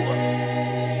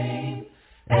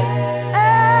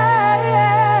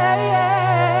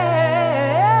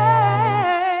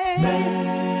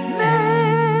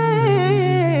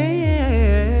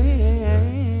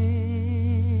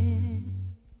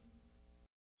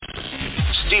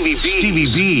 Stevie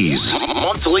B's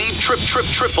monthly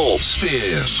triple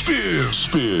spin.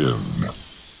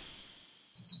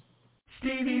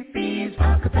 Stevie B's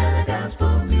Acapella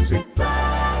Gospel Music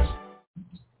Blast.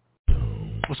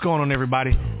 What's going on,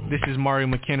 everybody? This is Mario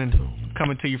McKinnon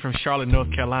coming to you from Charlotte,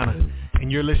 North Carolina,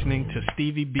 and you're listening to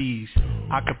Stevie B's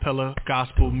Acapella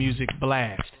Gospel Music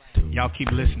Blast. Y'all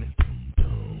keep listening.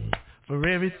 For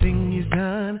everything He's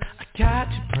done, I got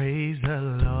to praise the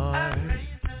Lord.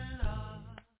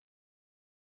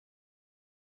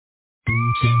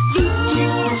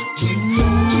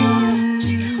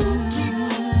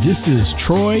 This is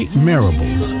Troy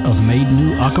Marables of Made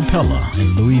New Acapella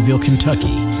in Louisville, Kentucky,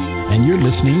 and you're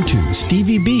listening to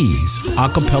Stevie B's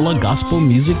Acapella Gospel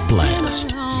Music Blast.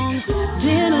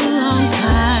 Been a long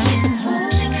time.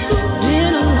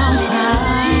 Been a long time.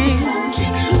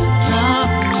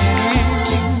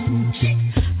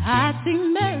 I see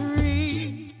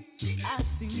Mary. I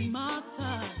see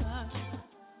Martha.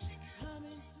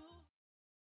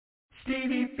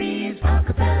 Stevie B's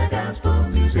Acapella Gospel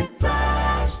Music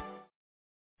Blast.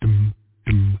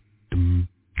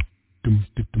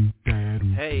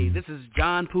 Hey, this is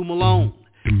John Poo Malone,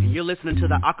 and you're listening to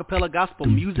the Acapella Gospel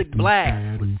Music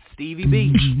Blast with Stevie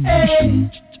B.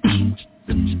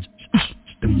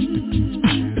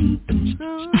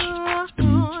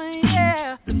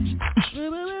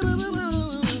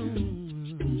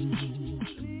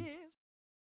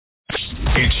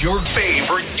 It's your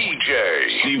favorite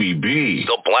DJ, Stevie B,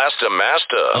 the Blaster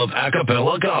Master of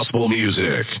Acapella Gospel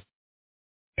Music.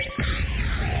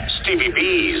 Stevie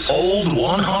B's Old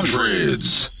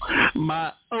 100s.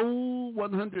 My Old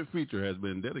 100 feature has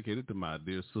been dedicated to my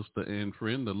dear sister and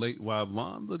friend, the late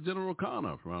Wanda General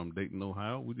Connor from Dayton,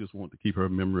 Ohio. We just want to keep her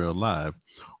memory alive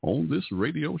on this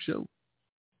radio show.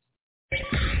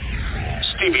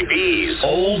 Stevie B's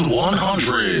Old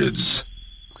 100s.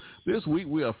 This week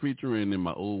we are featuring in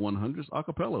my old 100s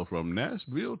acapella from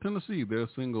Nashville, Tennessee, their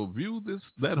single View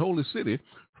That Holy City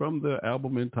from their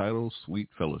album entitled Sweet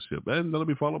Fellowship. And that'll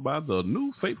be followed by the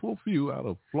New Faithful Few out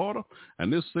of Florida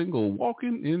and this single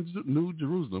Walking in New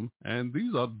Jerusalem. And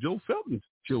these are Joe Felton's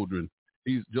children.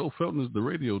 Joe Felton is the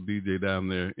radio DJ down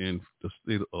there in the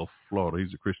state of Florida.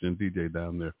 He's a Christian DJ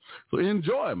down there. So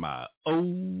enjoy my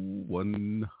old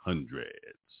 100s.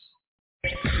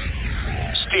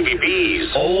 Stevie B's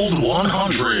Old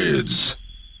 100s.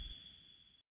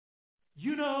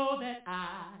 You know that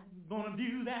I'm gonna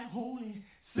view that holy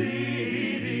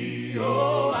city.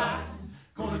 Oh, I'm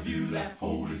gonna view that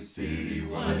holy city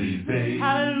one of these days.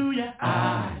 Hallelujah.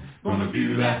 I'm gonna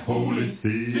view that holy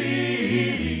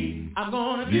city. I'm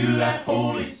gonna view that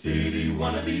holy city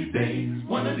one of these days.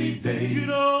 One of these days. You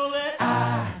know that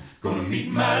I'm gonna meet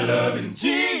my loving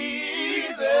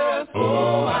Jesus.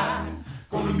 Oh, I'm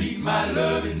gonna meet my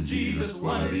loving Jesus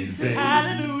one of these days.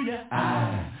 Hallelujah.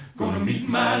 I'm gonna meet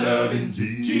my loving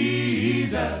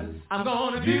Jesus. I'm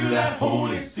gonna view that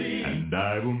holy city. And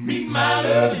I will meet my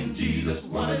loving Jesus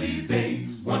one of these days.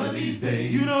 One of these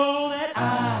days. You know that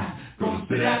I'm gonna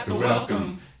sit at the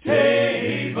welcome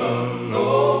table.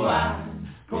 Oh, I'm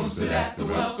gonna sit at the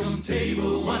welcome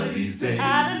table one of these days.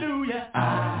 Hallelujah.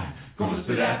 I'm gonna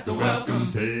sit at the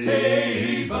welcome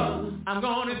table. I'm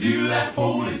gonna view that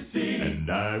holy city. And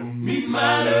I will meet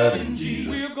my loving Jesus.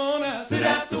 We're gonna sit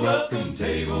at the welcome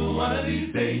table one of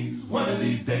these days. One of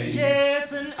these days. Yes,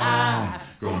 and I'm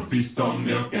gonna feast on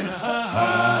milk and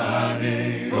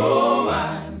honey. Oh,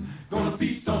 I'm gonna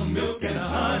feast on milk and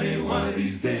honey one of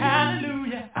these days.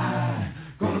 Hallelujah. I'm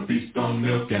gonna feast on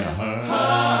milk and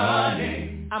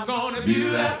honey. I'm gonna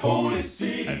view that holy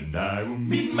city. And I will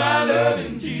meet my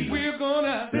loving Jesus. We're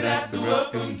gonna sit at the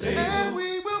welcome table. And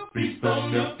we will feast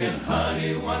on milk and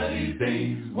honey one of these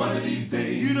days. One of these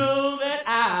days. You know that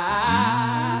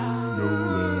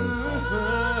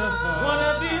one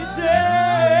of these days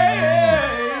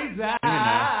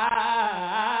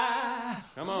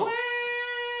come on.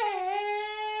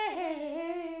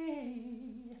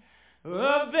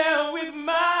 Up there with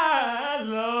my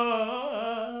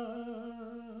Lord.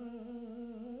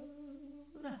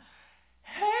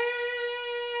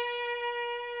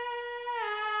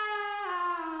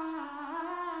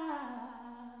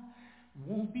 Hey,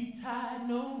 won't be tired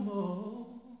no more.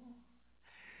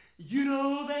 You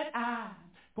know that I'm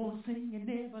gonna sing and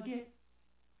never get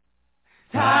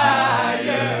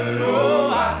tired. Oh,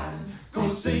 I'm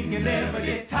gonna sing and never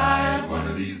get tired one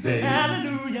of these days.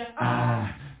 Hallelujah.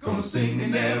 I'm gonna sing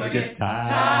and never get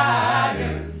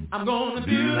tired. I'm gonna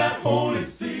view that holy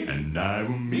city. And I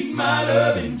will meet my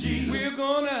loving Jesus. We're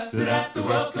gonna sit at the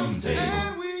welcome table.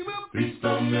 And we will feast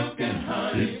on milk and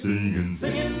honey.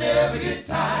 Sing and never get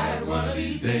tired one of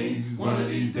these days. One of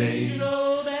these days. You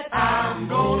know that I'm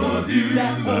gonna view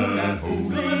that holy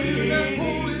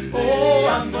city. Oh,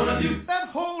 I'm gonna view that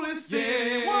holy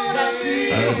city. One of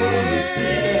these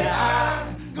days.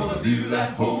 I'm gonna view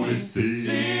that holy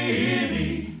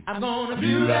city. I'm gonna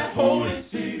view that holy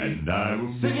city. And I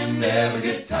will sing and never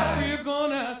get tired. We're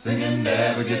gonna sing and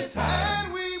never get tired.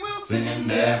 And we will sing and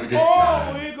never get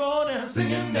tired. Oh, we're gonna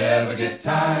sing and never get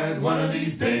tired one of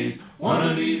these days. One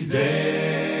of these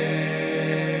days.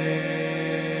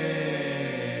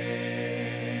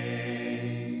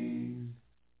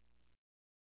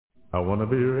 I wanna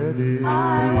be ready.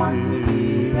 I want to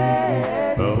be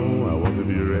ready. Oh, I want to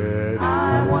be ready.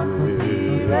 I want to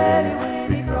be ready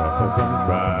when it Because I'm comes.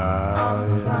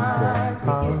 trying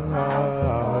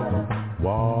hard,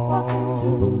 walk,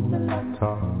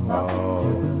 talk,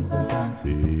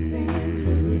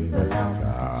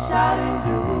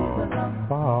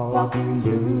 walking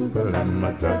Jerusalem,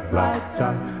 just like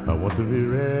John. I want to be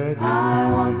ready. I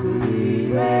want to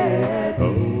be ready.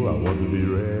 Oh, I want to be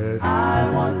ready. I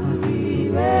want to be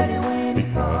ready when it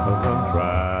Because I'm comes.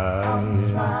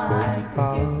 trying so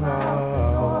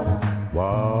hard,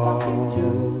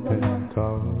 walking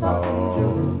talk,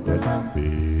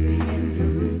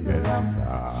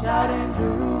 shouting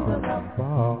Jerusalem,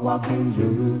 walking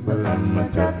Jerusalem,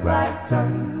 just like John.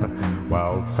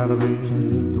 While traveling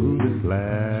through this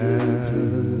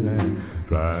land,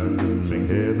 trying to make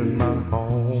heaven my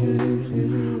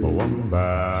home. Oh, I'm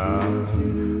bound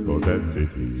for that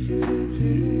city,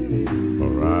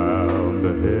 around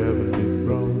the heavenly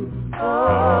throne. oh,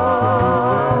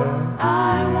 I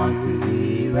want to be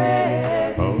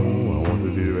ready. Oh, I want to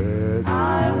be ready. I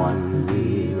want to be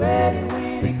ready when it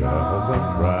Because I'm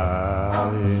comes. trying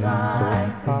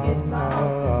so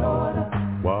hard,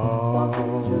 walk,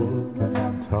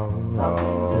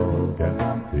 talk, and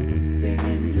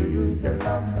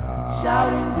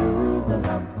Shouting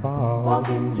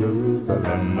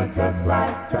Jerusalem, just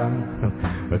like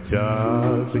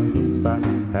just keep I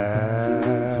have,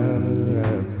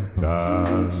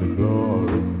 God to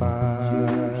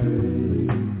glorify.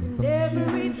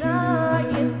 Every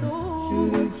giant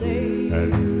soul say,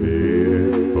 and fear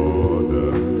for the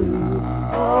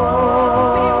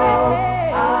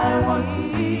I want to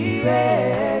be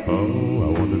ready. Oh, I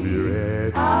want to be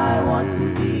ready. I want to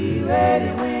be ready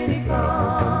when it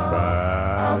comes.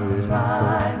 I'm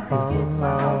trying to get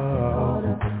my house in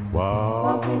order.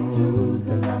 Walking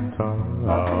Jerusalem,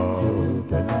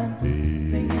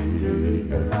 singing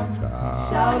Jerusalem,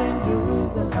 shouting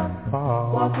Jerusalem,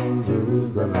 walking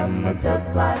Jerusalem, just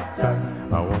like that.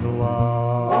 I want to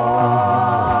walk,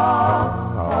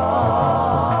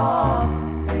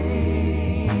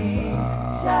 sing,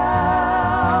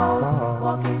 shout,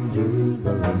 walking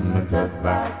Jerusalem, just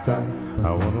like that. I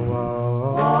want to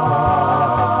walk,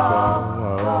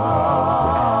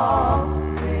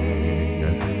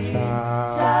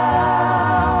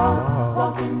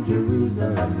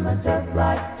 just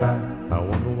like that. I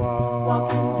want to walk,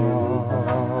 walking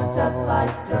Jerusalem, just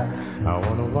like that. I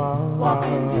want to walk,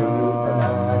 walking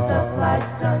Jerusalem, just like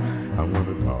that. I want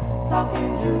to talk,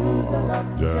 talking Jerusalem,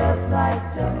 just like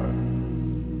that.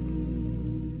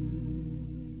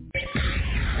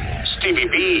 Stevie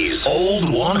B's Old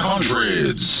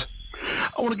 100s.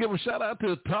 I want to give a shout out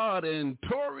to Todd and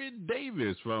Tori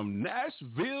Davis from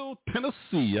Nashville,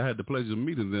 Tennessee. I had the pleasure of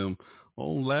meeting them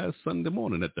on last Sunday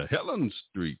morning at the Helen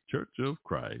Street Church of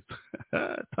Christ.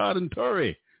 Todd and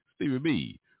Tori, Stevie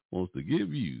B wants to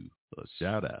give you a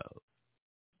shout out.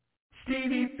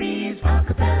 Stevie B's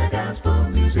Acapella Gospel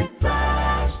Music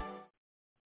Blast.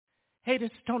 Hey,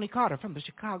 this is Tony Carter from the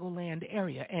Chicagoland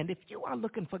area, and if you are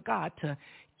looking for God to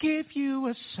give you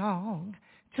a song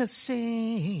to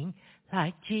sing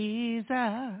like Jesus,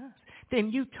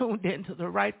 then you tuned into the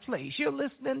right place. You're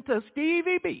listening to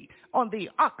Stevie B on the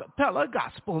Acapella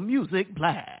Gospel Music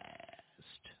Blast.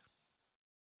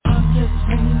 I'm just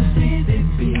hanging with Stevie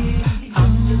B.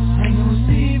 I'm just hanging with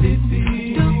Stevie B.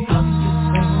 I'm just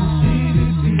hanging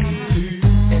with Stevie B.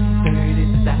 At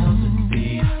 30,000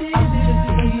 feet. I'm just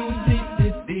hanging with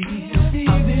Stevie B.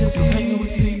 I'm just hanging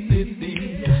with Stevie B.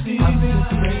 I'm just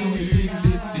hanging with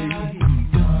Stevie B.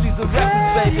 She's a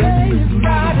rapper, baby. It's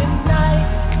Friday night.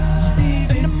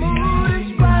 And the mood is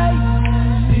right.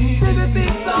 Stevie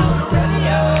B's on the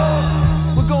radio.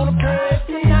 We're gonna pray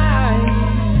tonight.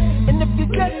 And if you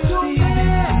just tune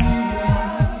in,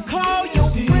 call your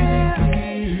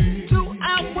friends. 2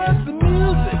 hours of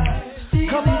music.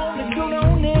 Come on and tune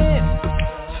on in.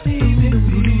 Stevie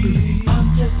B. I'm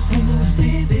just hanging with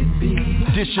Stevie B.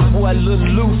 This your boy Lil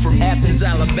Lou from Athens,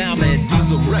 Alabama and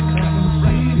Diesel Records.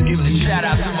 Giving a shout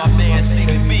out to my man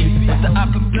Stevie B with the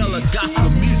Acapella Gospel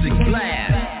Music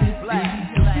Blast.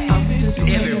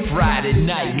 Every Friday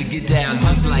night we get down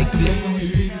just like this.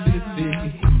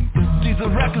 Diesel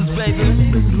Records, baby.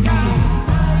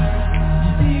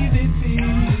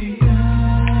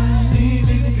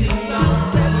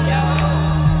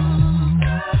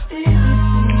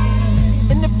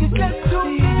 And if you just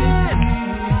tune in,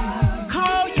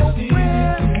 call your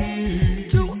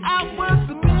friends. 2 hours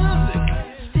of music.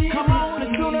 Come on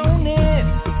and tune on in.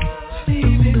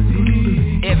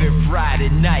 Every Friday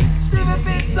night Stevie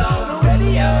B's on the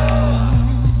radio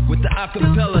with the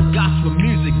Acapella Gospel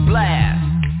Music Blast.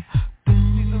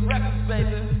 Diesel Records,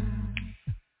 baby.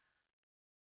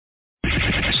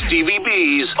 Stevie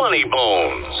B's Funny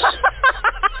Bones.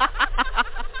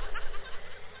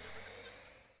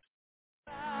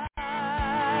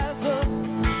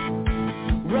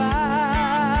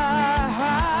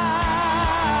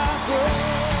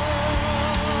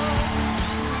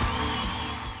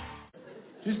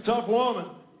 She's a tough woman.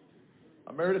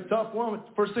 I married a tough woman.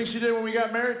 First thing she did when we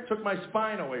got married, took my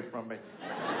spine away from me.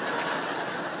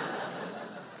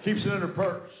 Keeps it in her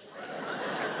purse.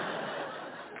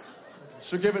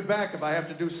 She'll give it back if I have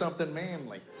to do something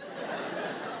manly.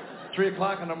 3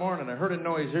 o'clock in the morning, I heard a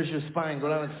noise. Here's your spine. Go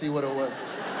down and see what it was.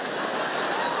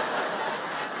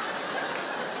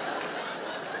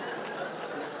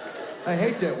 I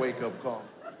hate that wake-up call.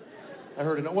 I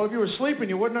heard it. Well, if you were sleeping,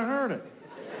 you wouldn't have heard it.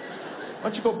 Why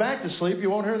don't you go back to sleep?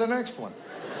 You won't hear the next one.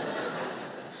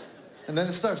 And then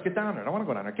it starts. Get down there. I don't want to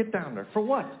go down there. Get down there. For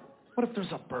what? What if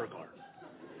there's a burglar?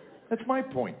 That's my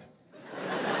point.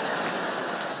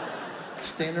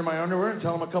 Stand in my underwear and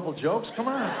tell him a couple jokes? Come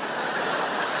on.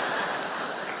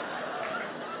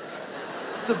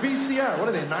 It's a VCR. What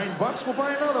are they, $9? We'll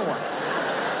buy another one.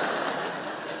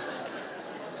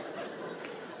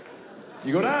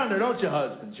 You go down there, don't you,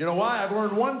 husbands? You know why? I've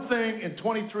learned one thing in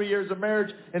 23 years of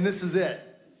marriage, and this is it.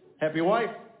 Happy wife,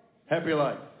 happy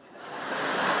life.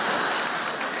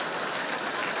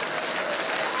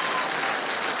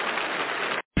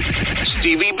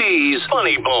 B's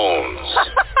Funny Bones.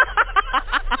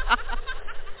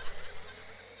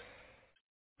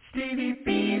 Stevie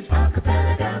B's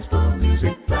Acapella Gospel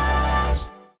Music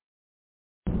Blast.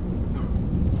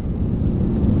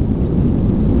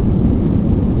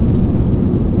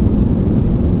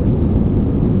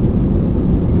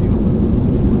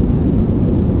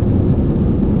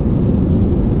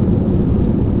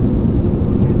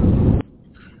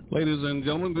 Ladies and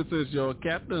gentlemen, this is your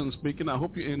captain speaking. I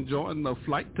hope you're enjoying the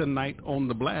flight tonight on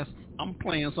the blast. I'm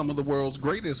playing some of the world's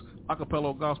greatest a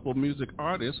cappella gospel music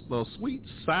artists, the sweet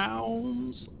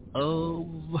sounds of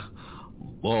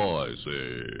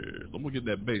voices. I'm going to get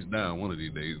that bass down one of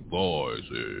these days.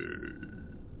 Voices.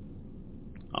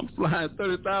 I'm flying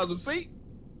 30,000 feet,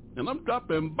 and I'm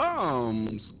dropping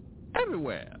bombs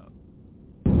everywhere.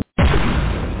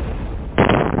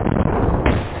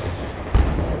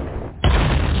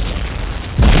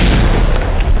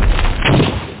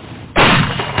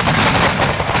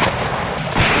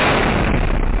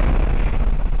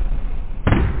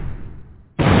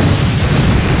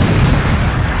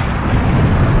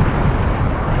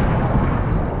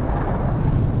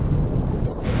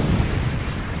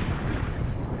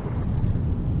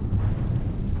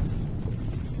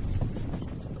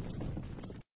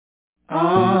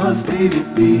 Stevie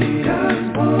B,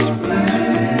 Gospel Blast.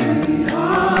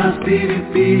 Stevie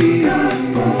B,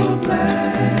 Gospel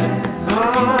Blast.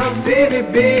 Stevie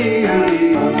B,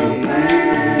 Gospel Blast.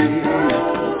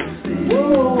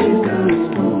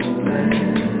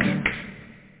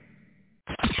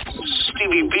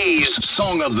 Stevie B's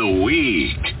Song of the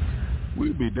Week.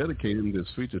 We'll be dedicating this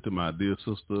feature to my dear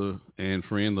sister and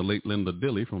friend, the late Linda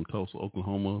Dilly from Tulsa,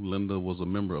 Oklahoma. Linda was a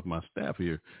member of my staff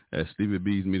here at Stevie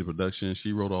B's Media Production.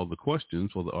 She wrote all the questions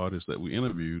for the artists that we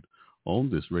interviewed on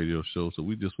this radio show, so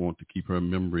we just want to keep her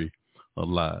memory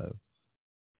alive.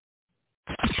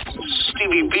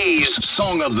 Stevie B's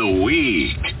Song of the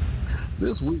Week.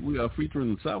 This week we are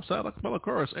featuring Southside Acappella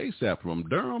chorus ASAP from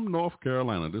Durham, North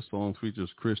Carolina. This song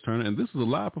features Chris Turner, and this is a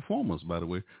live performance, by the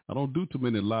way. I don't do too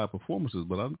many live performances,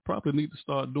 but I probably need to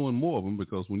start doing more of them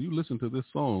because when you listen to this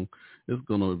song, it's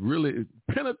going to really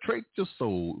penetrate your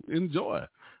soul. Enjoy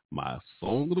my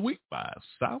Song of the Week by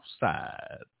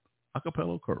Southside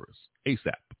Acappella chorus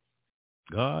ASAP.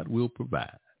 God will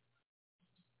provide.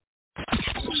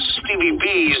 Stevie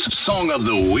B's Song of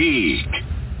the Week.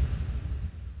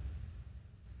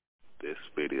 This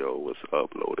video was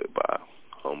uploaded by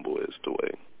Humble is the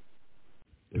Way.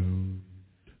 Dun,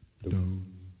 dun,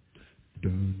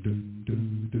 dun, dun,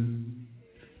 dun, dun,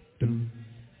 dun,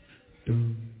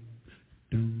 dun,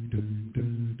 dun, dun, dun,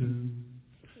 dun, dun,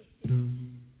 dun,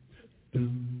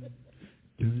 dun, dun,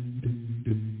 dun,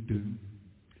 dun, dun,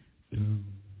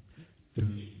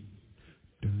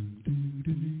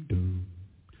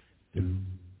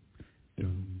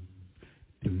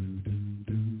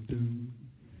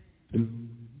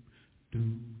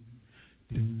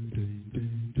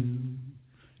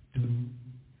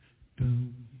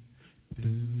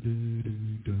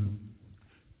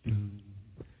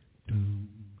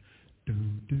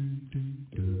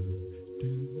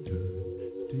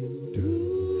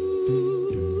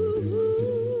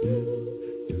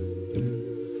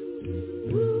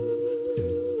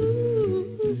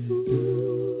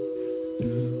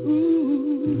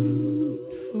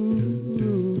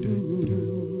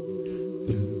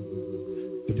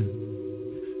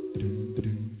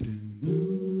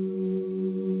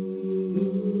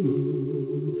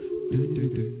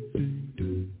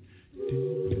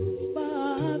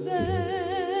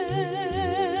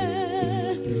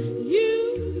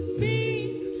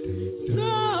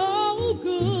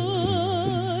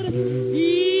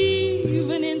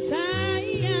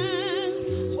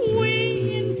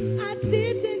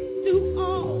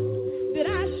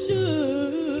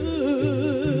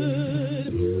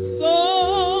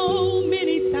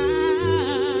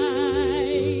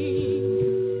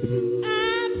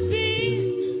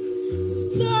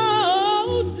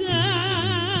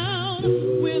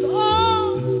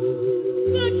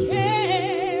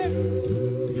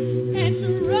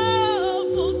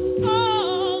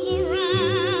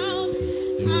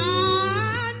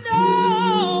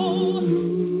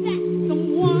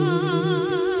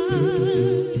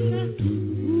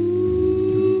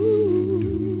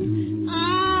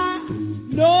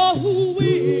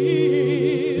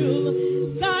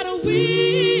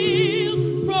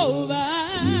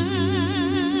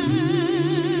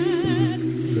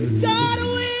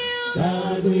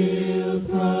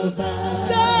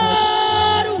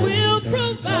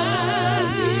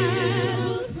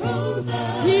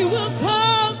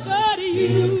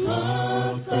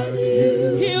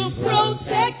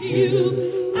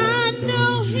 you. I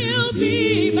know him.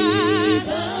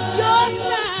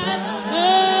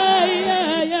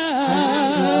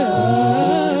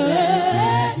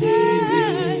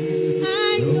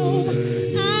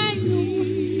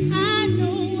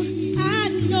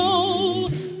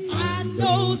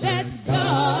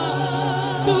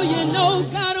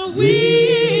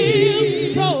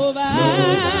 will provide.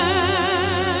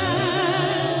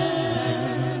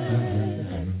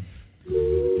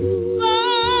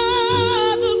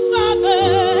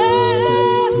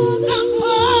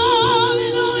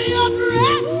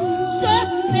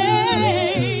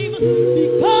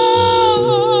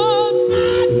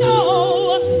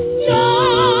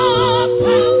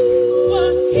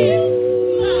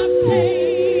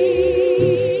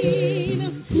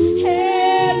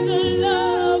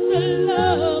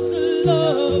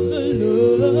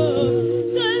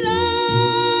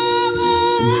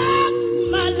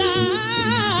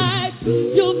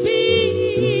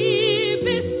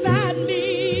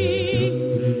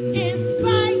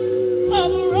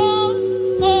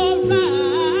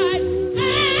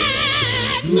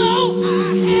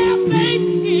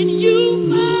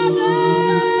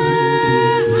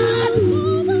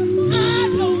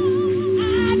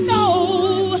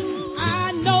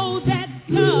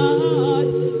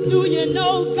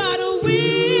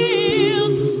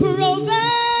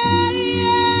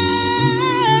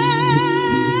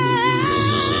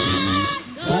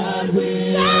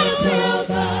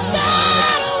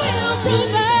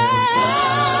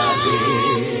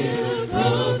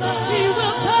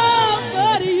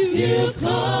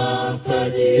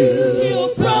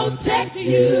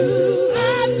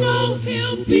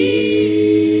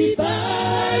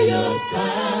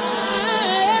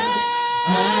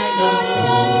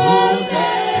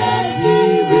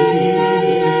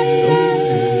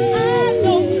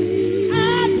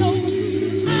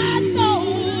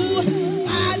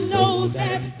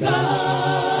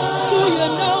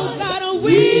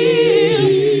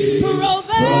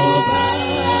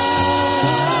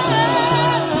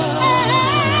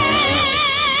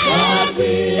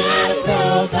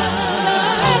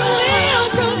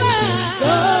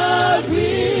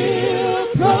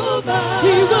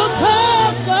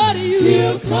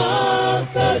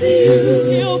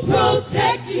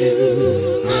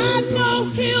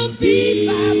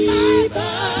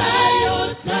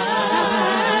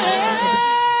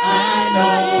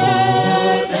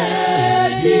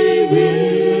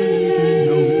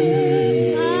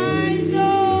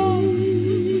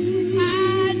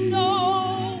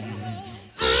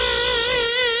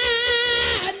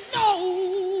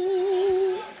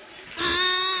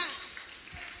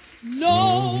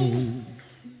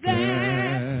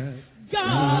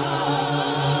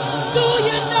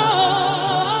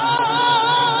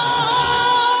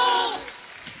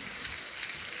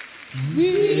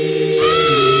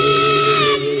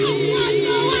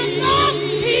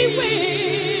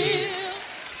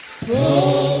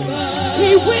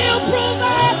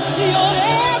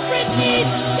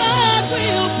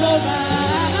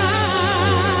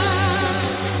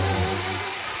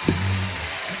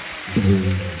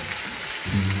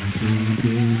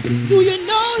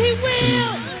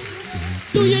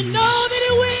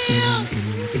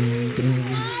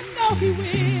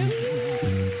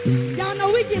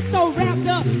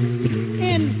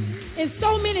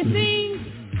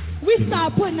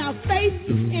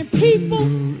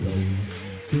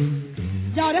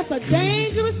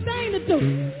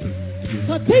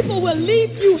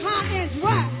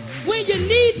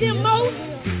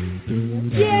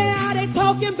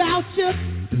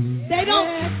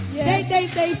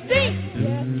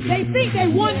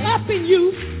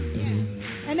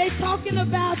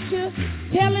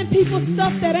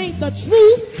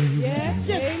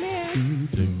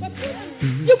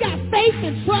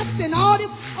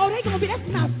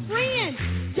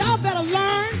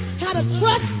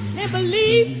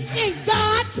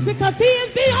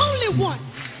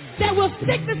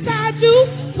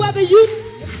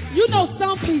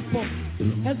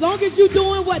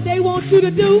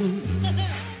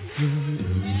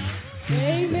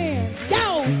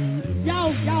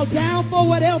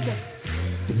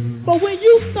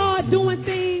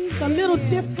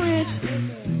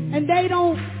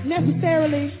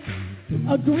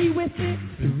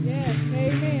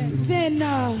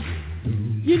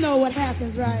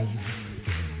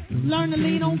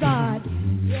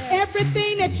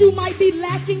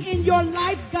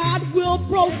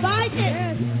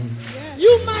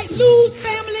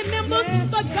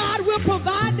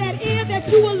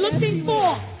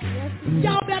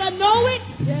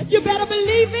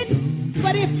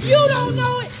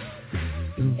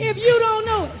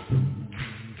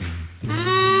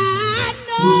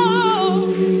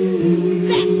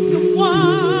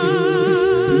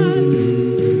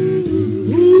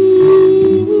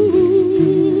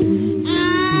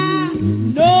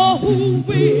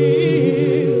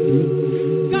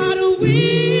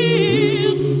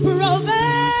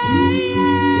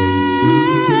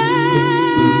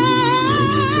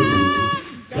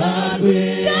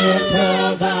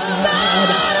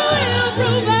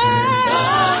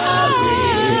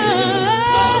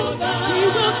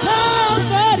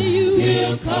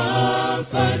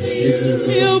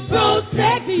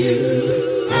 protect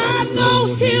you. I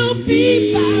know he'll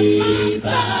be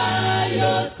by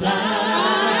your side.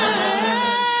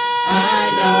 I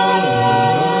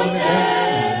know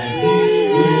that he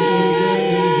will.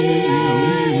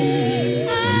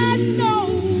 I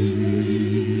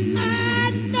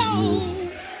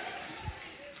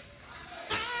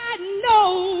know.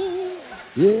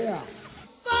 Yeah.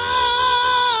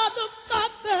 Father,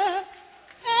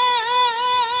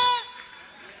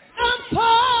 I'm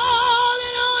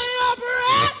calling on your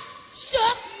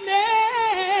precious name.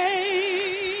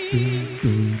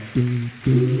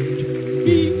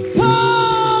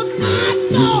 Because I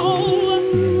know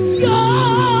your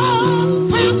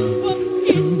power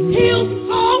is healed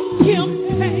all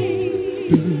campaign.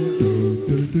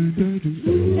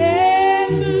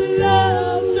 And the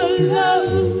love,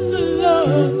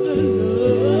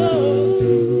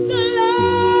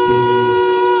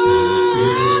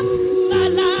 my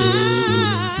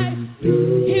life,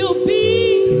 he'll be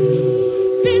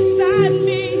beside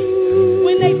me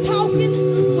when they talking,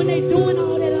 when they doing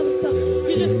all that other stuff.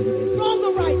 You just wrong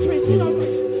or right, Chris, you know.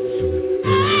 I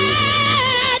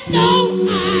know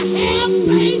I have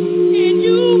faith in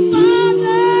you,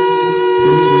 Father.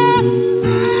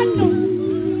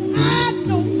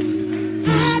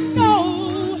 I know.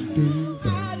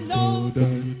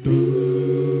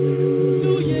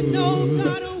 Do you know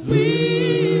God will?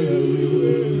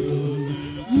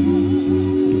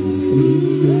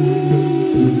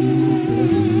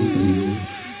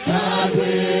 God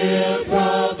will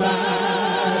provide.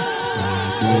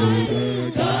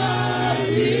 God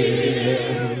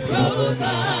will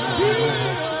provide.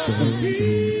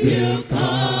 He'll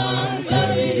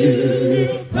comfort you,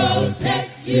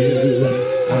 protect you.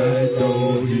 I know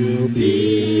you'll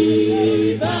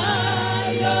be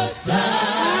by your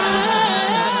side.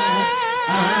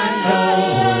 I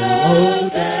know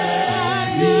that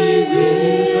he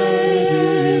will.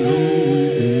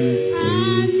 I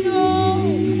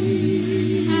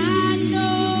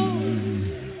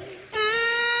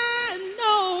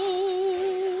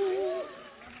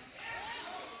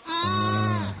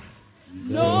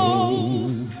know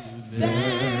that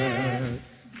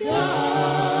God.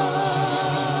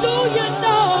 Do you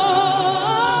know?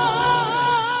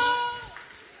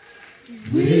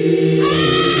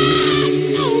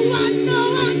 I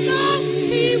know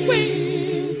he will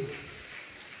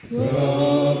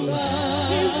provide.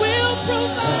 He will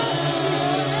provide.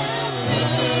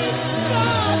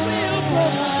 God will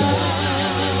provide.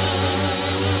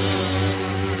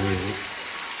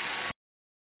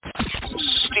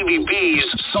 Stevie B's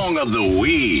Song of the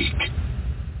Week.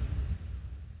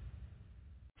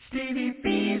 Stevie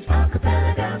B's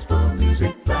Acapella Gospel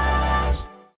Music Blast.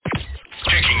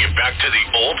 Taking you back to the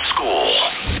old school.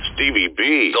 Stevie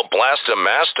B, the blaster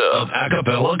master of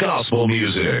acapella gospel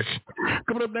music.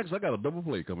 Coming up next, I got a double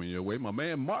play coming your way. My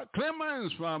man Mark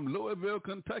Clemens from Louisville,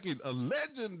 Kentucky, a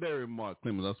legendary Mark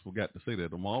Clemens. I forgot to say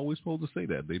that. I'm always supposed to say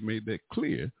that. They made that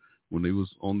clear when they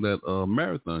was on that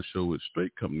marathon show with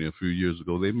Straight Company a few years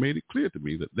ago. They made it clear to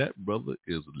me that that brother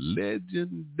is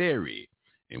legendary.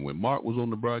 And when Mark was on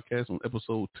the broadcast on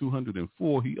episode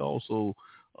 204, he also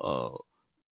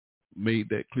made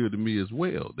that clear to me as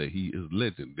well, that he is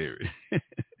legendary.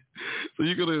 So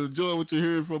you're going to enjoy what you're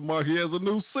hearing from Mark. He has a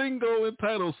new single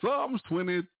entitled Psalms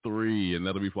 23, and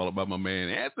that'll be followed by my man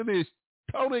Anthony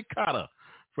Tony Cotter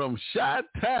from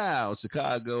Chi-Town,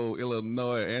 Chicago,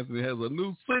 Illinois. Anthony has a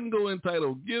new single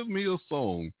entitled Give Me a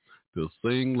Song to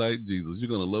Sing Like Jesus. You're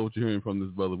going to love what you're hearing from this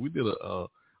brother. We did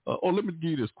let me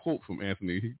give you this quote from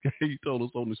Anthony. He told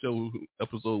us on the show,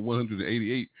 episode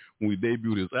 188, when we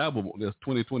debuted his album, this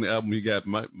 2020 album, he got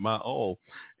My All.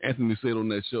 Anthony said on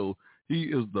that show, he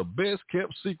is the best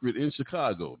kept secret in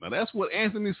Chicago. Now, that's what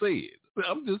Anthony said.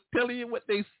 I'm just telling you what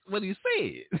he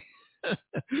said.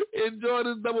 Enjoy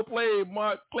this double play,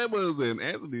 Mark Clemens and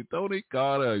Anthony Tony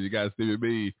Carter. You got Stevie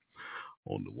B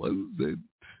on the ones and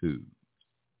twos.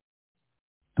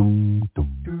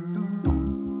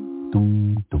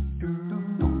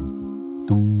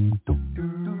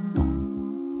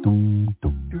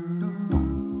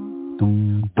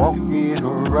 Walking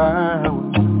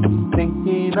around,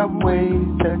 thinking of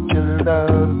ways that you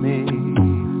love me.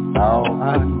 How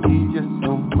I need you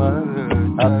so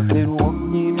much. I've been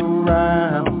walking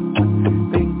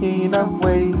around, thinking of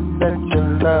ways that you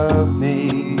love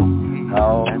me.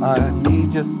 How I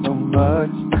need you so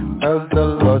much. 'Cause the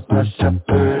Lord's my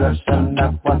shepherd, I shall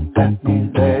not want. That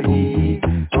means that He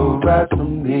provides for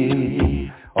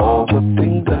me all the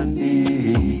things I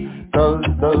need. 'Cause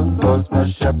the Lord's my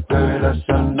shepherd, I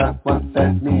shall not want.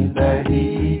 That means that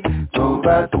He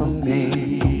provides for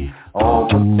me all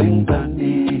the things I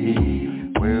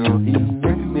need. Well, He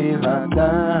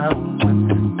down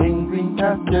in green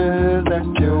pastures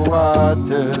and still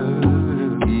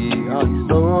waters. He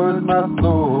restores my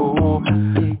soul,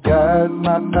 He guides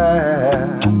my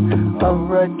path of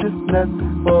righteousness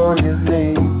for His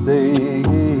name's sake.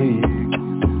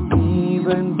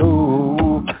 Even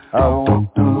though I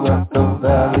walk throughout the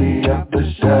valley of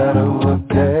the shadow of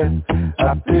death,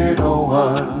 I fear no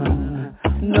one,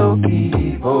 no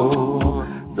evil.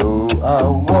 Though I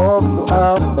walk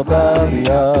throughout the valley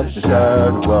of the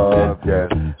shadow of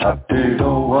death, I fear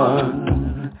no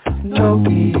one, no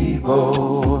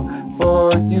evil.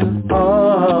 For You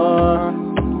are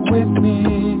with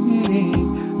me,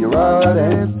 Your rod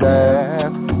and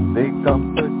staff, they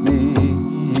comfort me.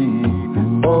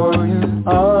 For You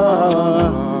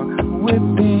are with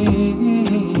me,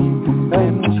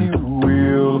 and You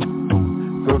will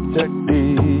protect me.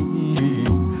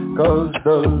 'Cause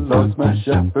the Lord's my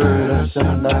shepherd, I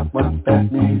shall not want.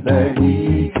 That means that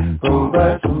He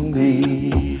provides for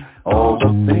me all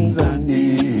the things I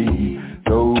need.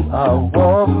 Though I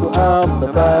walk throughout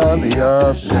the valley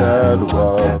of shadow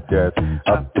of death,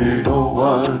 I fear no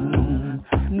one,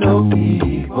 no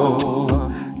evil.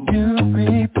 You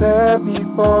prepare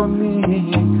before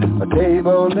me a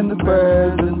table in the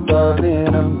presence of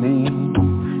enemies.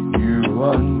 You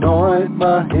anoint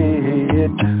my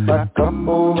head, my cup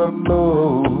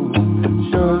overflows.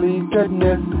 Surely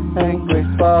goodness and grace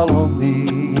follow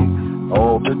me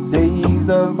all the days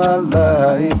of my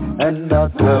life, and I'll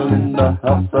dwell in the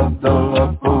house of the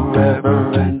Lord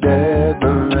forever and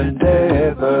ever and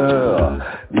ever,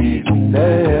 even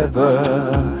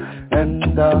ever.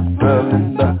 And I'll dwell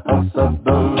in the house of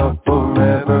the Lord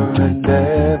forever and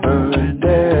ever and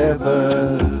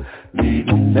ever,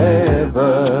 even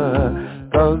ever.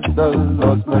 'Cause the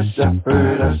Lord's my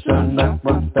shepherd, I shall not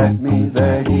want. That means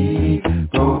that He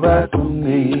provides for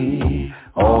me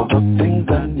all the things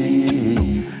I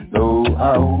need. Though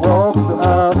I walk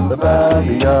throughout the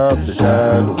valley of the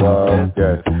shadow of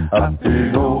death, I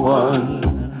fear no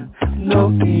one,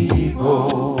 no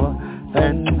evil.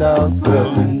 And I'll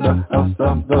dwell in the house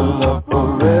of the Lord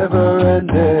forever and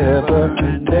ever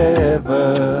and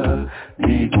ever,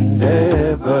 even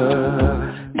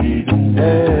ever, even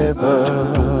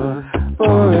ever,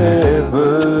 forever.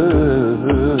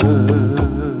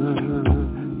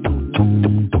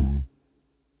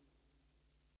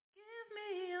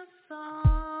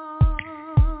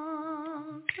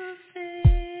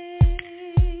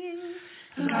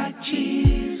 Like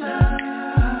Jesus,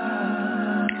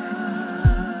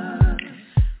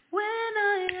 when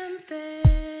I am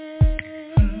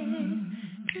face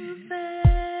to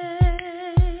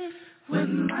face with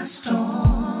my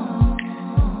storm,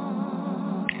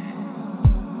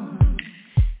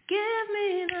 give me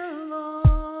the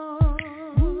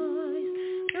voice,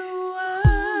 the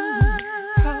word,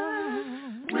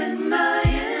 when my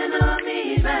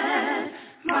enemies at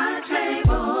my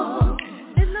table.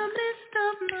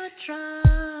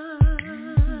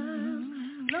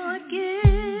 Lord,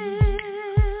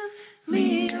 give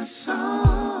me a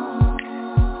song.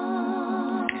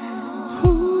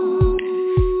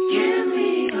 Give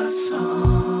me a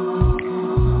song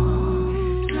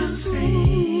to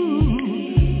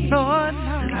sing, Lord,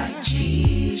 like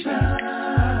Jesus.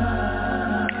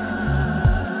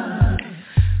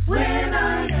 When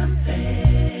I am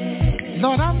faced,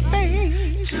 Lord, I'm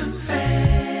faced to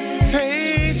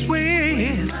face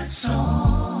with my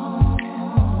song.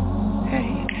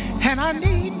 Hey, and I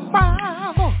need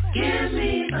my voice. Give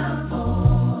me the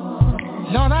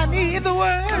voice. Lord, I need the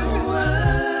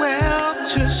word. Well,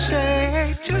 to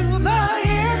say to the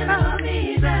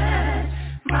enemies at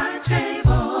my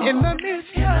table, in the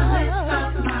midst of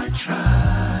my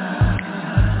trial.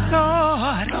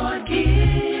 Lord,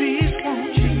 please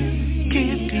won't You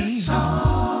give me a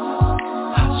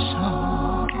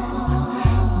song.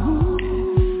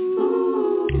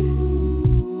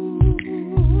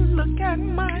 Look at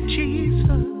my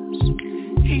Jesus,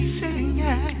 He's sitting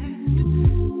at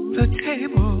the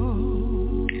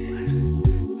table,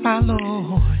 my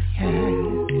Lord, yeah.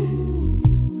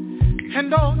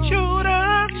 And old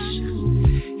Judas,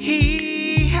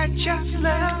 he had just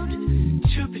left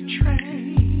to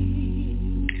betray.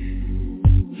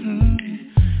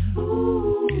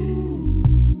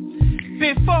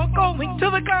 Before going to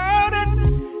the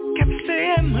garden,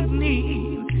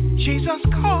 Gethsemane, Jesus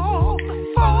called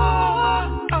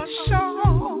for a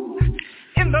song.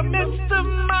 In the midst of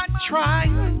my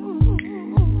trials,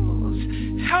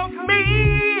 help me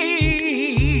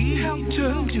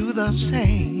to do the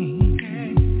same.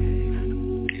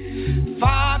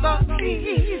 Father,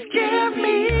 please give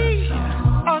me a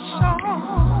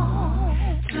song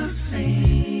to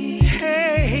sing.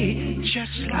 Hey,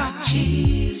 just like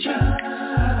Jesus.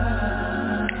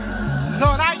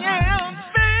 Lord, I am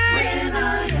faith. When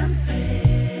I am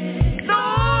faith.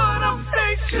 Lord, I'm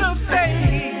face to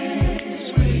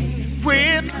face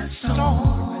with the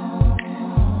storm.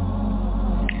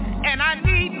 And I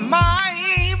need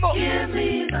my evil. Give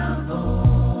me the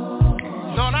Lord.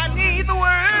 Lord, I need the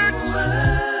word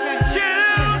that you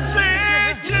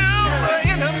say to the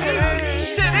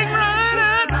enemy, sitting right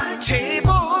at my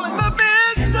table in the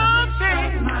midst of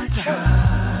my time.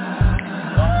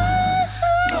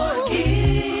 Lord, give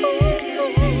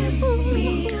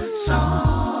me a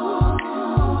song.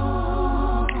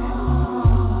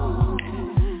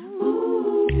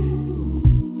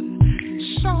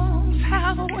 Songs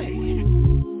have a way.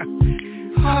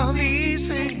 All these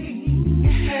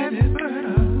things heavy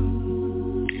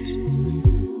burdens,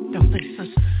 don't they,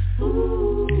 sister?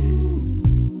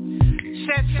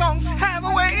 Sad songs have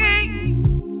a way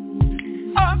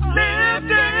of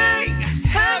lifting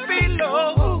heavy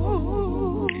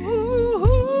loads,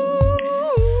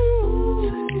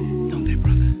 don't they,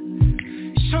 brother?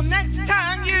 So next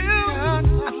time you are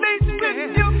faced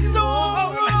with your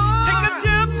Lord, take a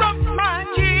dip from my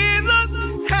Jesus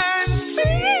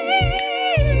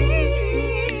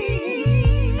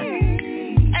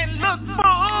and look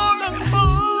for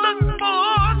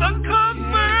the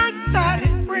comfort that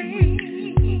it brings.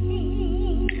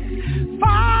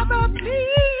 Father,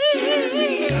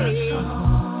 please,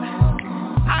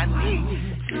 I need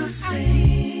to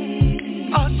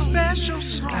sing a special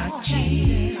song.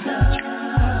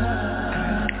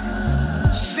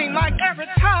 Seems like every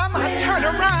time I turn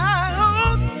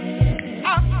around, I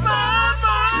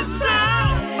find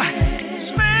myself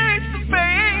face to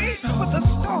face with a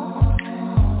storm.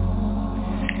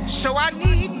 So I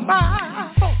need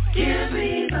my voice. Give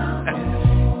me the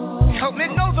voice. Help me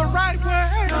know the right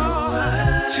word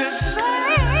to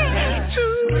say to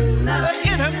the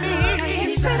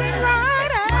enemy sitting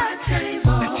right at the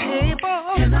table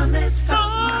in the midst of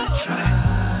my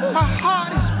trial. My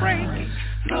heart is breaking.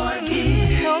 Lord,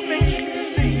 help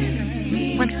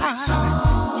me when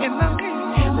I'm in the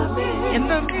middle of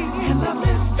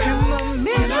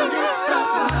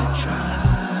my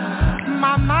trial.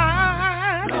 My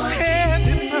mind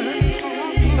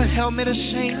but help me to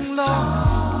sing,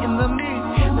 Lord, in the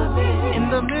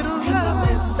middle of my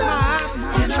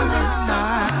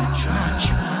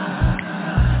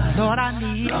trial. Lord, I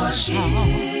need a song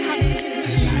like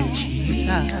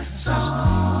Jesus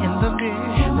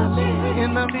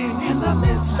in the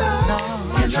midst of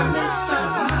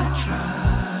my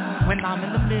trial. When I'm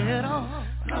in the middle,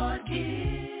 Lord,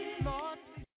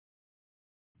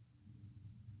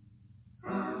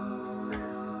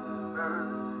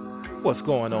 What's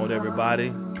going on,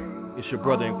 everybody? It's your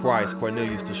brother in Christ,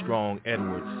 Cornelius the Strong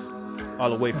Edwards, all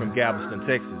the way from Galveston,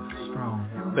 Texas,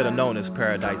 better known as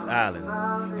Paradise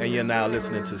Island. And you're now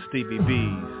listening to Stevie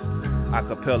B's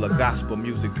Acapella Gospel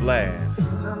Music Blast.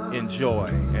 Enjoy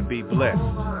and be blessed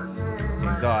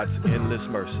in God's endless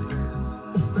mercy.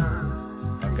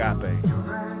 Agape.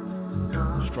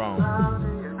 Strong.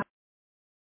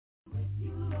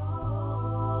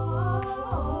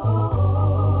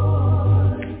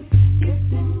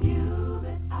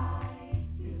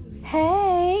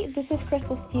 Hey, this is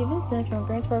Crystal Stevenson from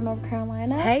Greensboro, North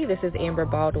Carolina. Hey, this is Amber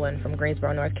Baldwin from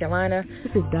Greensboro, North Carolina.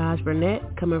 This is Dodge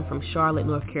Burnett coming from Charlotte,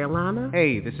 North Carolina.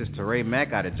 Hey, this is Teray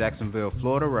Mack out of Jacksonville,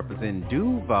 Florida, representing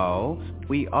Duval.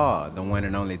 We are the one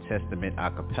and only Testament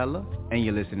Acapella, and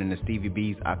you're listening to Stevie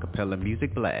B's Acapella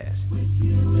Music Blast. With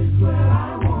you is where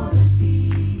I wanna be.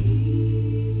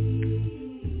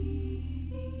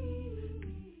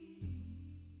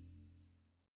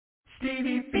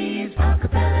 Stevie B's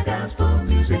Acapella Gospel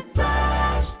Music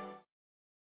Blast.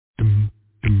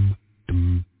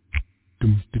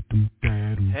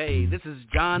 Hey, this is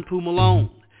John Poo Malone,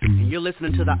 and you're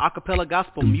listening to the Acapella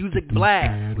Gospel Music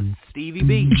Blast with Stevie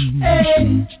B.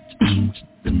 Hey.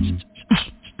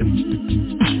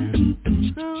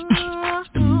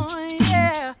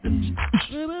 Yeah.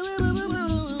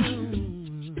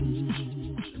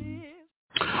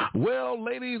 Well,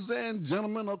 ladies and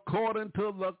gentlemen, according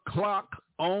to the clock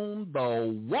on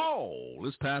the wall,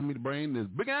 it's time for me to bring this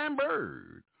big iron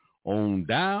bird on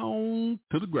down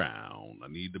to the ground. I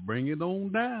need to bring it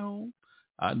on down.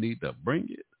 I need to bring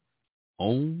it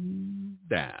on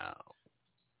down.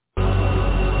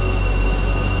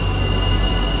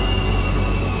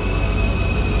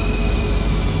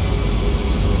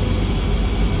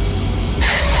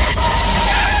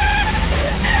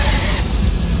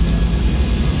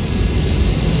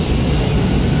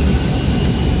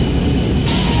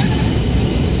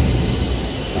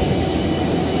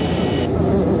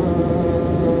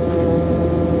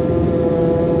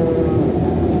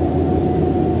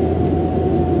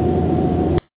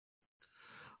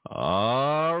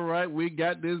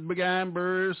 got this big iron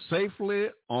bird safely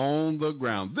on the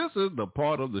ground. This is the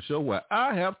part of the show where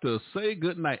I have to say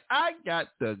goodnight. I got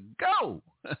to go.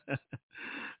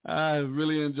 I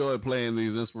really enjoy playing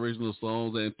these inspirational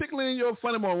songs and tickling your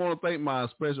funny more. I want to thank my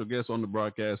special guest on the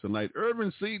broadcast tonight,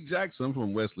 Ervin C. Jackson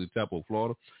from Wesley Chapel,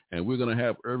 Florida. And we're going to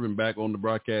have Ervin back on the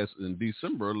broadcast in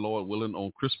December, Lord willing,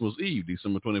 on Christmas Eve,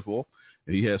 December 24th.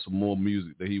 And he has some more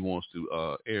music that he wants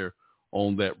to air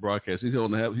on that broadcast. He's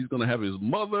going to have his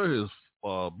mother, his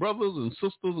brothers and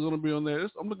sisters are going to be on there.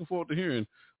 I'm looking forward to hearing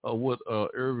what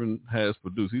Ervin has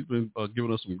produced. He's been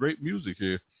giving us some great music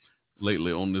here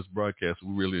lately on this broadcast.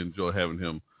 We really enjoy having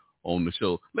him on the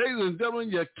show. Ladies and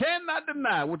gentlemen, you cannot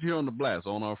deny what you hear on the blast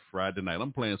on our Friday night.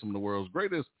 I'm playing some of the world's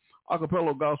greatest a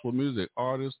cappella gospel music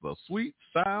artists, the sweet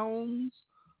sounds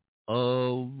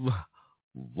of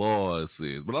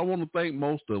voices. But I want to thank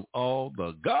most of all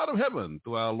the God of heaven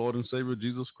through our Lord and Savior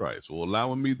Jesus Christ for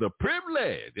allowing me the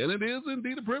privilege, and it is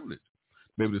indeed a privilege,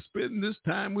 to be able to spend this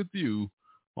time with you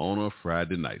on a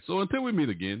Friday night. So until we meet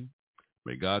again,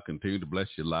 may God continue to bless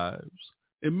your lives,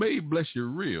 and may he bless you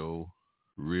real,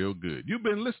 real good. You've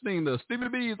been listening to Stevie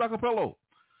B's a cappella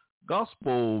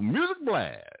gospel music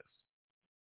blast.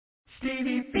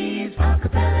 Stevie B's a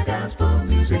cappella gospel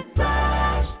music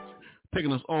blast.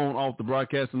 Taking us on off the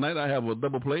broadcast tonight, I have a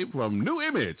double play from New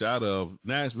Image out of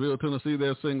Nashville, Tennessee.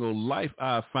 Their single, Life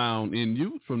I Found in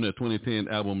You, from their 2010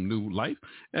 album, New Life.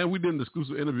 And we did an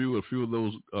exclusive interview with a few of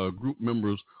those group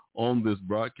members on this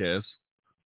broadcast.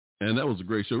 And that was a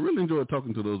great show. Really enjoyed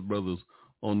talking to those brothers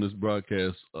on this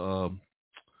broadcast. That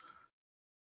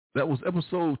was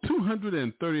episode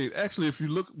 238. Actually, if you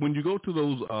look, when you go to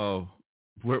those,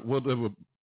 whatever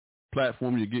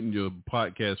platform you're getting your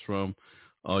podcast from,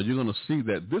 you're going to see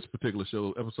that this particular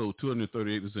show, episode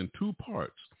 238, is in two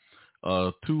parts.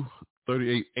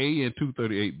 238A and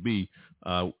 238B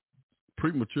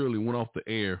prematurely went off the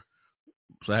air.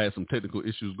 So I had some technical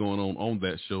issues going on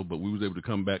that show, but we was able to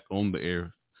come back on the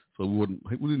air. So we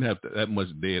didn't have that much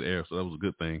dead air, so that was a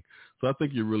good thing. So I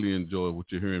think you really enjoy what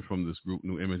you're hearing from this group,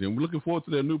 New Image. And we're looking forward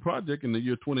to their new project in the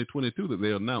year 2022 that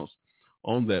they announced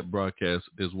on that broadcast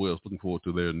as well. So looking forward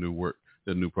to their new work,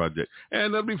 their new project.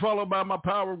 And that'll be followed by my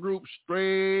power group,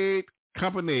 Straight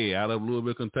Company, out of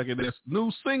Louisville, Kentucky. Their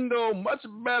new single, Much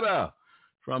Better,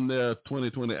 from their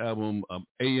 2020 album,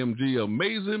 AMG,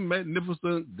 Amazing,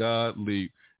 Magnificent, God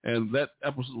Lead. And that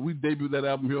episode, we debuted that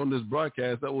album here on this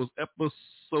broadcast. That was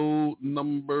episode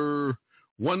number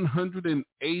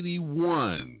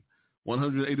 181.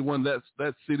 181. That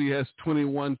CD has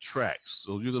 21 tracks.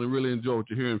 So you're going to really enjoy what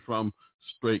you're hearing from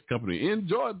Straight Company.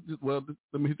 Enjoy. Well,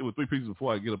 let me hit it with three pieces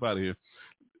before I get up out of here.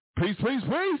 Peace, peace,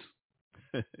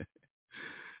 peace.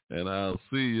 And I'll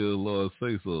see you, Lord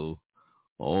say so,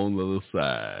 on the other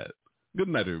side. Good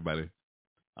night, everybody.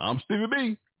 I'm Stevie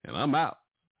B, and I'm out.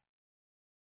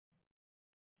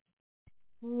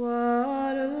 What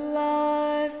a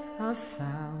life I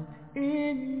found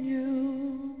in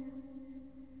you.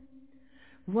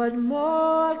 What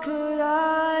more could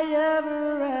I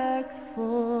ever ask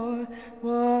for?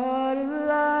 What a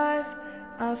life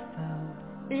I found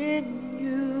in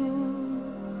you.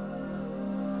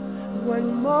 What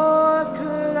more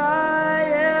could I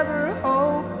ever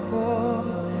hope for?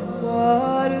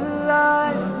 What a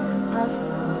life I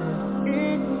found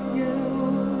in you.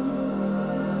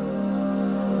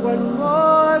 What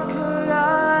more could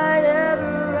I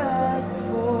ever ask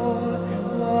for?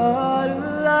 What a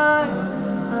life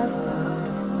I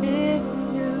found in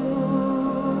you.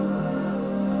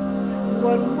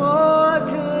 What more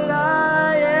could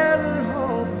I ever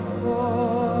hope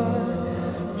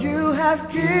for? You have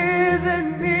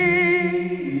given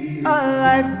me a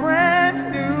life brand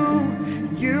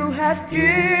new. You have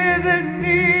given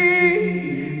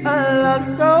me a love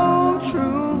so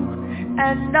true.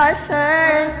 And I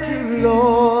thank you,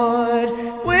 Lord,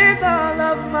 with all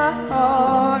of my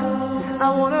heart. I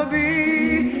want to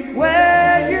be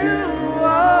where you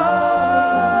are.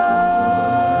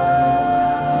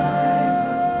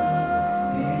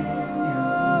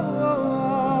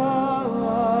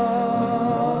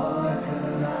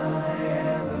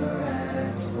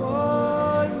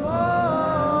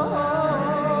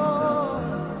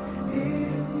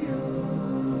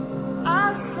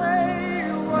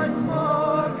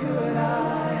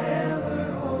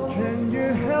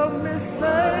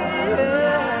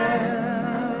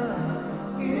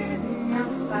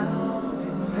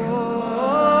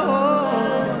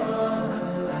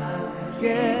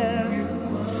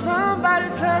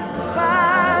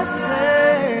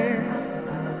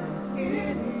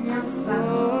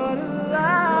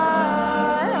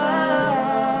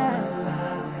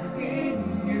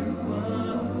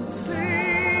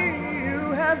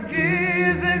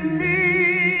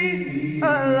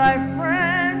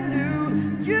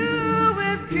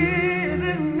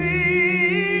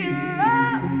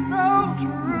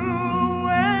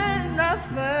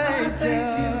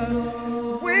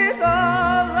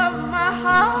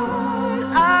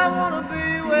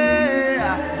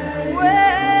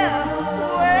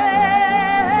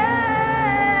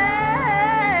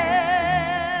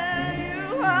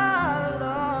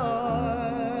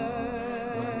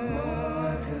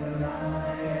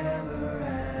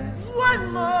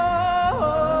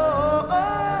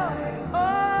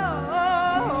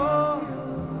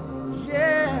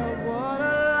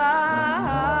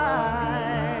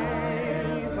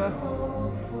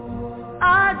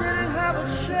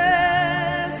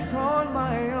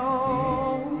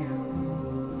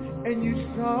 and you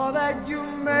saw that you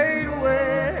made a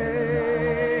way.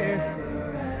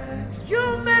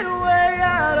 You made a way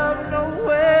out of no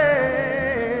way.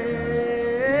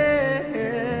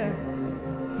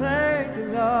 Thank you,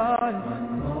 Lord.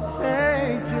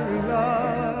 Thank you,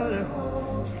 Lord.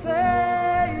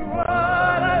 Say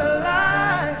what a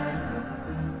life.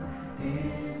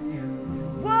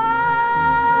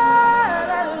 What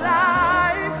a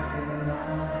life.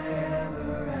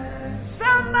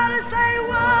 Somebody say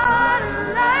what a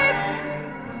life.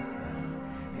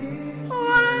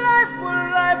 What a life, what a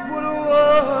life, what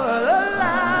a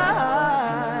life.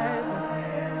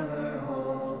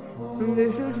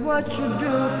 This is what you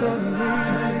do for me.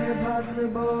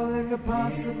 Impossible,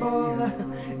 impossible.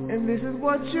 And this is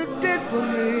what you did for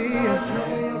me.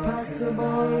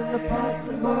 Impossible,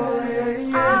 impossible.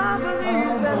 I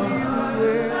believe that you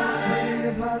will.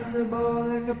 Impossible,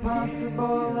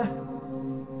 impossible.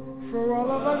 For all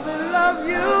of us that love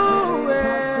you.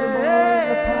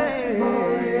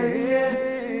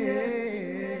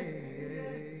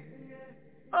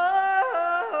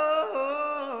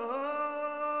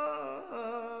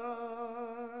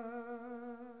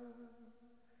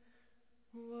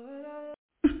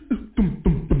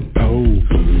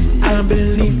 I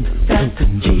believe that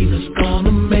Jesus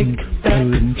gonna make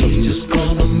that Jesus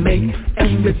gonna make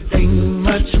everything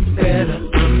much better.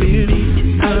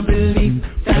 I believe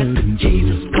that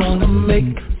Jesus gonna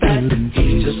make that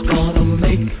Jesus gonna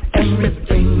make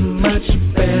everything much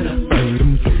better.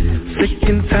 Sick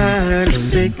and tired of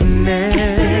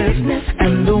sickness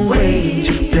and the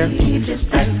wages that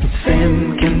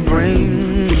sin can bring.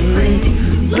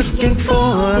 Looking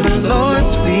for the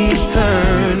Lord's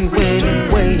return when He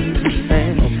waves His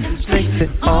hand, takes it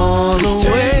all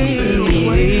away.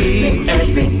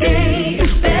 Every day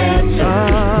is better.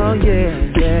 Oh yeah,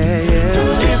 yeah, yeah. To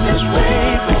live this way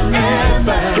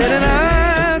forever. That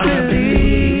I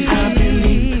believe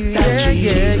that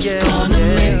Jesus gonna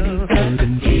make that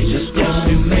Jesus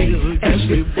gonna make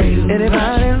everything.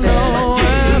 Anybody know I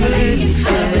believe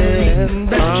that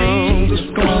Jesus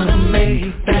gonna make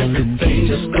that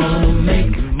Jesus gonna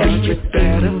make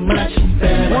everything much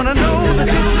better. Wanna know that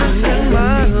in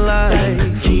my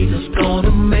life Jesus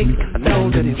gonna make. I know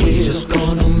that He will. Jesus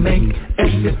gonna make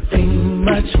everything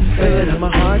much better. My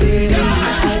heart is.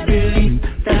 I believe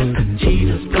that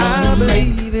Jesus gonna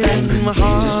make. In my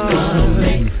heart. Jesus gonna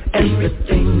make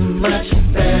everything much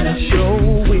better. Show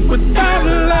me without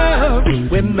love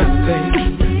we're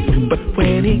nothing, but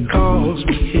when He calls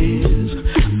me His,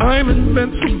 I'm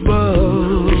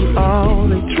invincible. Oh,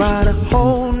 they try to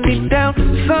hold me down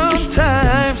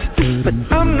sometimes, but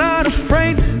I'm not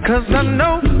afraid, 'cause I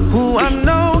know who I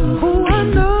know, who I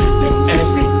know.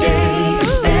 Every day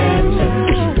is better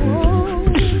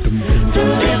to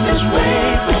live this way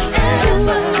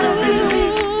forever.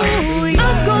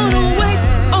 I'm gonna wait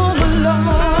on the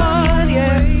Lord,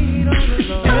 yeah.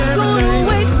 I'm gonna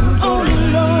wait on the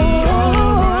Lord.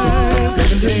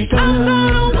 I'm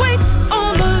gonna wait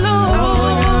on the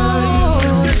Lord.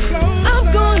 I'm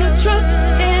gonna trust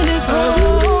in His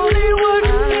holy word.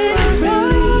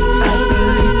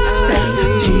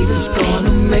 Jesus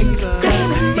gonna make that.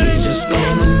 Jesus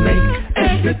gonna make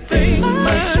everything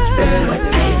much better.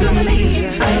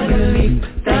 I believe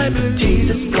that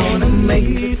Jesus gonna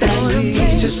make that.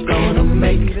 Jesus gonna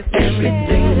make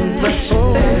everything much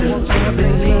better. I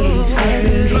believe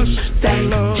that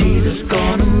Jesus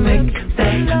gonna make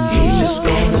that. Jesus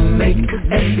gonna make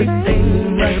everything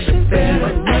much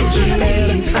better.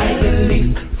 I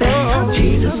believe that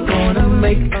Jesus gonna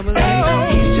make that.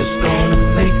 He's just gonna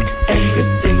make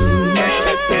everything much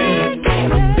better.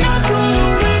 I'm gonna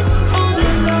wait on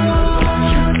the Lord.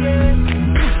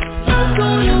 I'm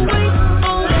gonna wait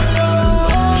on the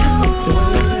Lord.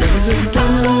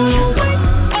 I'm gonna wait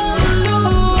on the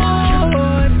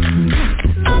Lord.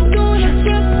 I'm gonna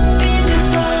trust in His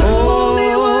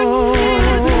holy word.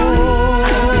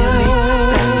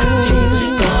 Jesus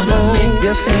gonna make.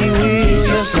 Yes, He will.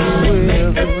 Yes, He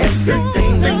will.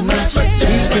 Everything much better.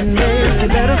 He can make it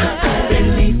better. I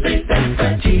believe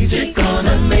that Jesus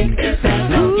gonna make it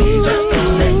better. Jesus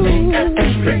gonna make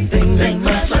everything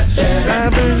much better. I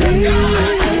believe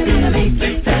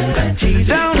that Jesus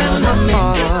down in my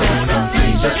heart.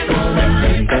 Jesus gonna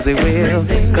make. 'Cause He will.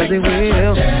 'Cause He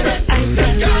will.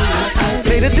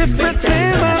 Made a difference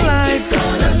in my life.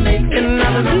 And I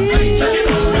believe.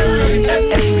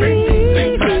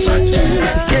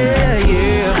 Yeah,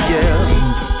 yeah,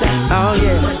 yeah. Oh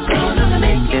yeah.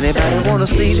 Anybody wanna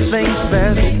see things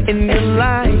best in your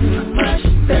life?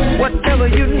 Whatever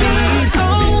you need.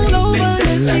 All over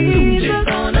the Jesus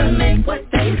gonna make what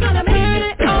they gonna make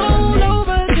it all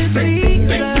over the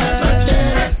Jesus.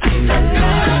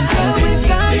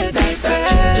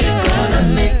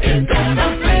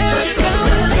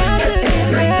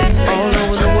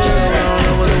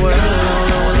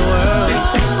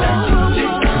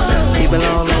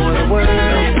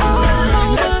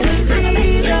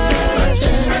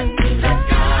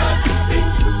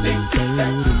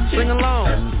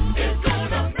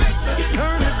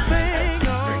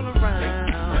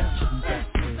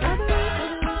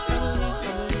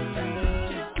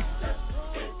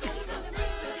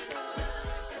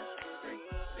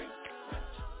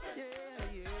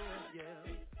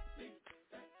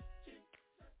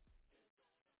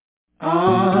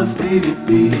 Oh, Stevie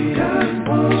B,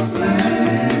 Gospel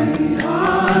Blast.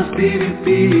 Oh, Stevie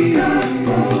B,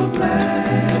 Gospel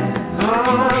Blast.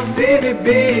 Oh, Stevie B,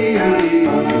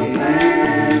 Gospel Blast.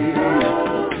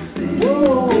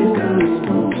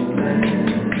 Gospel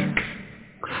Blast.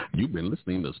 You've been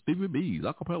listening to Stevie B's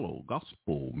Acapella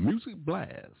Gospel Music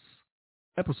Blast,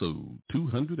 episode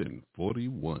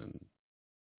 241.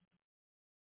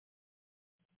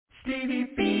 Stevie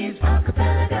B's